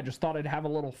like, "Yeah, I just thought I'd have a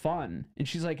little fun." And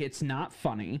she's like, "It's not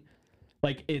funny,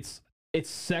 like it's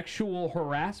sexual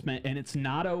harassment, and it's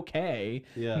not okay."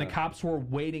 Yeah. And the cops were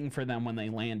waiting for them when they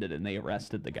landed, and they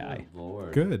arrested the guy, Good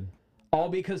Lord. Good. all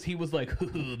because he was like,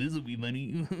 "This will be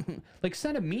funny." Like,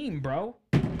 send a meme, bro.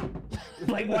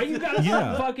 Like, why you gotta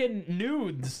send fucking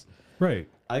nudes? Right.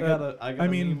 I got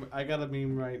a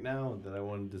meme right now that I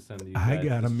wanted to send to you guys. I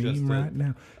got a It's just meme right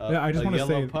now. Yeah, I just want to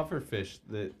yellow say puffer fish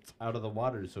that's out of the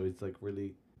water, so he's like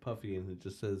really puffy, and it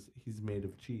just says he's made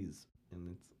of cheese,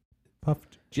 and it's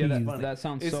puffed cheese. Yeah, that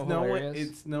sounds so hilarious.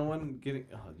 It's no one getting.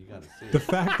 Oh, you gotta see The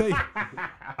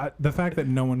it. fact that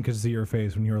no one could see your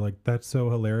face when you were like, "That's so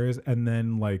hilarious," and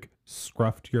then like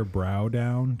scruffed your brow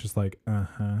down, just like,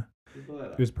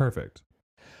 it was perfect.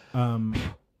 I'm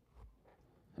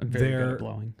very good There- at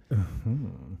blowing.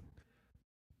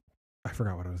 I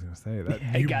forgot what I was gonna say. That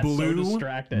I you got so blew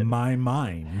distracted. my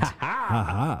mind.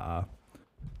 Haha.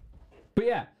 But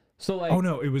yeah, so like, Oh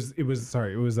no, it was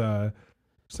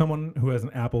someone who has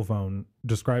an Apple phone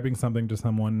describing something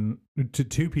to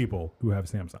two people who have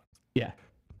Samsung. yeah,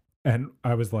 And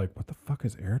I was like, what the fuck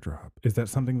is AirDrop? Is that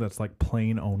something that's like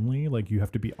plane only? Like you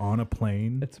have to be on a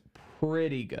plane? it's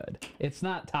pretty good. It's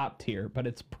not top tier, but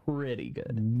it's pretty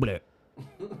good. Bleh.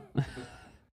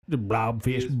 The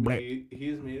blobfish. He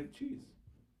is made of cheese.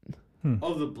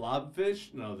 Oh, the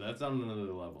blobfish? No, that's on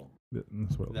another level.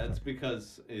 That's what it That's looks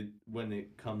because when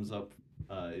it comes up,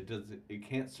 it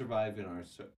can't survive in our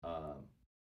like.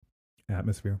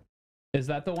 Atmosphere. Is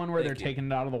that the one where they're Thank you. taking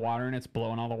it out of the water and it's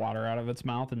blowing all the water out of its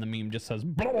mouth, and the meme just says,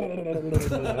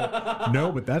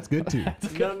 No, but that's good too.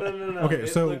 No. Okay, It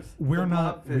so looks- we the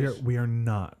are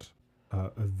not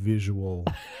a visual.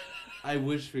 I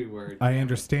wish we were. I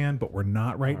understand, but we're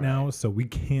not right now, so we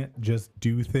can't just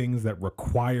do things that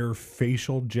require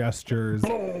facial gestures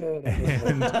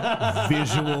and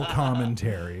visual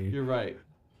commentary. You're right.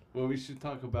 What we should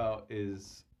talk about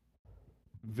is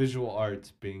visual arts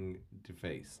being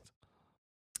defaced.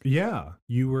 Yeah,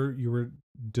 you were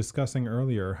discussing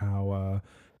earlier how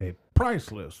a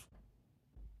priceless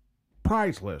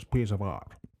piece of art,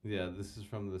 Yeah, this is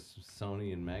from the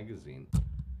Smithsonian Magazine.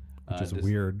 which is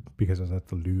weird because it's at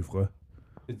the Louvre.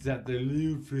 It's at the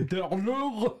Louvre.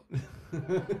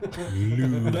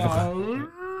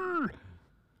 Louvre.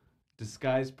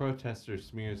 Disguised protester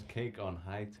smears cake on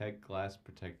high-tech glass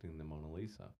protecting the Mona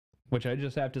Lisa. which I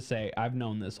just have to say, I've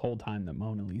known this whole time that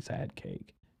Mona Lisa had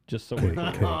cake. Just so we're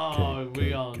Cake,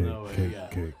 We all know it, cake, yeah.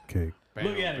 cake.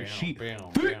 Look at her, she- thick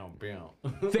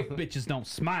bitches don't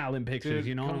smile in pictures, Dude,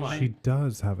 you know what come I'm on. She saying?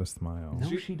 does have a smile.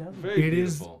 No, she doesn't. Very It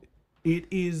is- beautiful. It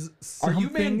is Are you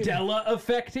something Mandela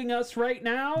affecting us right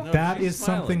now? No, that she's is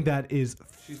something smiling. that is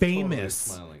She's famous.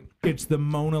 Totally smiling. It's the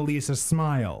Mona Lisa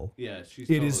smile. Yeah, she's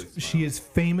It totally is. smiling. She is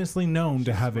famously known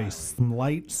to have a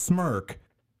slight smirk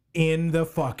in the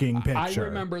fucking picture. I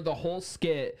remember the whole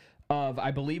skit of, I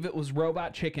believe it was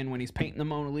Robot Chicken when he's painting the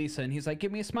Mona Lisa and he's like,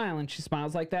 give me a smile, and she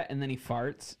smiles like that, and then he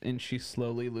farts and she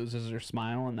slowly loses her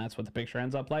smile, and that's what the picture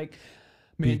ends up like.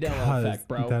 Mandela because effect,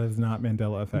 bro. that is not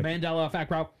Mandela effect. Mandela effect,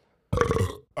 bro.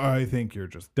 I think you're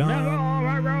just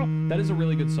dumb. That is a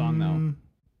really good song, though.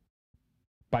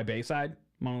 By Bayside,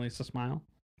 Mona Lisa Smile.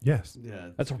 Yes, Yeah,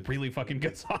 it's That's a good. really fucking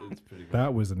good song. It's pretty good.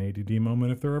 that was an ADD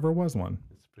moment if there ever was one.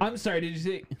 It's pretty I'm sorry, did you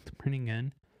say it's printing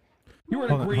in? You were in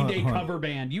Hold a on, Green hold on, Day hold on. cover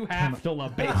band. You have to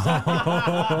love Bayside.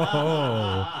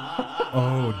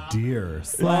 Oh dear.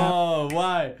 Slap. Oh,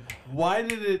 why? Why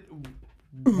did it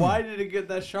get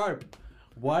that sharp?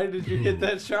 Why did you get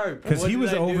that sharp? Because What he did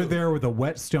was I over do? there with a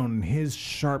whetstone and his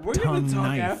sharp We're gonna tongue talk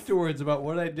knife. afterwards about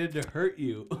what I did to hurt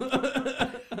you.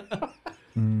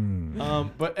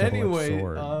 But Double-edged anyway,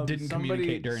 sword. Didn't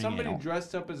communicate during somebody anal.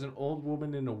 dressed up as an old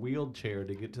woman in a wheelchair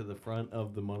to get to the front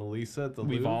of the Mona Lisa at the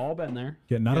We've Louvre. all been there.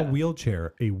 Yeah, not a Yeah.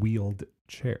 wheelchair, a wheeled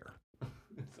chair.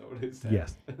 Is that what it said?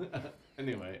 Yes.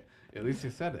 Anyway, at least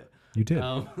you said it. You did.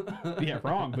 Yeah,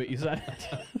 wrong, but you said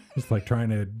it. It's like trying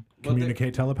to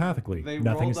communicate telepathically. They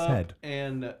Nothing is rolled up said.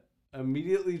 and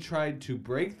immediately tried to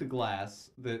break the glass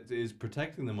that is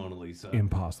protecting the Mona Lisa.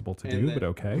 Impossible to And do, but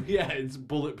okay. Yeah, it's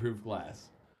bulletproof glass.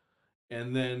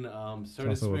 And then started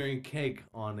also a- smearing cake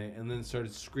on it, and then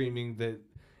started screaming that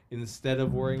instead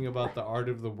of worrying about the art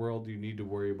of the world, you need to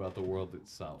worry about the world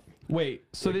itself. Wait,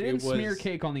 so Like, they didn't it smear was-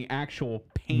 cake on the actual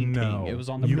painting. No, It was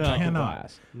on the you protective cannot.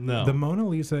 glass. No. The Mona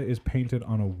Lisa is painted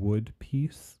on a wood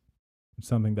piece,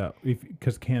 something that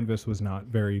because canvas was not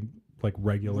very like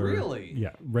regular. Really? Yeah,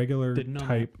 regular Didn't know that.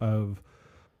 type of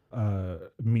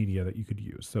media that you could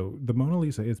use. So the Mona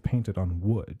Lisa is painted on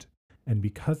wood, and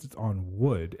because it's on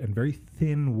wood and very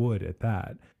thin wood at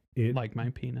that, it Like my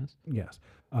penis. yes.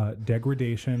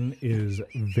 Degradation is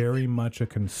very much a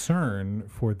concern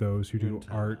for those who do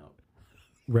Time art,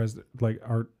 out.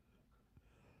 art.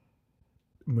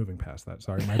 Moving past that,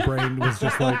 sorry, my brain was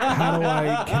just like, how do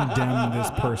I condemn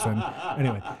this person?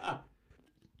 Anyway,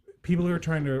 people who are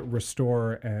trying to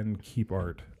restore and keep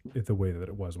art the way that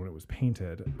it was when it was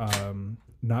painted.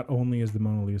 Not only is the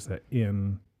Mona Lisa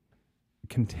in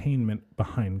containment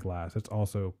behind glass, it's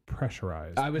also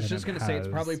pressurized. I was and just it gonna say it's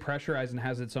has probably pressurized and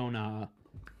has its own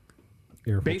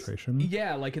air base. filtration.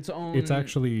 Yeah, like its own. It's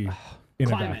actually in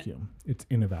Climate. a vacuum. It's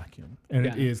in a vacuum, and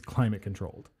it Yeah. is climate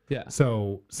controlled. Yeah.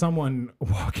 So someone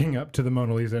walking up to the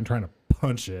Mona Lisa and trying to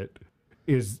punch it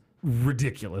is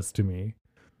ridiculous to me.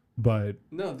 But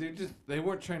No, they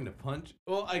weren't trying to punch.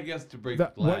 Well, I guess to break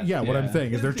that, glass. what I'm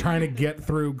saying is they're trying to get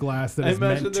through glass that I is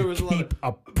meant imagine there to was a lot keep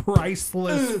a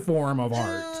priceless form of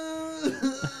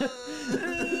art.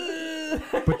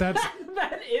 But that's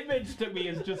That image to me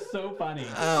is just so funny.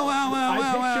 oh wow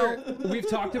I picture, we've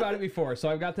talked about it before, so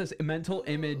I've got this mental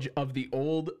image of the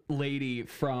old lady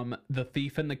from The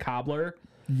Thief and the Cobbler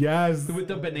yes. with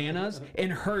the bananas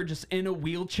and her just in a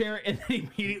wheelchair and then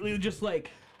immediately just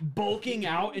like bulking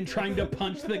out and trying to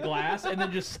punch the glass and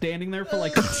then just standing there for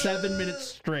like 7 minutes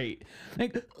straight.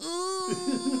 Like,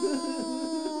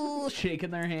 ooh,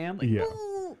 shaking their hand. Like, Yeah.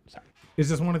 ooh. Sorry. It's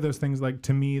just one of those things. Like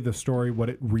to me, the story, what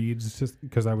it reads, just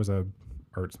because I was a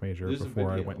arts major There's a before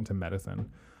I video. went into medicine.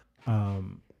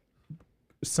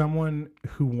 Someone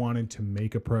who wanted to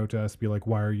make a protest, be like,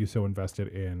 "Why are you so invested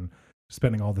in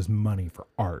spending all this money for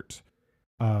art?"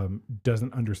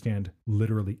 Doesn't understand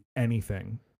literally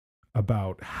anything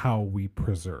about how we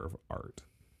preserve art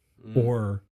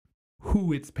or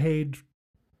who it's paid,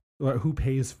 who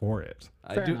pays for it.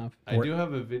 Fair enough. I do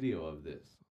have a video of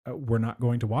this. We're not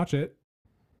going to watch it.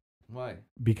 Why?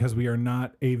 Because we are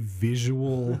not a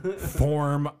visual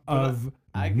form of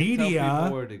I can tell people media.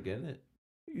 where to get it.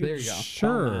 There you go.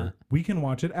 Sure, we can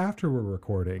watch it after we're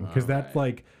recording because that's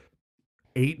Alright. like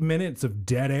 8 minutes of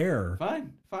dead air.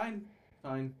 Fine.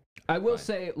 I will Fine.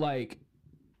 say, like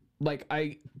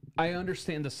I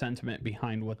understand the sentiment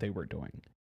behind what they were doing.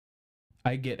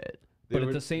 I get it, They but were-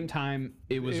 at the same time,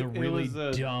 it was a It really was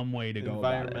a dumb way to go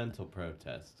about it. Environmental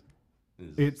protest.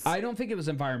 It's I don't think it was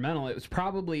environmental. It was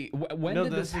probably when no,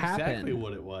 did that's this happen? exactly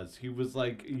what it was. He was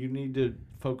like, you need to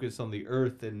focus on the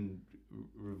earth and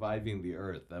reviving the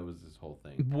earth. That was his whole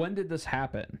thing. When did this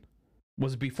happen?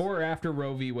 Was it before or after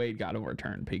Roe v. Wade got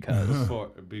overturned? Because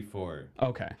Before.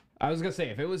 okay, I was gonna say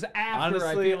if it was after, Honestly,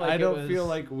 I feel like I don't it was... feel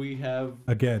like we have.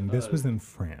 again. This was in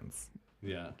France.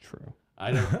 Yeah, true.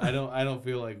 I don't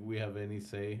feel like we have any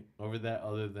say over that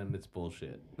other than it's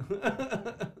bullshit.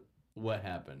 What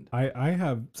happened? I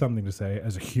have something to say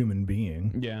as a human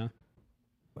being. Yeah.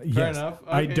 Yes, enough.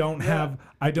 I Okay, don't yeah. have.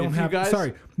 I don't If you have. guys-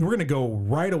 Sorry, we're gonna go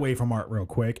right away from art real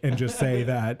quick and just say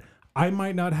that I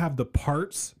might not have the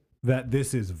parts that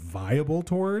this is viable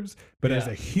towards, but as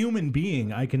Yeah. a human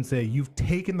being, I can say you've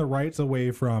taken the rights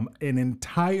away from an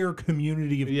entire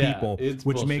community of Yeah, people, it's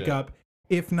which make bullshit. up,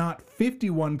 if not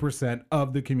 51%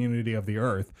 of the community of the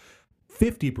earth,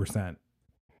 50%,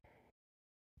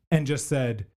 and just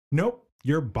said, nope.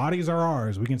 Your bodies are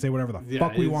ours. We can say whatever the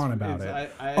fuck we want about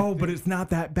it. But think- it's not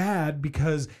that bad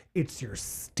because it's your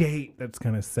state that's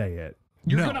going to say it.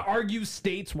 You're No. gonna argue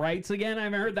states' rights again? I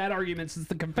haven't heard that argument since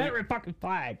the Confederate fucking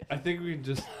flag. I think we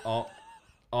just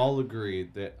all agree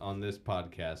that on this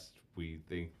podcast we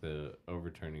think the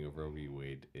overturning of Roe v.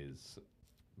 Wade is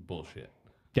bullshit.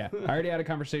 Yeah, I already had a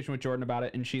conversation with Jordan about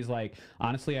it, and she's like,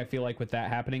 honestly, I feel like with that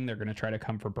happening, they're gonna try to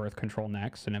come for birth control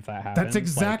next, and if that happens, That's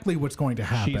exactly what's going to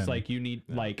happen. She's like, you need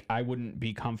like, I wouldn't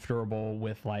be comfortable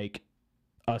with like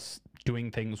us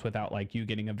doing things without like you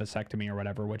getting a vasectomy or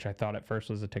whatever, which I thought at first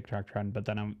was a TikTok trend, but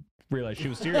then I realized she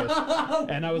was serious,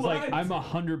 and I was like, What? I'm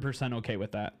 100% okay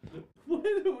with that.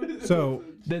 So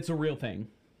That's a real thing.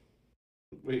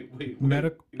 Wait.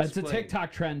 Medical. It's a Explain.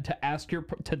 TikTok trend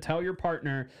to tell your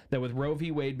partner that with Roe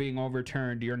v. Wade being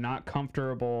overturned, you're not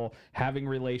comfortable having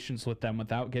relations with them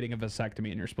without getting a vasectomy,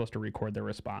 and you're supposed to record their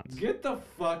response. Get the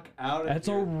fuck out of That's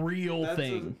here. a real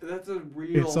thing. That's a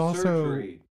real It's also-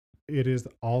 surgery. It is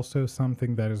also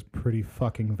something that is pretty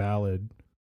fucking valid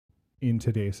in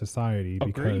today's society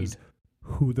because Agreed.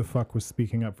 who the fuck was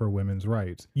speaking up for women's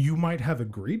rights? You might have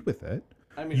agreed with it.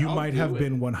 I mean, You I'll might do have it.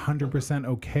 been 100%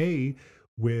 okay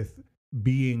with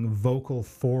being vocal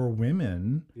for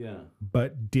women, Yeah.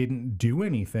 but didn't do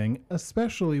anything,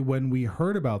 especially when we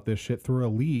heard about this shit through a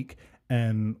leak.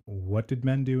 And what did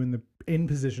men do in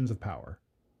positions of power?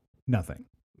 Nothing.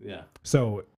 Yeah.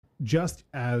 So just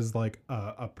as like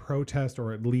a protest,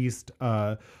 or at least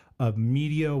a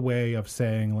media way of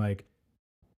saying like,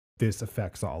 this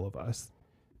affects all of us,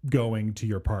 going to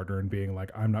your partner and being like,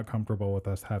 I'm not comfortable with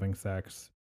us having sex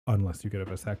unless you get a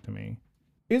vasectomy,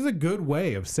 is a good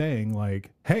way of saying like,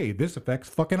 hey, this affects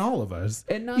fucking all of us,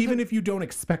 And not even to- if you don't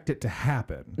expect it to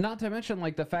happen. Not to mention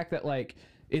like the fact that like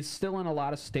it's still in a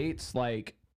lot of states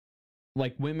like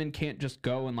women can't just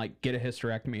go and like get a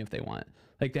hysterectomy if they want.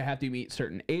 Like they have to meet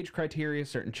certain age criteria,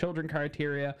 certain children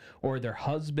criteria, or their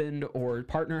husband or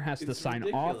partner has to It's sign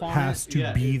ridiculous. off on Has it.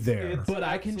 to be it's- there. it's But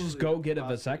I can just go absolutely get a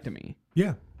preposterous. vasectomy.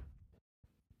 Yeah.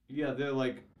 Yeah, they're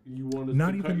like, you want us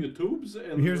Not to cut even- your tubes?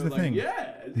 And Here's we're the like, thing.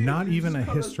 Yeah. Not you even a just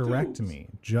cut us tubes. hysterectomy,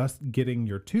 just getting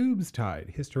your tubes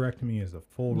tied. Hysterectomy is a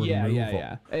full Yeah, removal.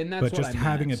 yeah. And that's But what just I meant,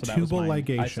 having a so that was tubal mine. I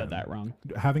ligation. said that wrong.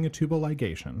 Having a tubal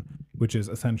ligation, which is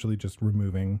essentially just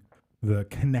removing the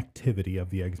connectivity of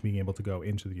the eggs being able to go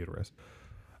into the uterus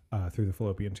through the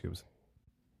fallopian tubes.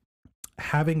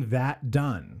 Having that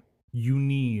done, you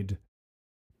need,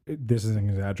 this is an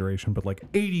exaggeration, but like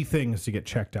 80 things to get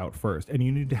checked out first. And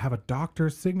you need to have a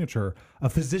doctor's signature, a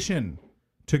physician,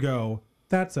 to go,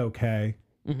 that's okay.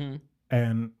 Mm-hmm.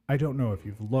 And I don't know if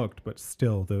you've looked, but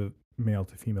still the male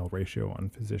to female ratio on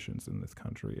physicians in this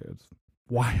country is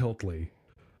wildly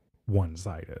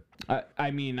one-sided.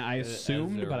 I mean, I As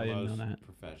assumed, there but are I didn't know most that.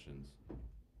 Professions.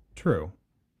 True.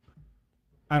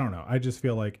 I don't know. I just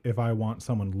feel like if I want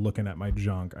someone looking at my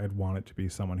junk, I'd want it to be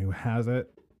someone who has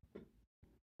it.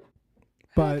 I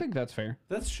But think that's fair.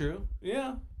 That's true.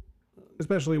 Yeah.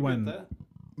 especially I get when that.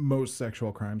 most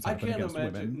sexual crimes I happen can't against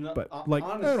imagine- women. no, But like,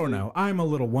 I honestly- don't know. I'm a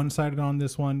little one-sided on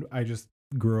this one. I just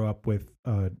grew up with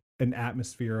an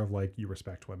atmosphere of like, you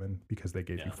respect women because they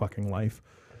gave you Yeah. fucking life.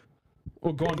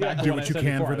 Well, going Yeah, back to do what what I you said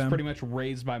can before, for I was them. pretty much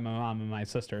raised by my mom and my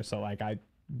sister, so like I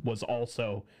was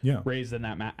also Yeah. raised in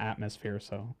that atmosphere.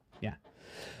 So yeah.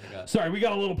 God. Sorry, we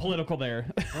got a little political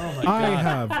there. Oh my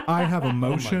god. I have Oh my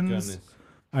emotions. goodness.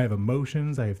 I have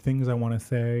emotions. I have things I want to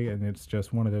say, and it's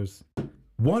just one of those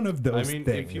I mean,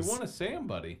 things. if you want to say them,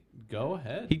 buddy, go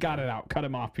ahead. He got it out. Cut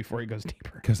him off before he goes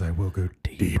deeper. Because I will go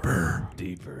deeper.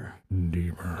 Deeper.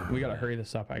 We gotta hurry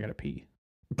this up. I gotta pee.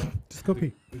 Just go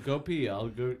pee. Go pee. I'll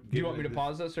go. Do you want me to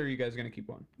pause this, or are you guys gonna keep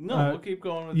going? No, Uh, we'll keep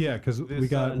going with Yeah, because we this,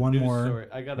 got one news more. Story.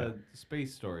 I got a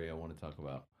space story I want to talk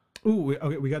about. Ooh,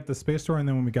 okay. We got the space story, and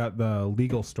then we got the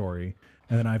legal story,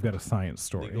 and then I've got a science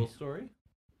story. Legal story?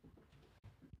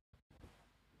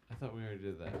 I thought we already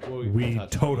did that. Well, We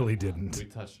touched on totally it. didn't. We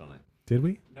touched on it. Did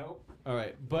we? Nope. All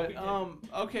right, but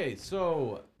okay.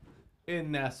 So, in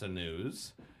NASA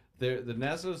news, the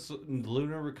NASA's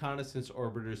Lunar Reconnaissance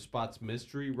Orbiter spots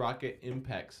mystery rocket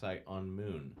impact site on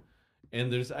Moon,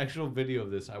 and there's actual video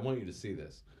of this. I want you to see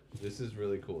this. This is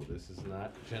really cool. This is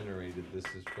not generated. This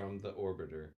is from the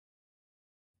orbiter.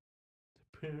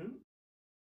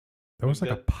 That was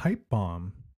like a got- pipe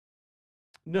bomb.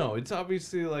 No, it's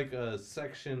obviously like a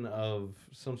section of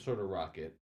some sort of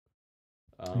rocket.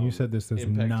 And you said this is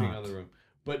impacting not. on the room,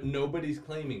 but nobody's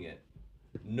claiming it.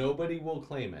 Nobody will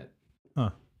claim it. Huh.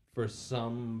 For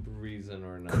some reason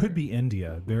or another. Could be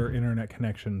India. Their internet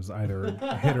connections either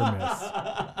hit or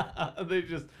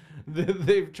miss.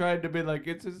 They've tried to be like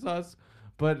it's us,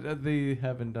 but they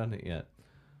haven't done it yet.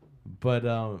 But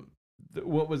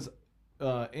what was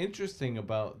interesting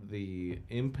about the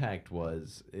impact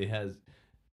was it has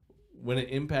when it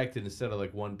impacted, instead of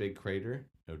like one big crater,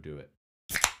 no, do it.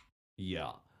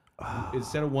 Yeah.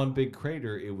 Instead of one big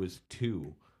crater, it was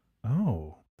two.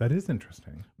 Oh, that is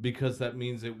interesting. Because that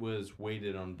means it was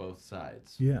weighted on both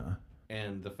sides. Yeah.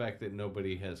 And the fact that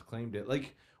nobody has claimed it.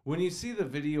 Like, when you see the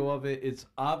video of it, it's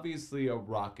obviously a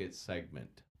rocket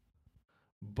segment.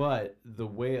 But the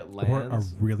way it Or a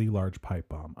lands, really large pipe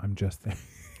bomb. I'm just saying.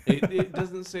 it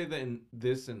doesn't say that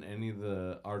in any of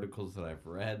the articles that I've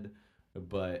read,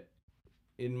 but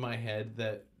in my head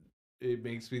that it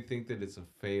makes me think that it's a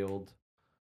failed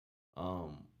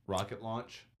rocket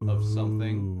launch of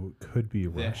something Ooh, could be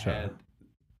that Russia. had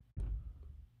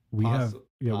we have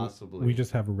possibly. we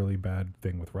just have a really bad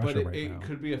thing with Russia But right it now.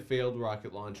 could be a failed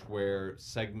rocket launch where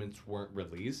segments weren't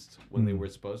released when they were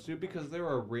supposed to, because there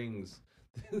are rings.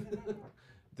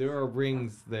 There are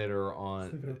rings that are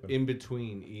on in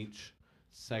between each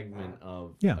segment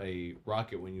of a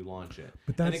rocket when you launch it.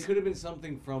 And it could have been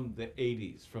something from the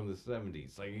 80s, from the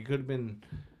 70s. Like it could have been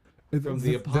from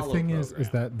the Apollo The thing is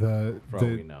that the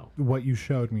what you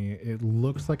showed me, it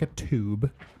looks like a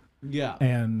tube. Yeah.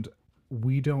 And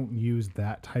we don't use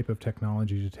that type of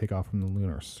technology to take off from the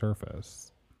lunar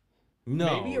surface.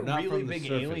 No, maybe a not really from the big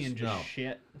surface, alien just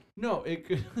shit. No, it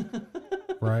could.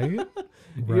 Right?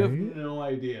 You have no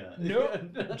idea. Nope.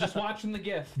 Just watching the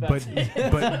GIF. But That's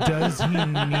it. but does he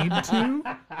need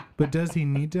to? But does he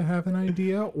need to have an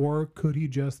idea, or could he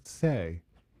just say,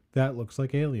 "That looks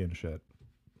like alien shit"?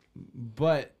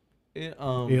 But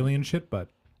Alien shit, but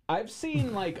I've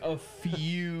seen like a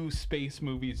few space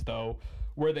movies though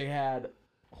where they had.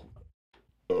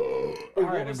 All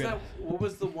right, what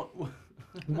was the one?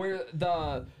 Where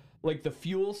the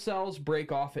fuel cells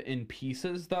break off in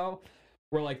pieces though,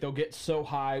 where like they'll get so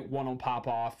high one will pop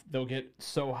off, they'll get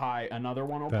so high another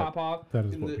one will pop off. that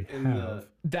is what we have.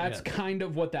 That's kind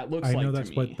of what that looks I like. know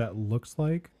that's what that looks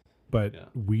like, but Yeah.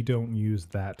 we don't use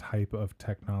that type of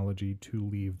technology to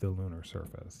leave the lunar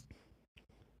surface.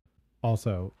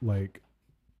 Also, like,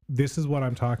 this is what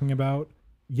I'm talking about.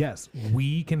 Yes,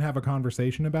 we can have a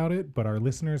conversation about it, but our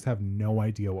listeners have no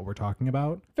idea what we're talking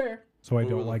about. Fair. So I What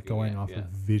don't we're like looking going at, off yeah. of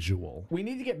visual. We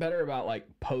need to get better about like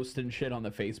posting shit on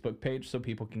the Facebook page so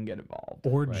people can get involved.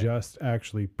 Or Right. just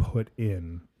actually put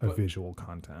in a But- visual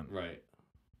content. Right.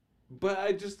 But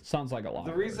I just Sounds like a lot.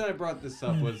 the of reason work. I brought this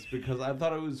up was because I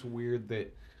thought it was weird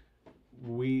that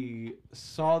we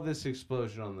saw this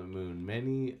explosion on the moon.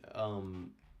 Many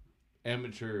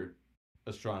amateur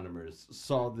astronomers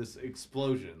saw this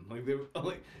explosion. Like they were,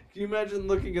 like, can you imagine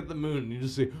looking at the moon and you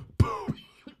just see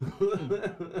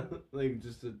like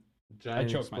just a I giant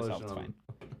choked explosion myself. It's on- fine.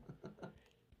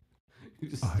 You're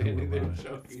just standing there Autoerotic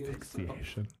choking yourself.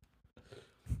 asphyxiation.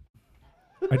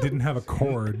 I didn't have a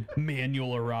cord.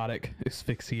 Manual erotic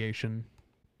asphyxiation.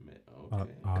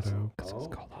 Okay. Auto. Because it's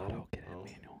called auto. Get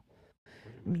it?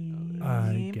 Manual.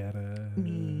 I get it.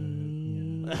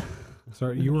 Yeah.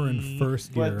 Sorry, you were in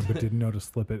first gear, but didn't know to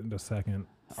slip it into second.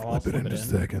 I'll slip it in.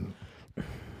 second.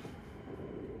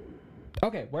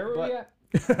 Okay, where were we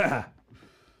at?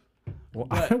 Well,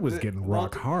 But I was getting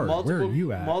rock hard. Where are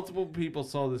you at? Multiple people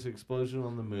saw this explosion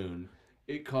on the moon.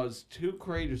 It caused 2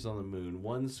 craters on the moon,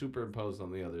 one superimposed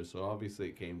on the other. So obviously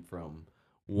it came from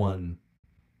one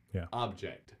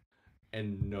object,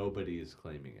 and nobody is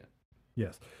claiming it.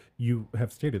 Yes, you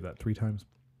have stated that 3 times.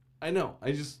 I know.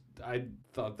 I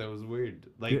thought that was weird.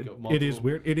 Like It is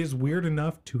weird. It is weird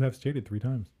enough to have stated 3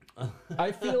 times.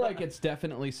 I feel like it's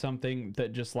definitely something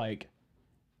that just like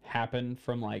happened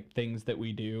from like things that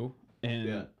we do,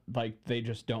 and like they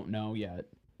just don't know yet.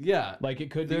 Yeah. Like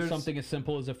it could be something as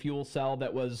simple as a fuel cell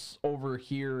that was over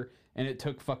here and it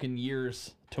took fucking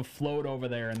years to float over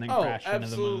there and then crash into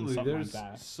the moon. Something There's like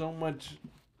that. so much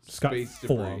Just got space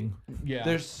debris. flung. Yeah.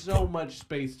 There's so much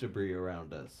space debris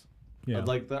around us. Yeah.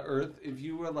 Like the Earth, if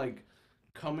you were like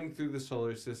coming through the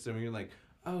solar system, you're like,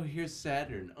 oh, here's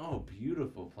Saturn. Oh,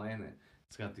 beautiful planet.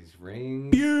 It's got these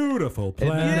rings. Beautiful And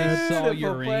then planet. they saw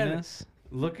Beautiful Uranus.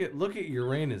 Look at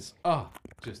Uranus. Oh,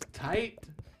 just tight.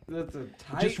 That's a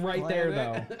tight. Just right there,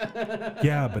 though.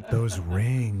 Yeah, but those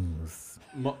rings.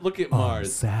 Look at on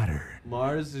Mars. Saturn.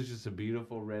 Mars is just a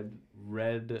beautiful red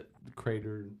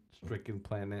crater-stricken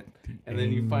planet, and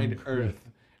then you find Earth,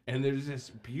 and there's this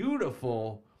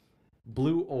beautiful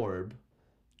blue orb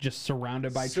Just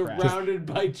surrounded by trash. surrounded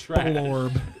by trash.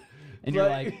 Orb. And you're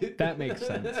like, that makes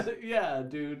sense. Yeah,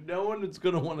 dude. No one is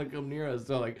gonna want to come near us.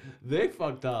 So like, they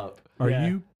fucked up. Are Yeah.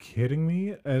 you kidding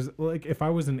me? As like, if I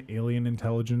was an alien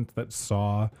intelligence that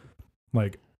saw,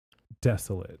 like,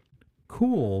 desolate,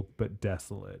 cool but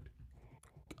desolate,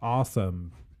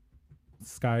 awesome,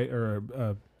 sky or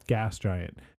a gas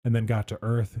giant, and then got to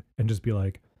Earth and just be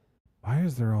like, why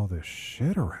is there all this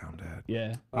shit around it?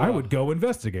 Yeah. I would go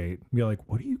investigate. Be like,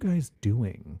 what are you guys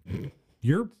doing?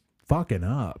 You're fucking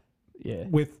up. Yeah.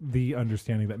 With the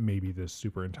understanding that maybe this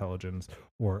super intelligence,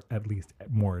 or at least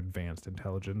more advanced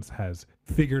intelligence, has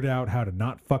figured out how to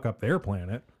not fuck up their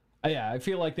planet. Yeah, I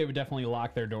feel like they would definitely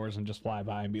lock their doors and just fly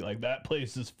by and be like, that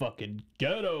place is fucking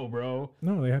ghetto, bro.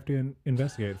 No, they have to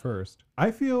investigate first.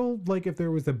 I feel like if there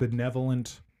was a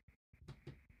benevolent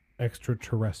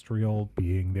extraterrestrial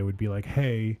being, they would be like,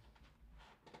 hey,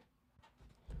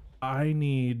 I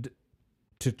need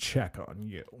to check on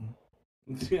you.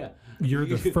 Yeah. You're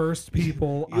the first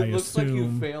people, I It looks like you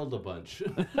assume. failed a bunch.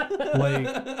 Like,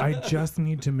 I just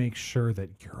need to make sure that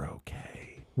you're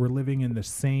okay. We're living in the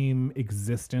same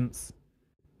existence.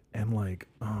 And like,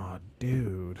 oh,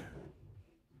 dude.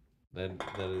 Then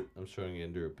I'm showing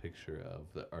Andrew a picture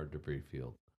of our debris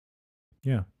field.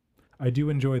 Yeah. I do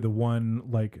enjoy the one,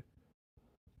 like,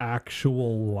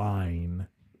 actual line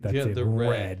that's in the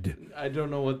red. I don't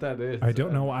know what that is. I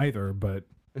don't know either, but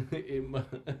It mu-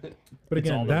 but It's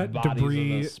all again, the that bodies of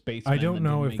debris. the spacemen I don't that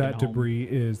know didn't if make it that home. debris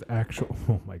is actual.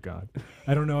 Oh my god,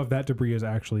 I don't know if that debris is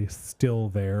actually still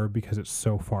there because it's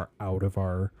so far out of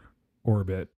our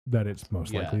orbit that it's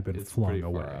most likely been it's flung pretty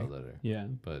away. far out there, Yeah.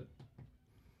 but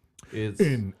it's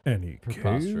In any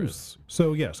preposterous. case,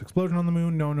 so yes, explosion on the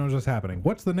moon. No one knows what's happening.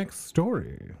 What's the next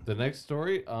story? the next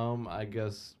story. I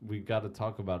guess we got to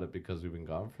talk about it because we've been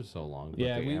gone for so long. But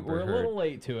Yeah, the we're a little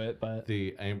late to it, but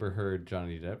the Amber Heard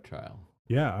Johnny Depp trial.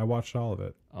 Yeah, I watched all of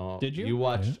it. Did you? You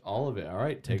watched all of it. All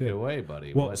right, take it did. away,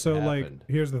 buddy. Well, What so happened? like,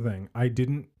 here's the thing. I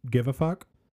didn't give a fuck,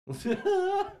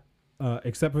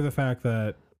 except for the fact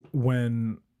that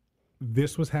when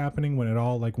this was happening, when it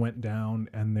all like went down,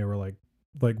 and they were like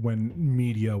when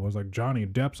media was like, Johnny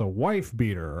Depp's a wife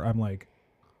beater. I'm like,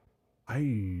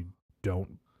 I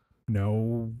don't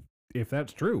know if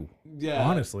that's true. Yeah,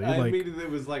 honestly, I like- immediately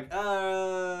was like,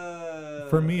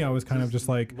 For me, I was kind of just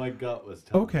like, my gut was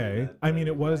telling me okay. that, I mean,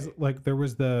 but it was right. like there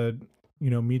was the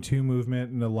Me Too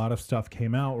movement, and a lot of stuff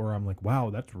came out where I'm like, wow,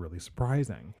 that's really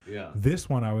surprising. Yeah. This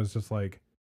one, I was just like,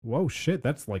 whoa, shit,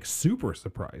 that's like super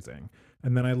surprising.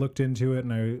 And then I looked into it,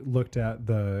 and I looked at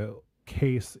the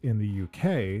case in the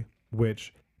UK,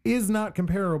 which is not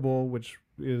comparable, which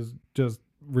is just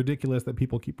ridiculous that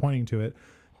people keep pointing to it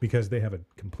because they have a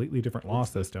completely different law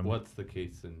system. What's the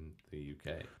case in the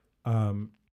UK?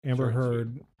 Amber Short and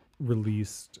Heard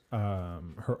released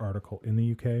her article in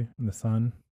the UK in the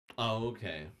Sun, Oh,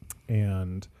 okay.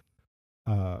 and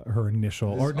her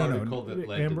initial This or no article that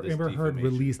led to Amber, this Amber Heard defamation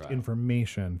released trial.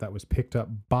 information that was picked up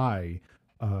by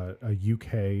a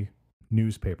UK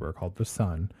newspaper called The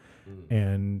Sun,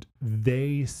 and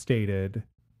they stated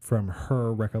from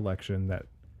her recollection that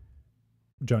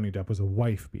Johnny Depp was a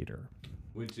wife beater.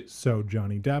 Which is, So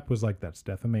Johnny Depp was like, that's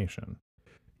defamation.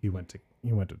 He went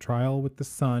to trial with The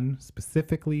Sun,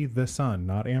 specifically The Sun,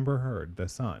 not Amber Heard, The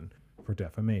Sun, for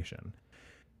defamation,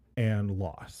 and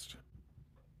lost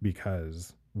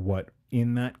because what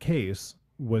in that case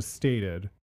was stated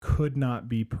could not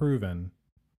be proven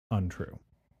untrue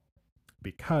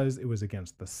because it was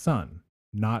against The Sun,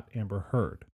 not Amber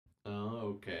Heard.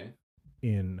 oh, okay.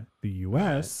 In the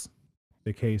US,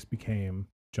 the case became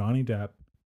Johnny Depp,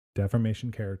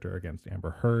 defamation character against Amber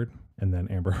Heard, and then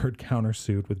Amber Heard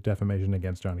countersued with defamation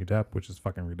against Johnny Depp, which is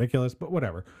fucking ridiculous, but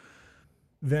whatever.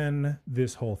 Then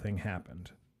this whole thing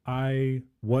happened. I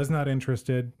was not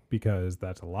interested because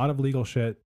that's a lot of legal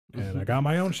shit, and I got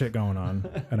my own shit going on,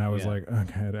 and I was Yeah. like,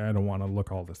 okay, I don't want to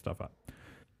look all this stuff up.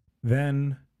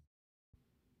 Then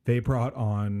they brought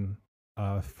on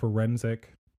a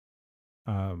forensic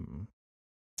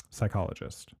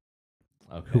psychologist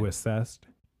Okay. who assessed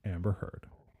Amber Heard.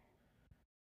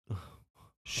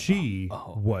 She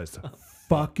Oh. was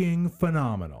fucking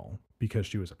phenomenal because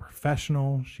she was a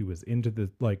professional. She was into the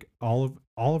like all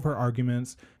of her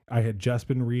arguments. I had just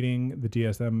been reading the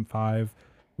DSM-5,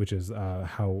 which is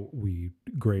how we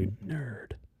grade.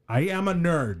 Nerd. I am a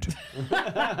nerd.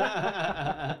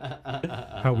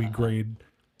 How we grade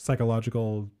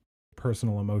psychological,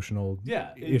 personal, emotional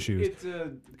yeah, issues. It's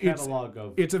a catalog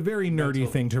of. It's a very nerdy Mental.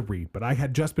 thing to read, but I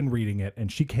had just been reading it,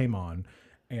 and she came on,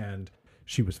 and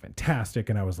she was fantastic,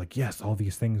 and I was like, yes, all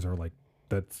these things are like,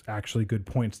 that's actually good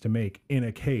points to make in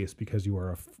a case because you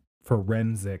are a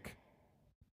forensic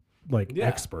Yeah.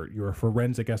 expert. You're a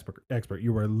forensic expert.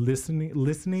 You are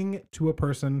listening to a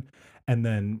person and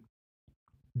then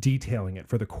detailing it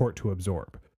for the court to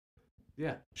absorb.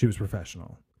 Yeah. She was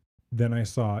professional. Then I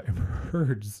saw Amber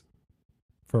Heard's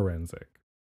forensic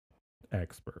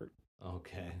expert.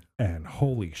 Okay. And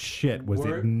holy shit, was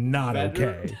Wor- it not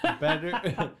better,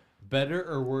 okay? better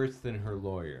or worse than her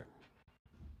lawyer?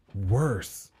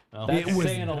 Worse. That's It was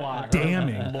saying a lot.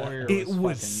 damning. Lawyer It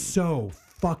was fucking- so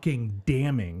fucking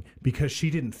damning because she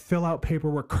didn't fill out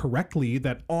paperwork correctly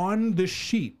that on the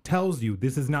sheet tells you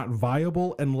this is not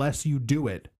viable unless you do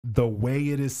it the way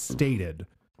it is stated.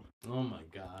 Oh my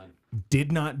god.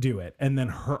 Did not do it. And then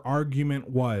her argument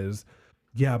was,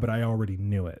 yeah, but I already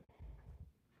knew it.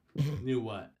 Knew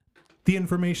what? The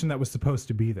information that was supposed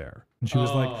to be there. And she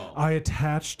was like, Oh. I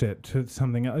attached it to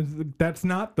something else. That's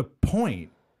not the point.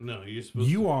 No, you're supposed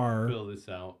You to are fill this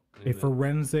out. a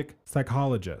forensic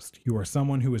psychologist. You are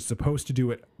someone who is supposed to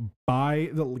do it by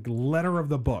the letter of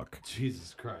the book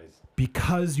Jesus Christ.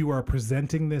 because you are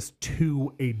presenting this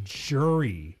to a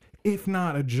jury, if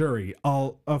not a jury,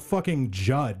 a fucking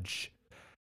judge,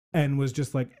 and was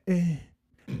just like,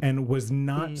 and was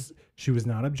not, she was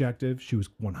not objective. She was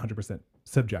 100%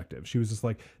 subjective. She was just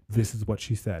like, this is what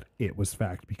she said. It was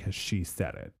fact because she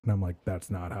said it. And I'm like, that's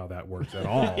not how that works at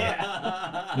all.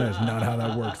 That is not how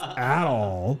that works at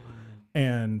all.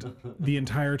 And the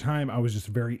entire time I was just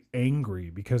very angry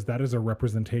because that is a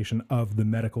representation of the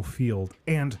medical field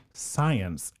and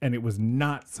science. And it was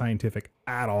not scientific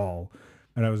at all.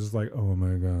 And I was just like, oh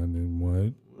my God, then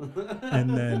what? And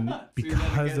then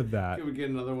because of that, Can we get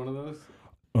another one of those?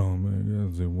 oh my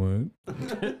God, then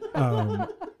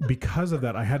what? Because of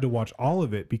that, I had to watch all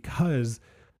of it because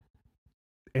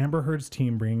Amber Heard's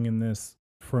team bringing in this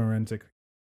forensic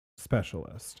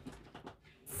specialist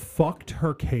fucked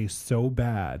her case so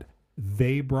bad.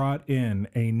 They brought in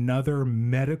another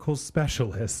medical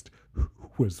specialist who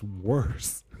was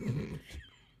worse.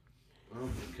 Oh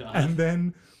my God. And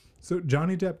then, so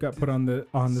Johnny Depp got put on the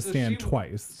stand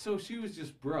twice. So she was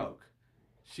just broke.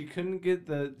 She couldn't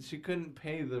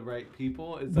pay the right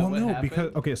people. Is that Well, what no, happened?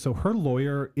 because okay, so her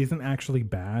lawyer isn't actually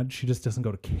bad. She just doesn't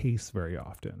go to case very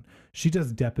often. She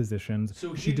does depositions.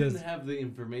 So she didn't have the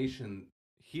information.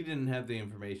 He didn't have the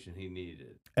information he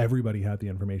needed. Everybody had the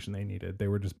information they needed. They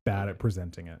were just bad at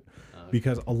presenting it.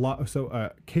 Because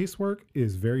casework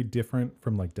is very different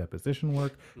from like deposition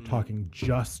work, talking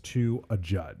just to a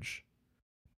judge.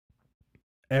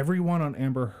 Everyone on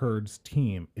Amber Heard's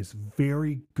team is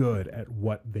very good at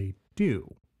what they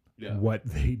do. Yeah. What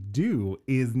they do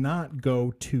is not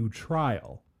go to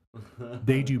trial.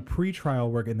 They do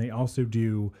pre-trial work, and they also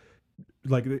do,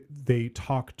 like, they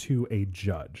talk to a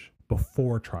judge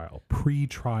before trial,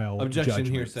 pre-trial Objection,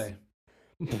 judgments. hearsay.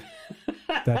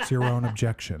 That's your own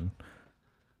objection.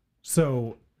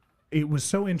 So it was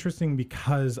so interesting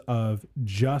because of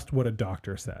just what a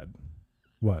doctor said.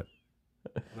 What?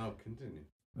 No, continue.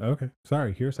 Okay.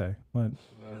 Sorry, hearsay. What?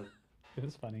 It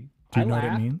was funny. Do you I know what it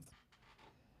laughed. means?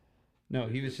 No,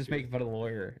 he was just making fun of the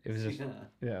lawyer. It was just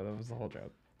Yeah. that was the whole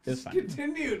joke. It was fine.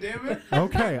 Continue, damn it.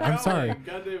 Okay, I'm sorry.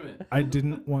 God damn it. I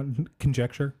didn't want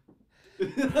conjecture.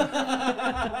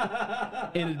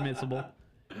 Inadmissible.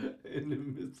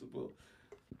 Inadmissible.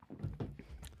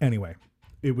 Anyway,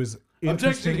 it was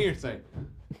Objection, interesting.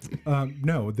 hearsay.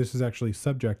 No, this is actually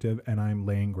subjective, and I'm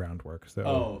laying groundwork.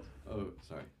 So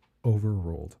Sorry.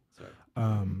 overruled. Sorry.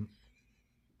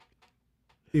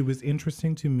 It was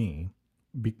interesting to me.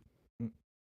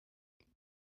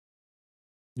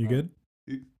 You good?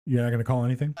 You're not going to call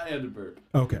anything? I had to burp.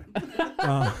 Okay.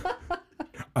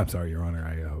 I'm sorry, Your Honor.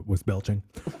 I was belching.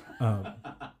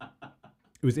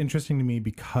 It was interesting to me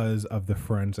because of the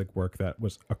forensic work that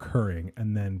was occurring.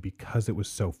 And then because it was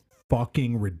so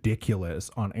fucking ridiculous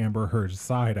on Amber Heard's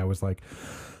side, I was like,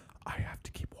 I have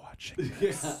to keep watching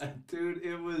this. Yeah, dude,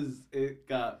 it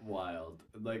got wild.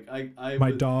 Like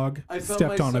My dog I felt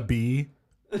stepped on a myself- bee.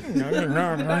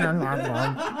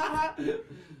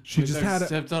 She just had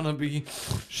stepped on a bee.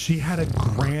 She had a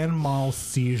grand mal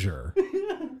seizure.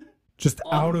 Just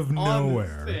out of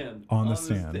nowhere. On the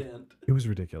stand. It was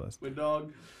ridiculous. My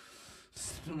dog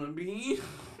stepped on a bee.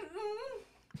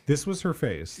 This was her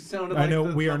face. sounded I like know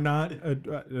the- we are not. I've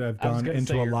gone gonna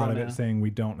into say a you're lot of gonna- it saying we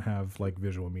don't have like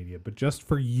visual media, but just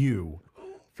for you,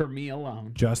 For me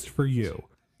alone. just for you,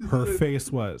 her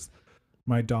face was,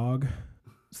 my dog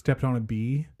stepped on a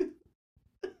bee.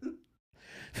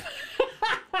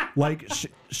 Like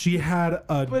she had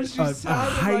But she a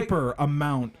sounded hyper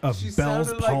amount of she Bell's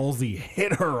sounded like- palsy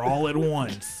hit her all at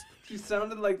once. She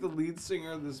sounded like the lead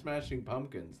singer of the Smashing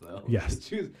Pumpkins, though. Yes.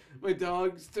 She was, my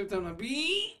dog stepped on a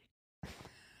bee.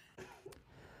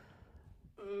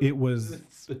 It was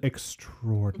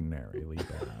extraordinarily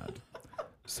bad.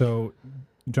 So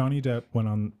Johnny Depp went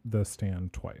on the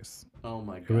stand twice. Oh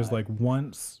my god. It was like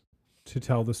once to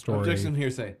tell the story Objection,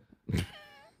 hearsay.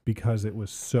 because it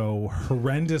was so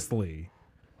horrendously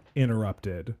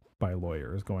interrupted by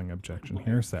lawyers going objection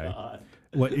hearsay. God.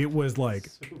 Well, it was like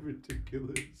So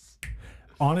ridiculous.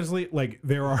 honestly, like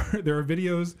there are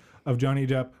videos of Johnny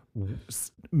Depp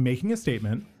making a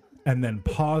statement and then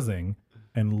pausing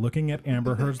and looking at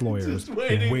Amber Heard's lawyers Just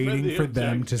waiting and for the for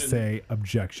them to objection. say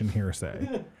objection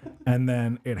hearsay. And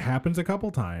then it happens a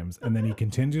couple times and then he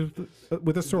continues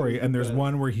with a story and there's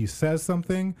one where he says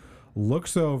something,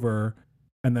 looks over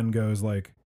and then goes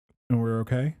like, "And we're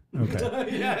okay?"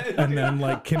 Okay. Yeah, And then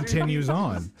like continues Dude, he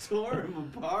on. just tore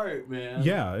him apart, man.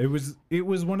 Yeah, it was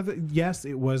one of the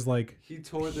it was like He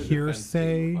tore the Hearsay. defense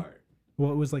team apart.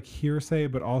 Well, it was like hearsay,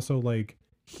 but also like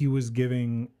he was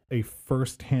giving a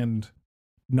firsthand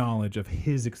knowledge of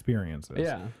his experiences.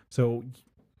 Yeah. So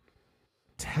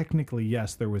technically,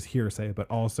 yes, there was hearsay, but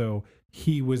also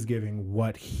he was giving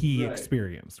what he Right.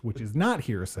 experienced, which is not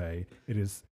hearsay. It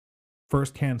is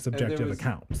firsthand subjective was-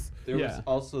 accounts. There was Yeah.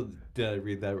 also. Did I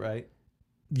read that right?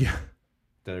 Yeah.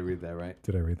 Did I read that right?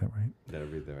 Did I read that right? Did I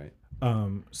read that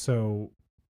right? So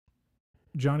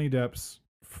Johnny Depp's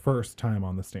first time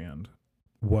on the stand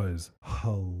was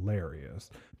hilarious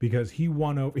because he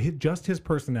won over just his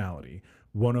personality,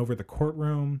 won over the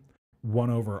courtroom, won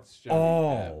over It's Johnny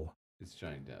all. It's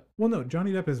Johnny Depp. Well, no,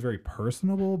 Johnny Depp is very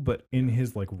personable, but in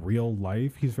his like real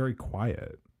life, he's very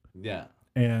quiet, Yeah.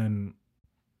 and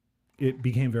it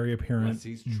became very apparent Unless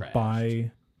he's trashed.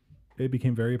 by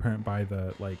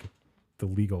the like the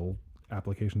legal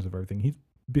applications of everything. He's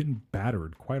been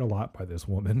battered quite a lot by this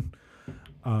woman,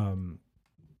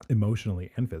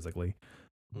 emotionally and physically.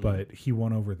 But he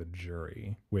won over the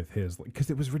jury with his, because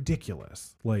it was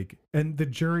ridiculous. Like, and the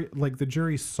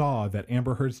jury saw that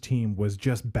Amber Heard's team was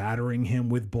just battering him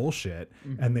with bullshit,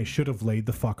 and they should have laid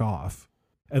the fuck off,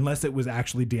 unless it was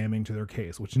actually damning to their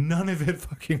case, which none of it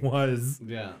fucking was.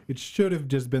 Yeah. It should have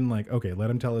just been like, okay, let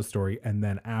him tell his story, and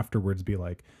then afterwards be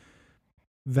like,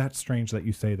 that's strange that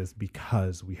you say this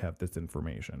because we have this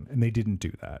information. And they didn't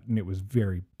do that. And it was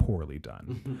very poorly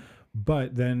done.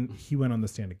 But then he went on the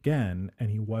stand again and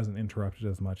he wasn't interrupted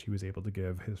as much. He was able to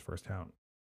give his first hand,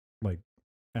 like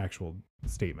actual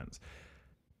statements.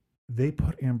 They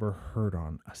put Amber Heard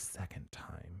on a second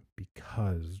time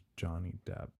because Johnny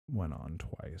Depp went on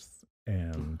twice.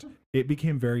 And it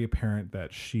became very apparent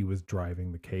that she was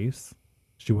driving the case.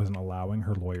 She wasn't allowing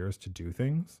her lawyers to do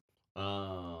things.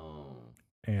 Oh.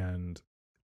 And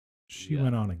she Yeah.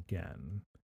 went on again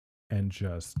and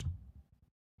just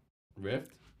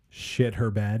Rift? shit her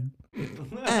bed. Shit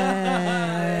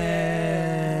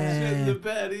in the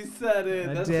bed, he said it.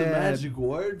 I That's did. the magic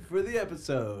word for the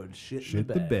episode. Shit, Shit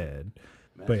the bed.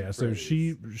 But Magic yeah, so phrase.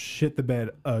 she shit the bed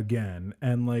again.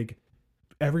 And like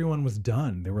everyone was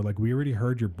done. They were like, we already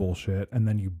heard your bullshit. And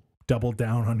then you doubled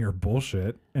down on your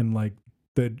bullshit. And like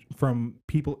from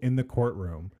people in the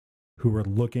courtroom who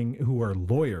are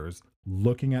lawyers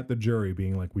looking at the jury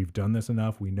being like, we've done this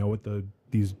enough. We know what the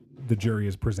jury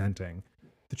is presenting.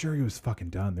 The jury was fucking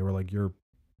done. They were like, you're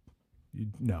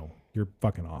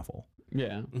fucking awful.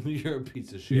 Yeah. You're a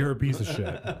piece of shit. You're a piece of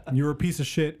shit. You're a piece of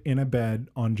shit in a bed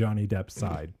on Johnny Depp's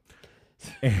side.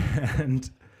 And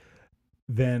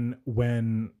then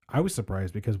when I was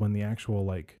surprised because when the actual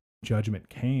like judgment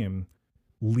came,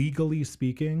 legally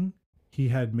speaking, he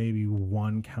had maybe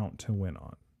one count to win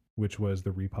on, which was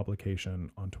the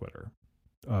republication on Twitter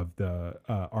of the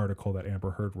article that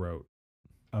Amber Heard wrote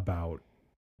about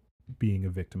being a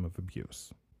victim of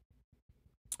abuse.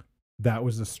 That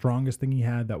was the strongest thing he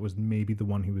had. That was maybe the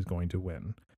one he was going to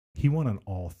win. He won on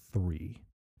all three,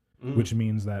 which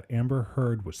means that Amber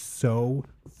Heard was so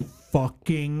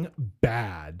fucking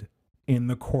bad in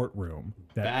the courtroom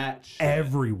that Bat shit.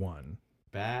 everyone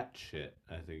Bat shit,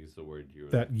 I think is the word you were.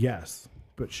 that yes,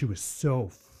 but she was so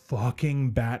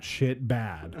fucking batshit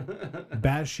bad,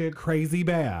 batshit crazy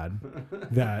bad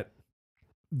that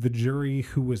the jury,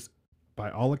 who was by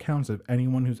all accounts of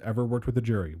anyone who's ever worked with the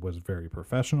jury, was very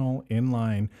professional, in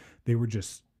line. They were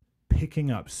just picking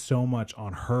up so much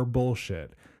on her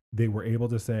bullshit. They were able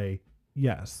to say,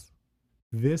 yes,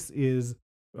 this is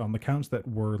on the counts that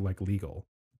were like legal.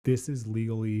 This is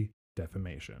legally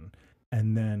defamation.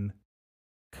 And then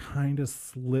kind of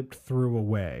slipped through a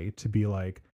way to be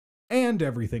like, and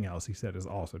everything else he said is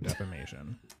also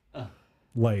defamation.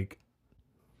 Like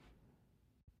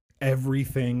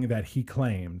everything that he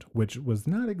claimed, which was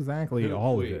not exactly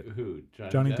all Wait, of it. Who?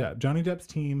 Johnny Depp. Johnny Depp's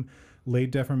team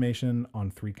laid defamation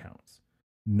on 3 counts.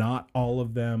 Not all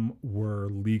of them were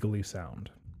legally sound.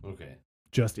 Okay.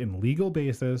 Just in legal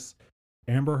basis,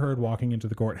 Amber Heard walking into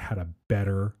the court had a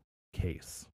better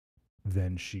case.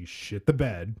 Then she shit the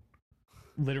bed.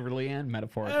 Literally and Oh,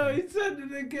 metaphorically. he said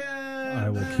it again. I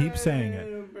will keep saying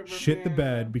it. Shit the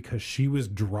bed because she was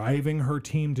driving her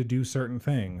team to do certain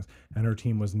things, and her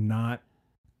team was not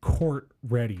court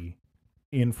ready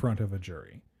in front of a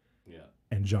jury. Yeah.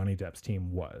 And Johnny Depp's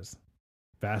team was.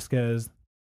 Vasquez,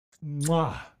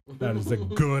 mwah, that is a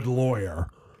good lawyer.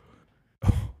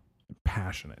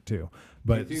 Passionate too. You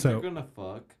But think so they're gonna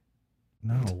fuck?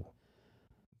 no.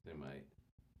 They might.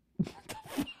 What the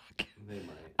fuck? They might.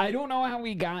 I don't know how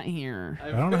we got here. I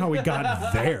don't know how we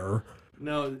got there.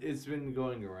 No, it's been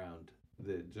going around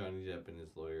that Johnny Depp and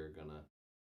his lawyer are gonna.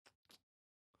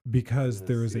 Because Let's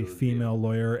there is see a what the female deal.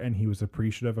 lawyer and he was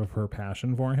appreciative of her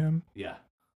passion for him. Yeah.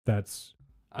 That's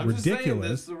I'm just saying, ridiculous.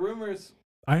 that's the rumors.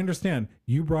 I understand.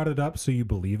 You brought it up, so you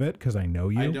believe it because I know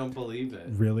you. I don't believe it.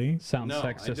 Really? Sounds No,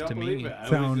 I sexist don't to believe me. it. I was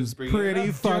Sounds just bringing it pretty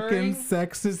up. fucking During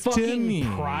sexist to Fucking me.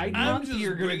 Pride I'm Month, just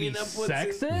you're gonna be bringing up what's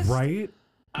in- sexist? Right?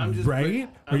 I'm just right?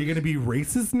 Are you going to be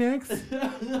racist next?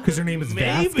 Because your name is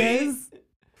Maybe. Vasquez?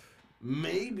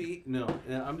 Maybe. No,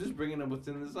 I'm just bringing up what's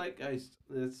in the zeitgeist.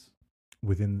 It's.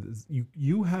 Within this,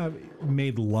 you have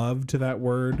made love to that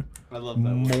word I love that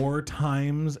word. more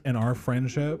times in our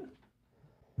friendship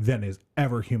than is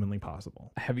ever humanly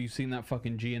possible. Have you seen that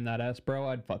fucking G in that S, bro?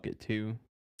 I'd fuck it too.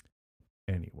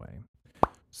 Anyway,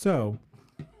 so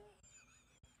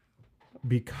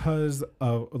because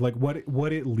of like what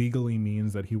it legally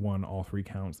means that he won all 3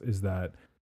 counts is that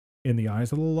in the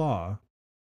eyes of the law,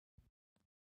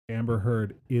 Amber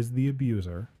Heard is the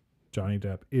abuser, Johnny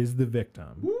Depp is the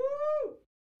victim. Woo!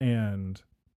 And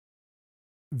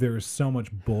there's so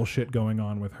much bullshit going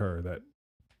on with her that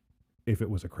if it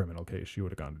was a criminal case, she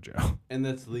would have gone to jail. And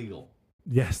that's legal.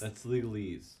 Yes. That's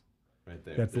legalese right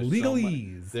there. That's There's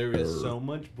legalese. there is so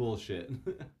much bullshit.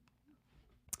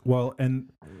 Well,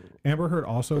 and Amber Heard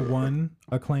also won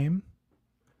a claim.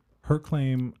 Her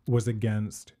claim was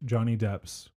against Johnny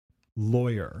Depp's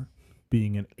lawyer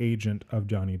being an agent of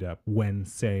Johnny Depp when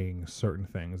saying certain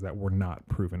things that were not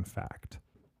proven fact.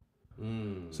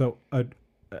 So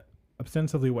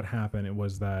ostensibly what happened, it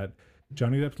was that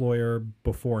Johnny Depp's lawyer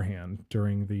beforehand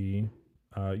during the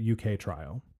UK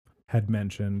trial had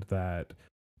mentioned that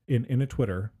in a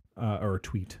Twitter or a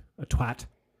tweet, a twat,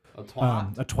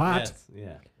 Yes,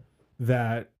 yeah.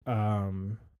 that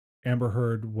Amber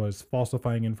Heard was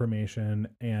falsifying information,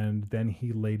 and then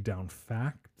he laid down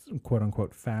facts, quote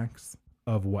unquote facts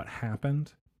of what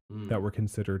happened that were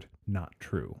considered not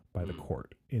true by the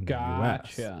court in the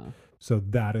US. So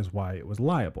that is why it was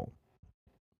liable.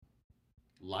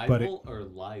 Libel or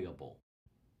liable?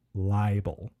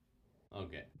 Libel.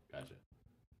 Okay, gotcha.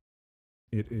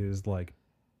 It is like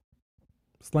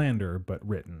slander, but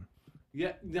written.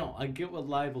 Yeah, no, I get what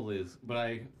libel is, but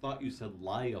I thought you said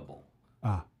liable.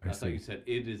 Ah, I thought see. you said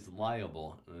it is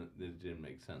liable. It didn't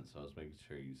make sense, so I was making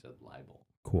sure you said libel.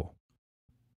 Cool.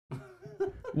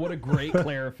 What a great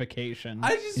clarification.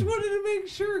 I just wanted to make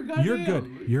sure. Goddamn. You're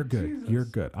good. You're good. Jesus. You're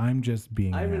good. I'm just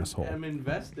being an asshole. I'm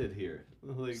invested here.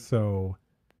 Like, So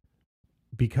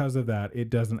because of that, it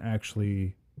doesn't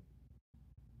actually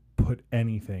put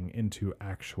anything into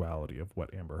actuality of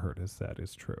what Amber Heard has said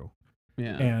is true.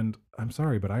 Yeah. And I'm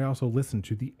sorry, but I also listened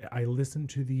to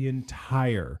the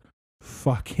entire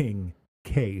fucking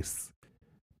case.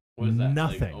 what is that?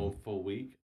 Nothing. Like, full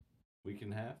week? Week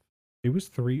and a half? It was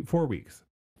 4 weeks.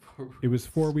 It was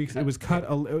 4 weeks. It was cut.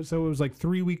 So it was like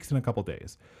 3 weeks and a couple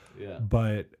days. Yeah.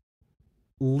 But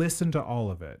listen to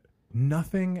all of it.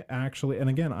 Nothing actually. And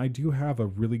again, I do have a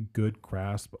really good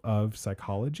grasp of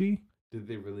psychology. Did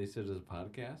they release it as a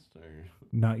podcast or?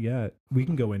 Not yet. We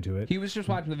can go into it. He was just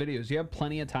watching the videos. You have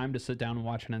plenty of time to sit down and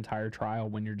watch an entire trial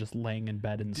when you're just laying in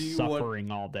bed and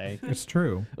suffering all day. It's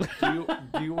true. Do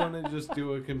you want to just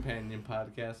do a companion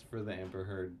podcast for the Amber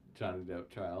Heard Johnny Depp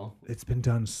trial? It's been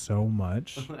done so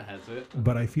much. Has it?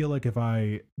 But I feel like if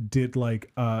I did like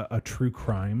a true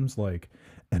crimes, like,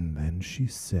 and then she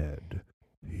said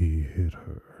he hit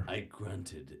her. I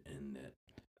grunted and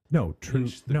No, true.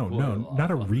 pinched the No, coil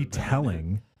not a off of the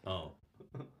retelling. oh.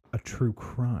 A true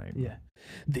crime. Yeah.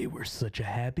 They were such a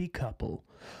happy couple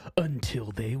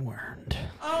until they weren't.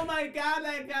 Oh my god,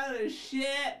 I got a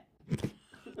shit.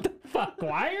 Fuck,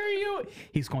 why are you?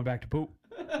 He's going back to poop.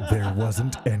 There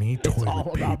wasn't any all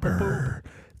toilet about the paper.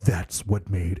 That's what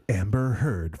made Amber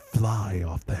Heard fly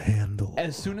off the handle.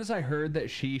 As soon as I heard that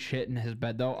she shit in his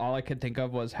bed, though, all I could think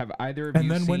of was, have either of And you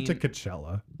then seen... went to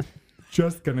Coachella.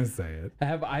 Just gonna say it.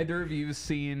 Have either of you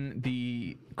seen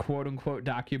the quote-unquote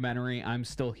documentary I'm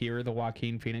Still Here, the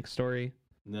Joaquin Phoenix story?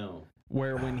 No.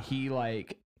 Where when he,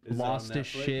 like, Is that lost on his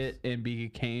Netflix? shit and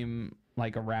became,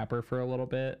 like, a rapper for a little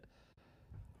bit.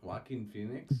 Joaquin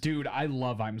Phoenix? Dude, I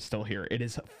love I'm Still Here. It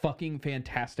is fucking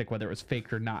fantastic, whether it was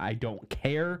faked or not. I don't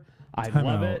care. I Time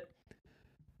love out. it.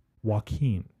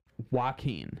 Joaquin.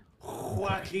 Joaquin.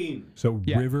 So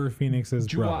Yeah. River Phoenix's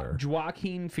brother.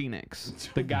 Joaquin Phoenix.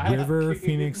 The guy... River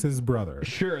Phoenix's brother.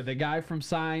 Sure, the guy from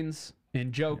Signs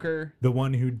and Joker. The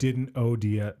one who didn't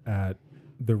OD at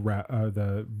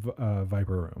the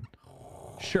Viper Room.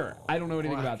 Sure, I don't know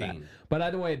anything about that. Joaquin. But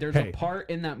either way, there's Hey, a part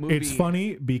in that movie. It's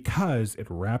funny because it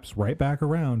wraps right back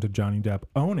around to Johnny Depp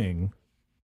owning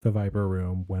the Viper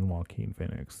Room when Joaquin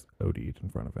Phoenix OD'd in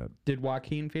front of it. Did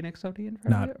Joaquin Phoenix OD in front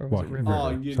Not of it? Or was Joaquin. it River? Oh,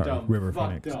 River. you Sorry, dumb River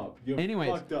fucked Phoenix. up. You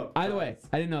Anyways, fucked up. either way,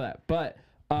 I didn't know that. But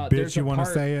Bitch, there's you a wanna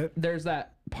part- say it? There's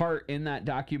that part in that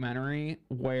documentary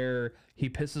where he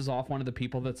pisses off one of the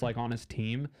people that's like on his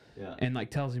team and like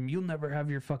tells him, you'll never have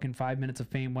your fucking 5 minutes of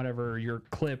fame, whatever, your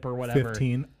clip or whatever.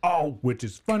 15. Oh, which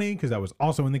is funny because that was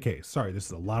also in the case. Sorry, this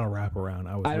is a lot of wraparound.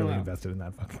 I was don't really know. invested in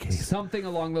that fucking case. Something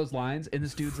along those lines. And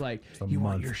this dude's like, you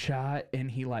want month. your shot?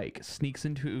 And he like sneaks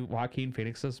into Joaquin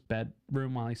Phoenix's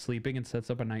bedroom while he's sleeping and sets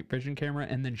up a night vision camera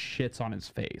and then shits on his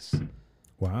face.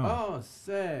 Wow. Oh,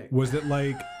 sick. Was it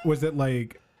like, or was it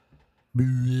like,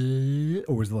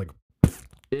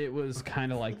 It was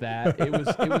kind of like that. It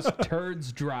was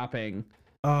turds dropping.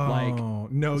 oh,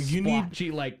 Like, no, you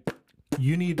splotchy,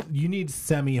 need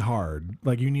semi-hard.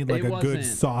 Like you need like It a good wasn't.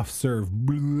 soft serve.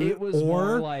 it was or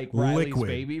more like Riley's liquid.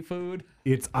 baby food.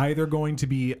 It's either going to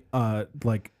be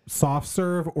like soft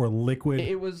serve or liquid.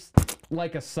 It was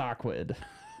like a sockwood.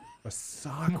 A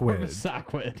More of a sockwid.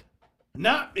 sockwood.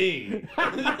 Not me.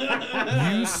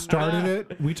 You started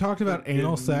it. We talked about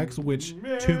anal sex, which,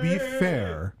 to be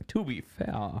fair, To be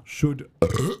fair. should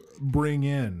bring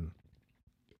in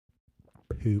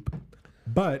poop.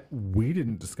 But we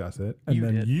didn't discuss it. And You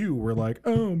then did. you were like,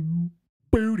 oh,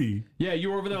 booty. Yeah,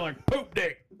 you were over there like, poop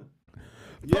dick.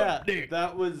 Yeah, dick.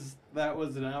 that was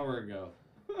an hour ago.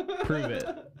 Prove it.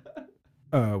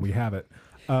 We have it.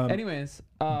 Anyways.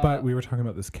 But we were talking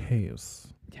about this case.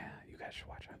 Yeah, you guys should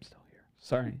watch I'm Still Here.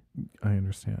 Sorry. I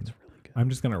understand. It's really good. I'm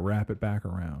just going to wrap it back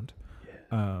around.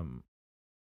 Yeah.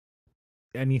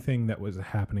 Anything that was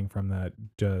happening from that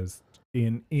just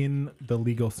in the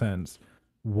legal sense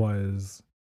was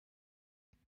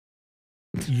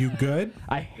you good?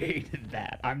 I hated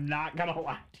that. I'm not going to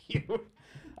lie to you.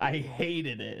 I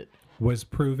hated it. Was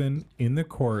proven in the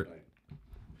court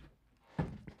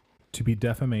to be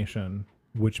defamation,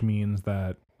 which means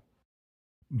that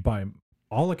by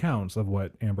all accounts of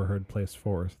what Amber Heard placed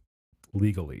forth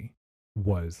legally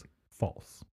was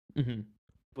false. Mm-hmm.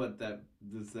 But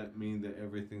does that mean that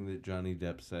everything that Johnny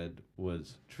Depp said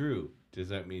was true? Does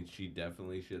that mean she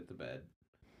definitely shit the bed?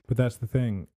 But that's the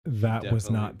thing. That was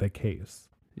not definitely- the case.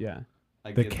 Yeah.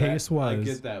 I The get case that. I was-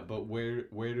 get that, but where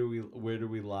do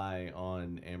we lie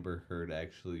on Amber Heard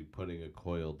actually putting a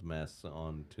coiled mess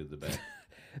onto the bed?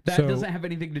 That So- doesn't have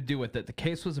anything to do with it. The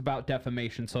case was about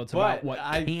defamation, so it's But about what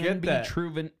I can get be that.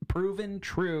 proven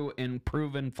true and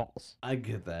proven false. I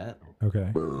get that,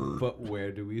 Okay. but where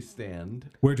do we stand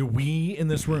Where do we in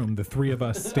this room, the three of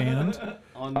us, stand?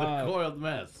 on the coiled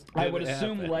mess? I Did would it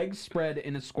assume happen? legs spread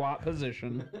in a squat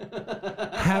position.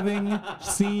 Having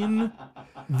seen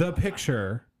the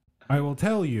picture, I will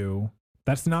tell you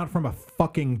that's not from a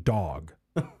fucking dog.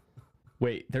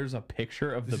 Wait, there's a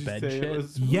picture of the Did you bed say shit? it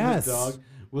was from Yes. the dog?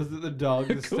 Was it the dog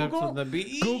that steps on the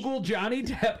beat? Google Johnny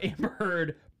Depp Amber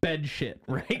Heard bed shit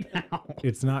right now.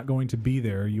 It's not going to be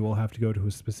there. You will have to go to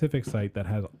a specific site that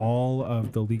has all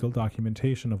of the legal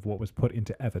documentation of what was put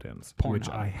into evidence, which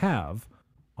Pornhub. I have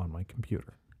on my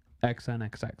computer.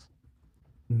 XNXX.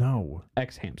 No.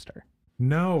 X hamster.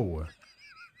 No.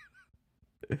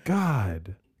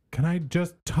 God. Can I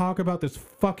just talk about this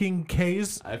fucking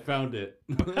case? I found it.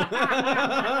 Amber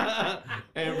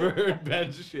Heard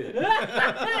bed shit.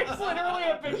 It's literally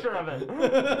a picture of it.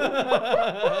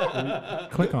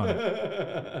 Click on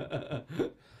it.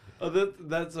 Oh,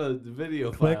 that's a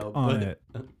video Click file. on but- it.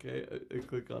 Okay, I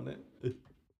click on it.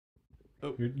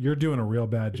 You're doing a real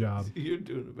bad job. You're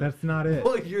doing it. That's not it.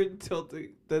 Well, you're tilting.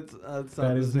 That's not That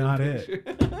the is same not it.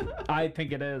 picture. I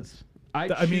think it is. I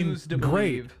I mean, choose to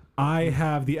great. believe. I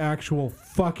have the actual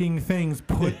fucking things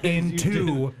put You into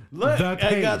do. Look, the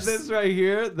case. I got this right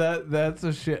here. That's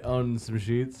a shit on some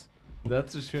sheets.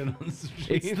 That's a shit on some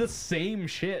sheets. It's the same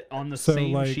shit on the So,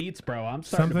 same like, sheets, bro. I'm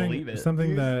starting to believe it.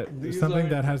 something These something are-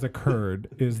 that has occurred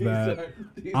is These that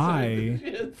these I- the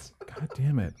shits. God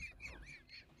damn it.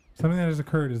 Something that has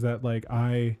occurred is that like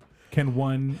I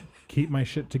can keep my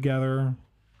shit together,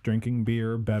 drinking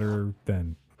beer better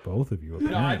than both of you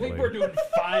apparently. No, I think we're doing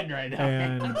fine right now.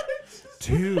 And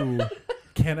two,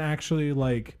 can actually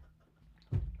like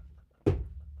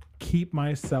keep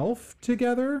myself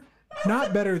together.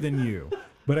 Not better than you,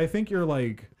 but I think you're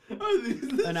like Are these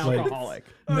the An shits? alcoholic.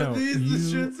 Are No, these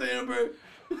you- the shits, Amber?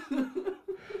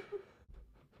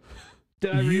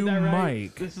 Did I read You that right?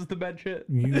 might. This is the bed shit.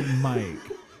 you might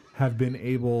have been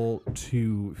able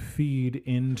to feed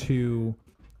into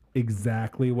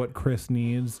exactly what Chris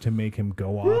needs to make him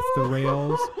go off the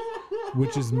rails,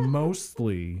 which is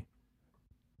mostly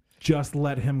just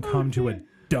let him come to a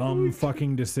dumb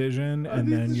fucking decision, and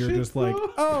these then the you're shits, just like,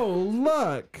 though? oh,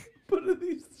 look. What are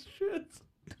these shits?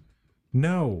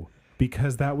 No,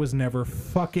 because that was never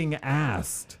fucking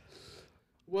asked.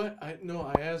 What? I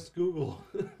asked Google.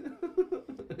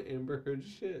 Amber Heard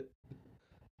shit.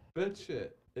 bed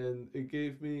shit, and it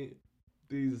gave me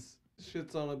these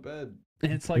shits on a bed.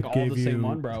 And it's like It all gave the same you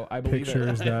one, bro. I believe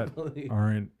Pictures it. that believe-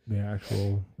 aren't the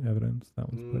actual evidence that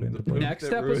was put into The place. poop Next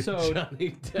that ruined episode-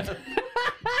 Johnny Depp.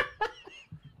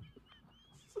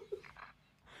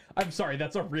 I'm sorry,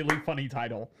 that's a really funny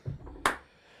title.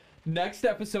 Next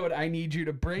episode, I need you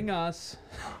to bring us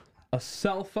a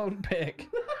cell phone pic.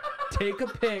 Take a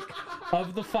pic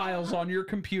of the files on your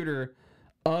computer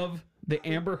of the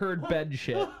Amber Heard bed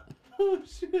shit. Oh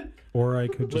shit! Or I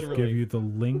could just Literally. give you the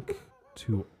link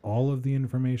to all of the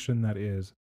information that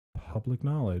is public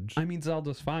knowledge. I mean,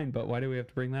 Zelda's fine, but why do we have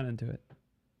to bring that into it?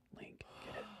 Link.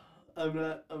 I'm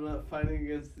not fighting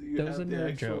against you. That was Have the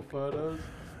another actual joke. photos.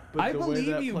 But I the way believe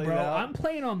that you, played bro. out- I'm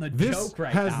playing on the This joke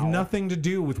right has now. nothing to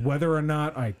do with whether or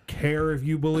not I care if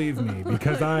you believe me,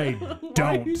 because I Why are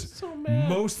don't. you so mad?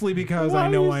 Mostly because Why I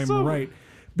are know you I'm so- right.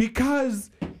 Because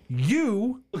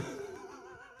you,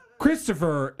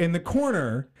 Christopher, in the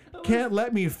corner, can't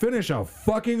let me finish a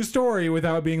fucking story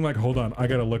without being like, hold on, I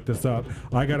gotta look this up.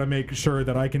 I gotta make sure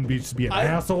that I can just be an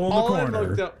asshole in the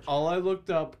corner. All I looked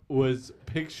up was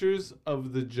pictures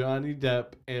of the Johnny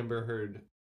Depp Amber Heard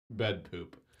bed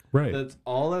poop. Right. That's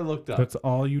all I looked up. That's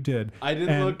all you did. I didn't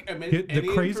And look at the any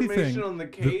crazy information thing, on the the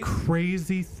case.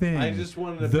 crazy thing. I just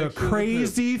wanted a the picture of the poop.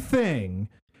 crazy thing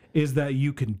is that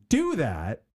you can do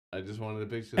that I just wanted a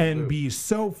picture of and the poop. be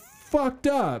so fucked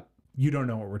up you don't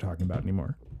know what we're talking about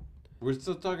anymore. We're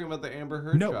still talking about the Amber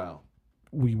Heard No. trial.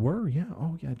 We were, yeah.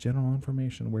 Oh yeah, general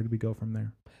information. Where do we go from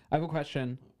there? I have a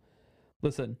question.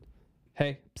 Listen.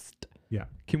 Hey. Psst. Yeah.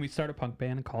 Can we start a punk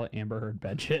band and call it Amber Heard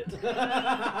bed shit?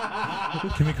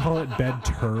 Can we call it bed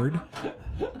turd?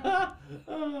 I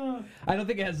don't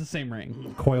think it has the same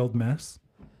ring. Coiled mess?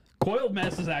 Coiled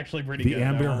mess is actually pretty The good.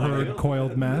 Amber I won't lie. Heard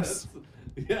coiled mess?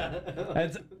 Yeah.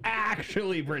 That's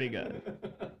actually pretty good.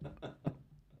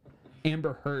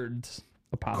 Amber Heard's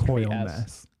apostrophe Coiled S.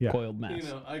 mess. Yeah. Coiled mess. You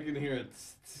know, I can hear it,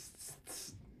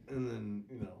 and then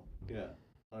yeah.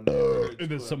 On Amber Heard's And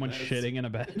there's foot, someone that's- shitting in a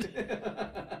bed.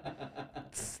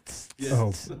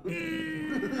 Yes. Oh.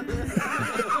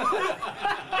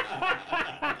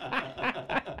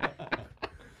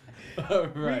 All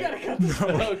right. We gotta cut this.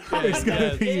 Okay. It's gotta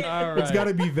yes, be all it's right.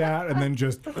 gotta be that and then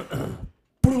just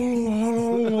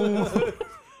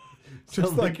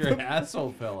Sounds like your the-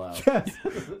 asshole fell out. Yes.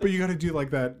 But you gotta do like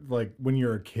that, like when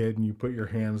you're a kid and you put your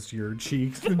hands to your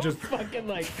cheeks and just Fucking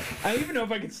like, I don't even know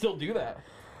if I can still do that.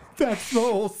 that's the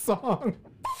whole song.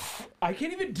 I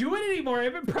can't even do it anymore. I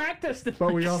haven't practiced in But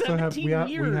like we also 17 have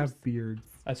years. we have beards.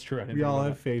 That's true. I didn't We think all about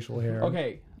have facial hair. that.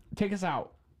 Okay, take us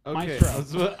out. Okay,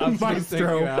 Maestro. I'm supposed to take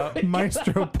you out.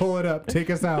 Maestro, pull it up. Take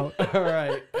us out. All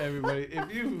right, everybody.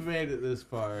 If you've made it this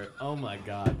far, oh my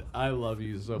God, I love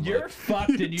you so much. You're fucked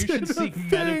and you should did a seek thing.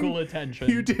 medical attention.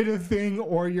 You did a thing,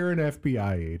 or you're an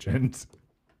FBI agent.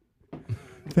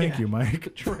 Thank you,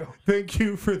 Mike. True. Thank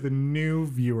you for the new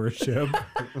viewership.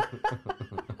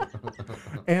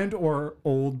 And or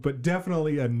old, but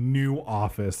definitely a new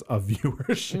office of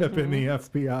viewership in the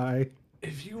FBI.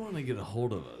 If you want to get a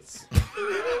hold of us,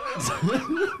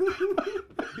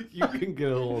 you can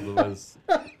get a hold of us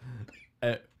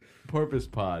at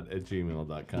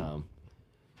porpoisepod@gmail.com.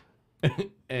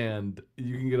 And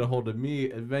you can get a hold of me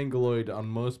at Vangaloid on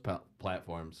most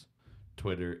platforms: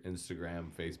 Twitter,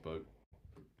 Instagram, Facebook.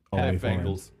 At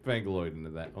Vangaloid into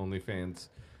that. OnlyFans.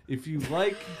 If you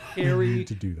like You hairy need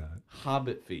to do that.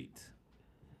 hobbit feet,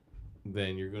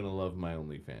 then you're going to love my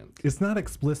OnlyFans. It's not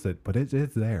explicit, but it's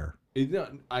there.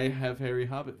 I have hairy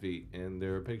hobbit feet, and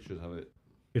there are pictures of it.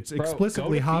 It's Bro,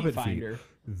 explicitly go to Hobbit Feet feet. Finder.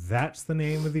 That's the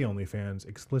name of the OnlyFans.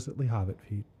 Explicitly Hobbit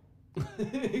feet.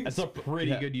 That's a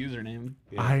pretty Yeah. good username.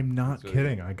 Yeah, I'm not that's really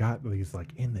kidding. I got these like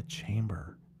in the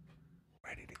chamber,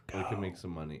 ready to I go. could make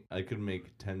some money. I could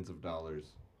make tens of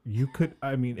dollars. You could.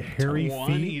 I mean, hairy feet.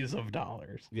 20s of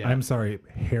dollars. Yeah. I'm sorry,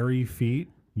 hairy feet.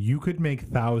 You could make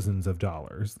thousands of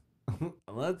dollars.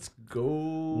 Let's go.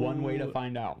 One way to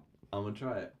find out. I'm gonna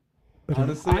try it.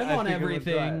 Honestly, I'm on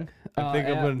everything. I think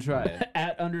I'm at- gonna try it.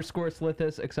 At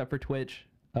 _Slithis, except for Twitch,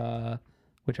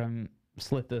 which I'm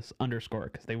Slithis _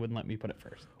 because they wouldn't let me put it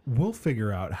first. We'll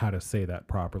figure out how to say that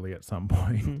properly at some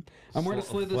point. I'm wearing a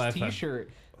Flash- Slithis t-shirt.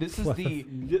 This is the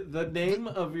The name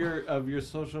of your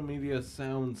social media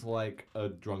sounds like a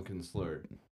drunken slur.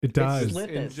 It does. Slith-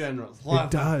 In Slithis. general,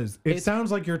 It does. It It's-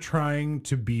 sounds like you're trying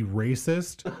to be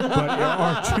racist, but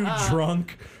are too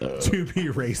drunk to be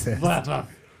racist.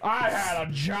 I had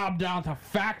a job down at the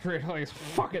factory until these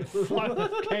fucking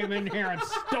Slithis came in here and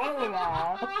stole it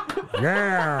all.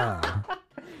 Yeah.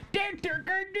 Did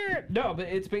No, but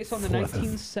it's based on the Slithus.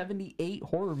 1978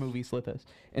 horror movie Slithus.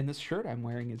 And this shirt I'm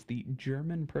wearing is the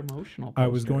German promotional I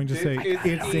was poster. going to say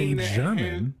it's in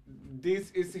German.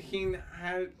 This is hin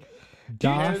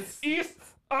Das Ist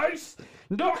als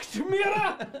noch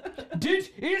mehr.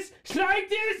 Dit is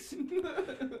Slithus.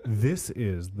 This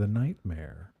is the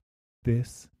nightmare.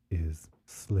 This is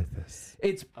Slithus.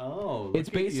 It's Oh, it's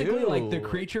look at basically like the you.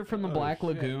 creature from the Oh, Black shit.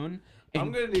 Lagoon. I'm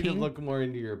and gonna need to King- look more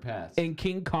into your past. And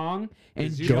King Kong and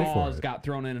Is you- Go for Jaws it. got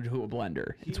thrown into a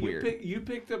blender. It's weird. You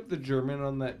picked up the German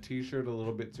on that T-shirt a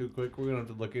little bit too quick. We're gonna have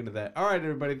to look into that. All right,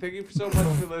 everybody. Thank you so much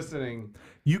for listening.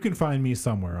 You can find me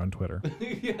somewhere on Twitter.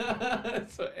 Yeah,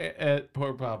 so at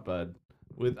Poor Pop Bud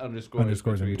with underscores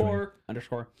Underscores in between. between. Or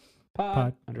underscore pod,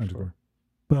 Pod underscore.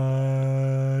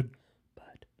 Bud.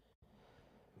 Bud.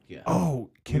 Yeah. Oh,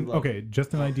 okay,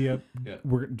 just an idea. Yeah.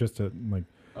 We're just to like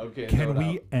Okay. can note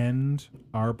we out. end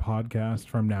our podcast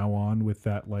from now on with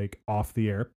that like off the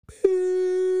air?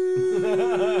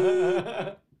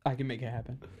 I can make it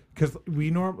happen. Because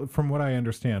from what I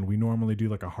understand, we normally do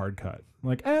like a hard cut.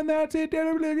 Like, and that's it.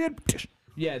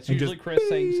 Yeah, it's And usually just- Chris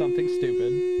saying something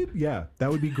stupid. Yeah, that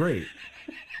would be great.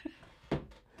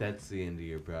 That's the end of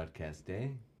your broadcast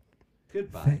day.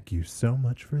 Goodbye. Thank you so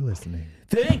much for listening.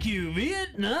 Thank you,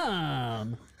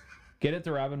 Vietnam. Get it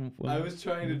to Robin. I was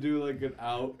trying to do like an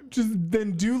out. Just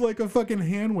then do like a fucking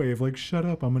hand wave. Like, shut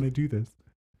up. I'm going to do this.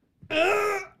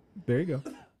 There you go.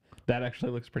 That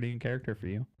actually looks pretty in character for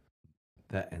you.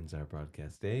 That ends our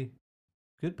broadcast day.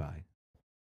 Goodbye.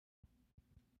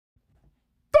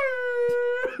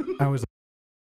 I was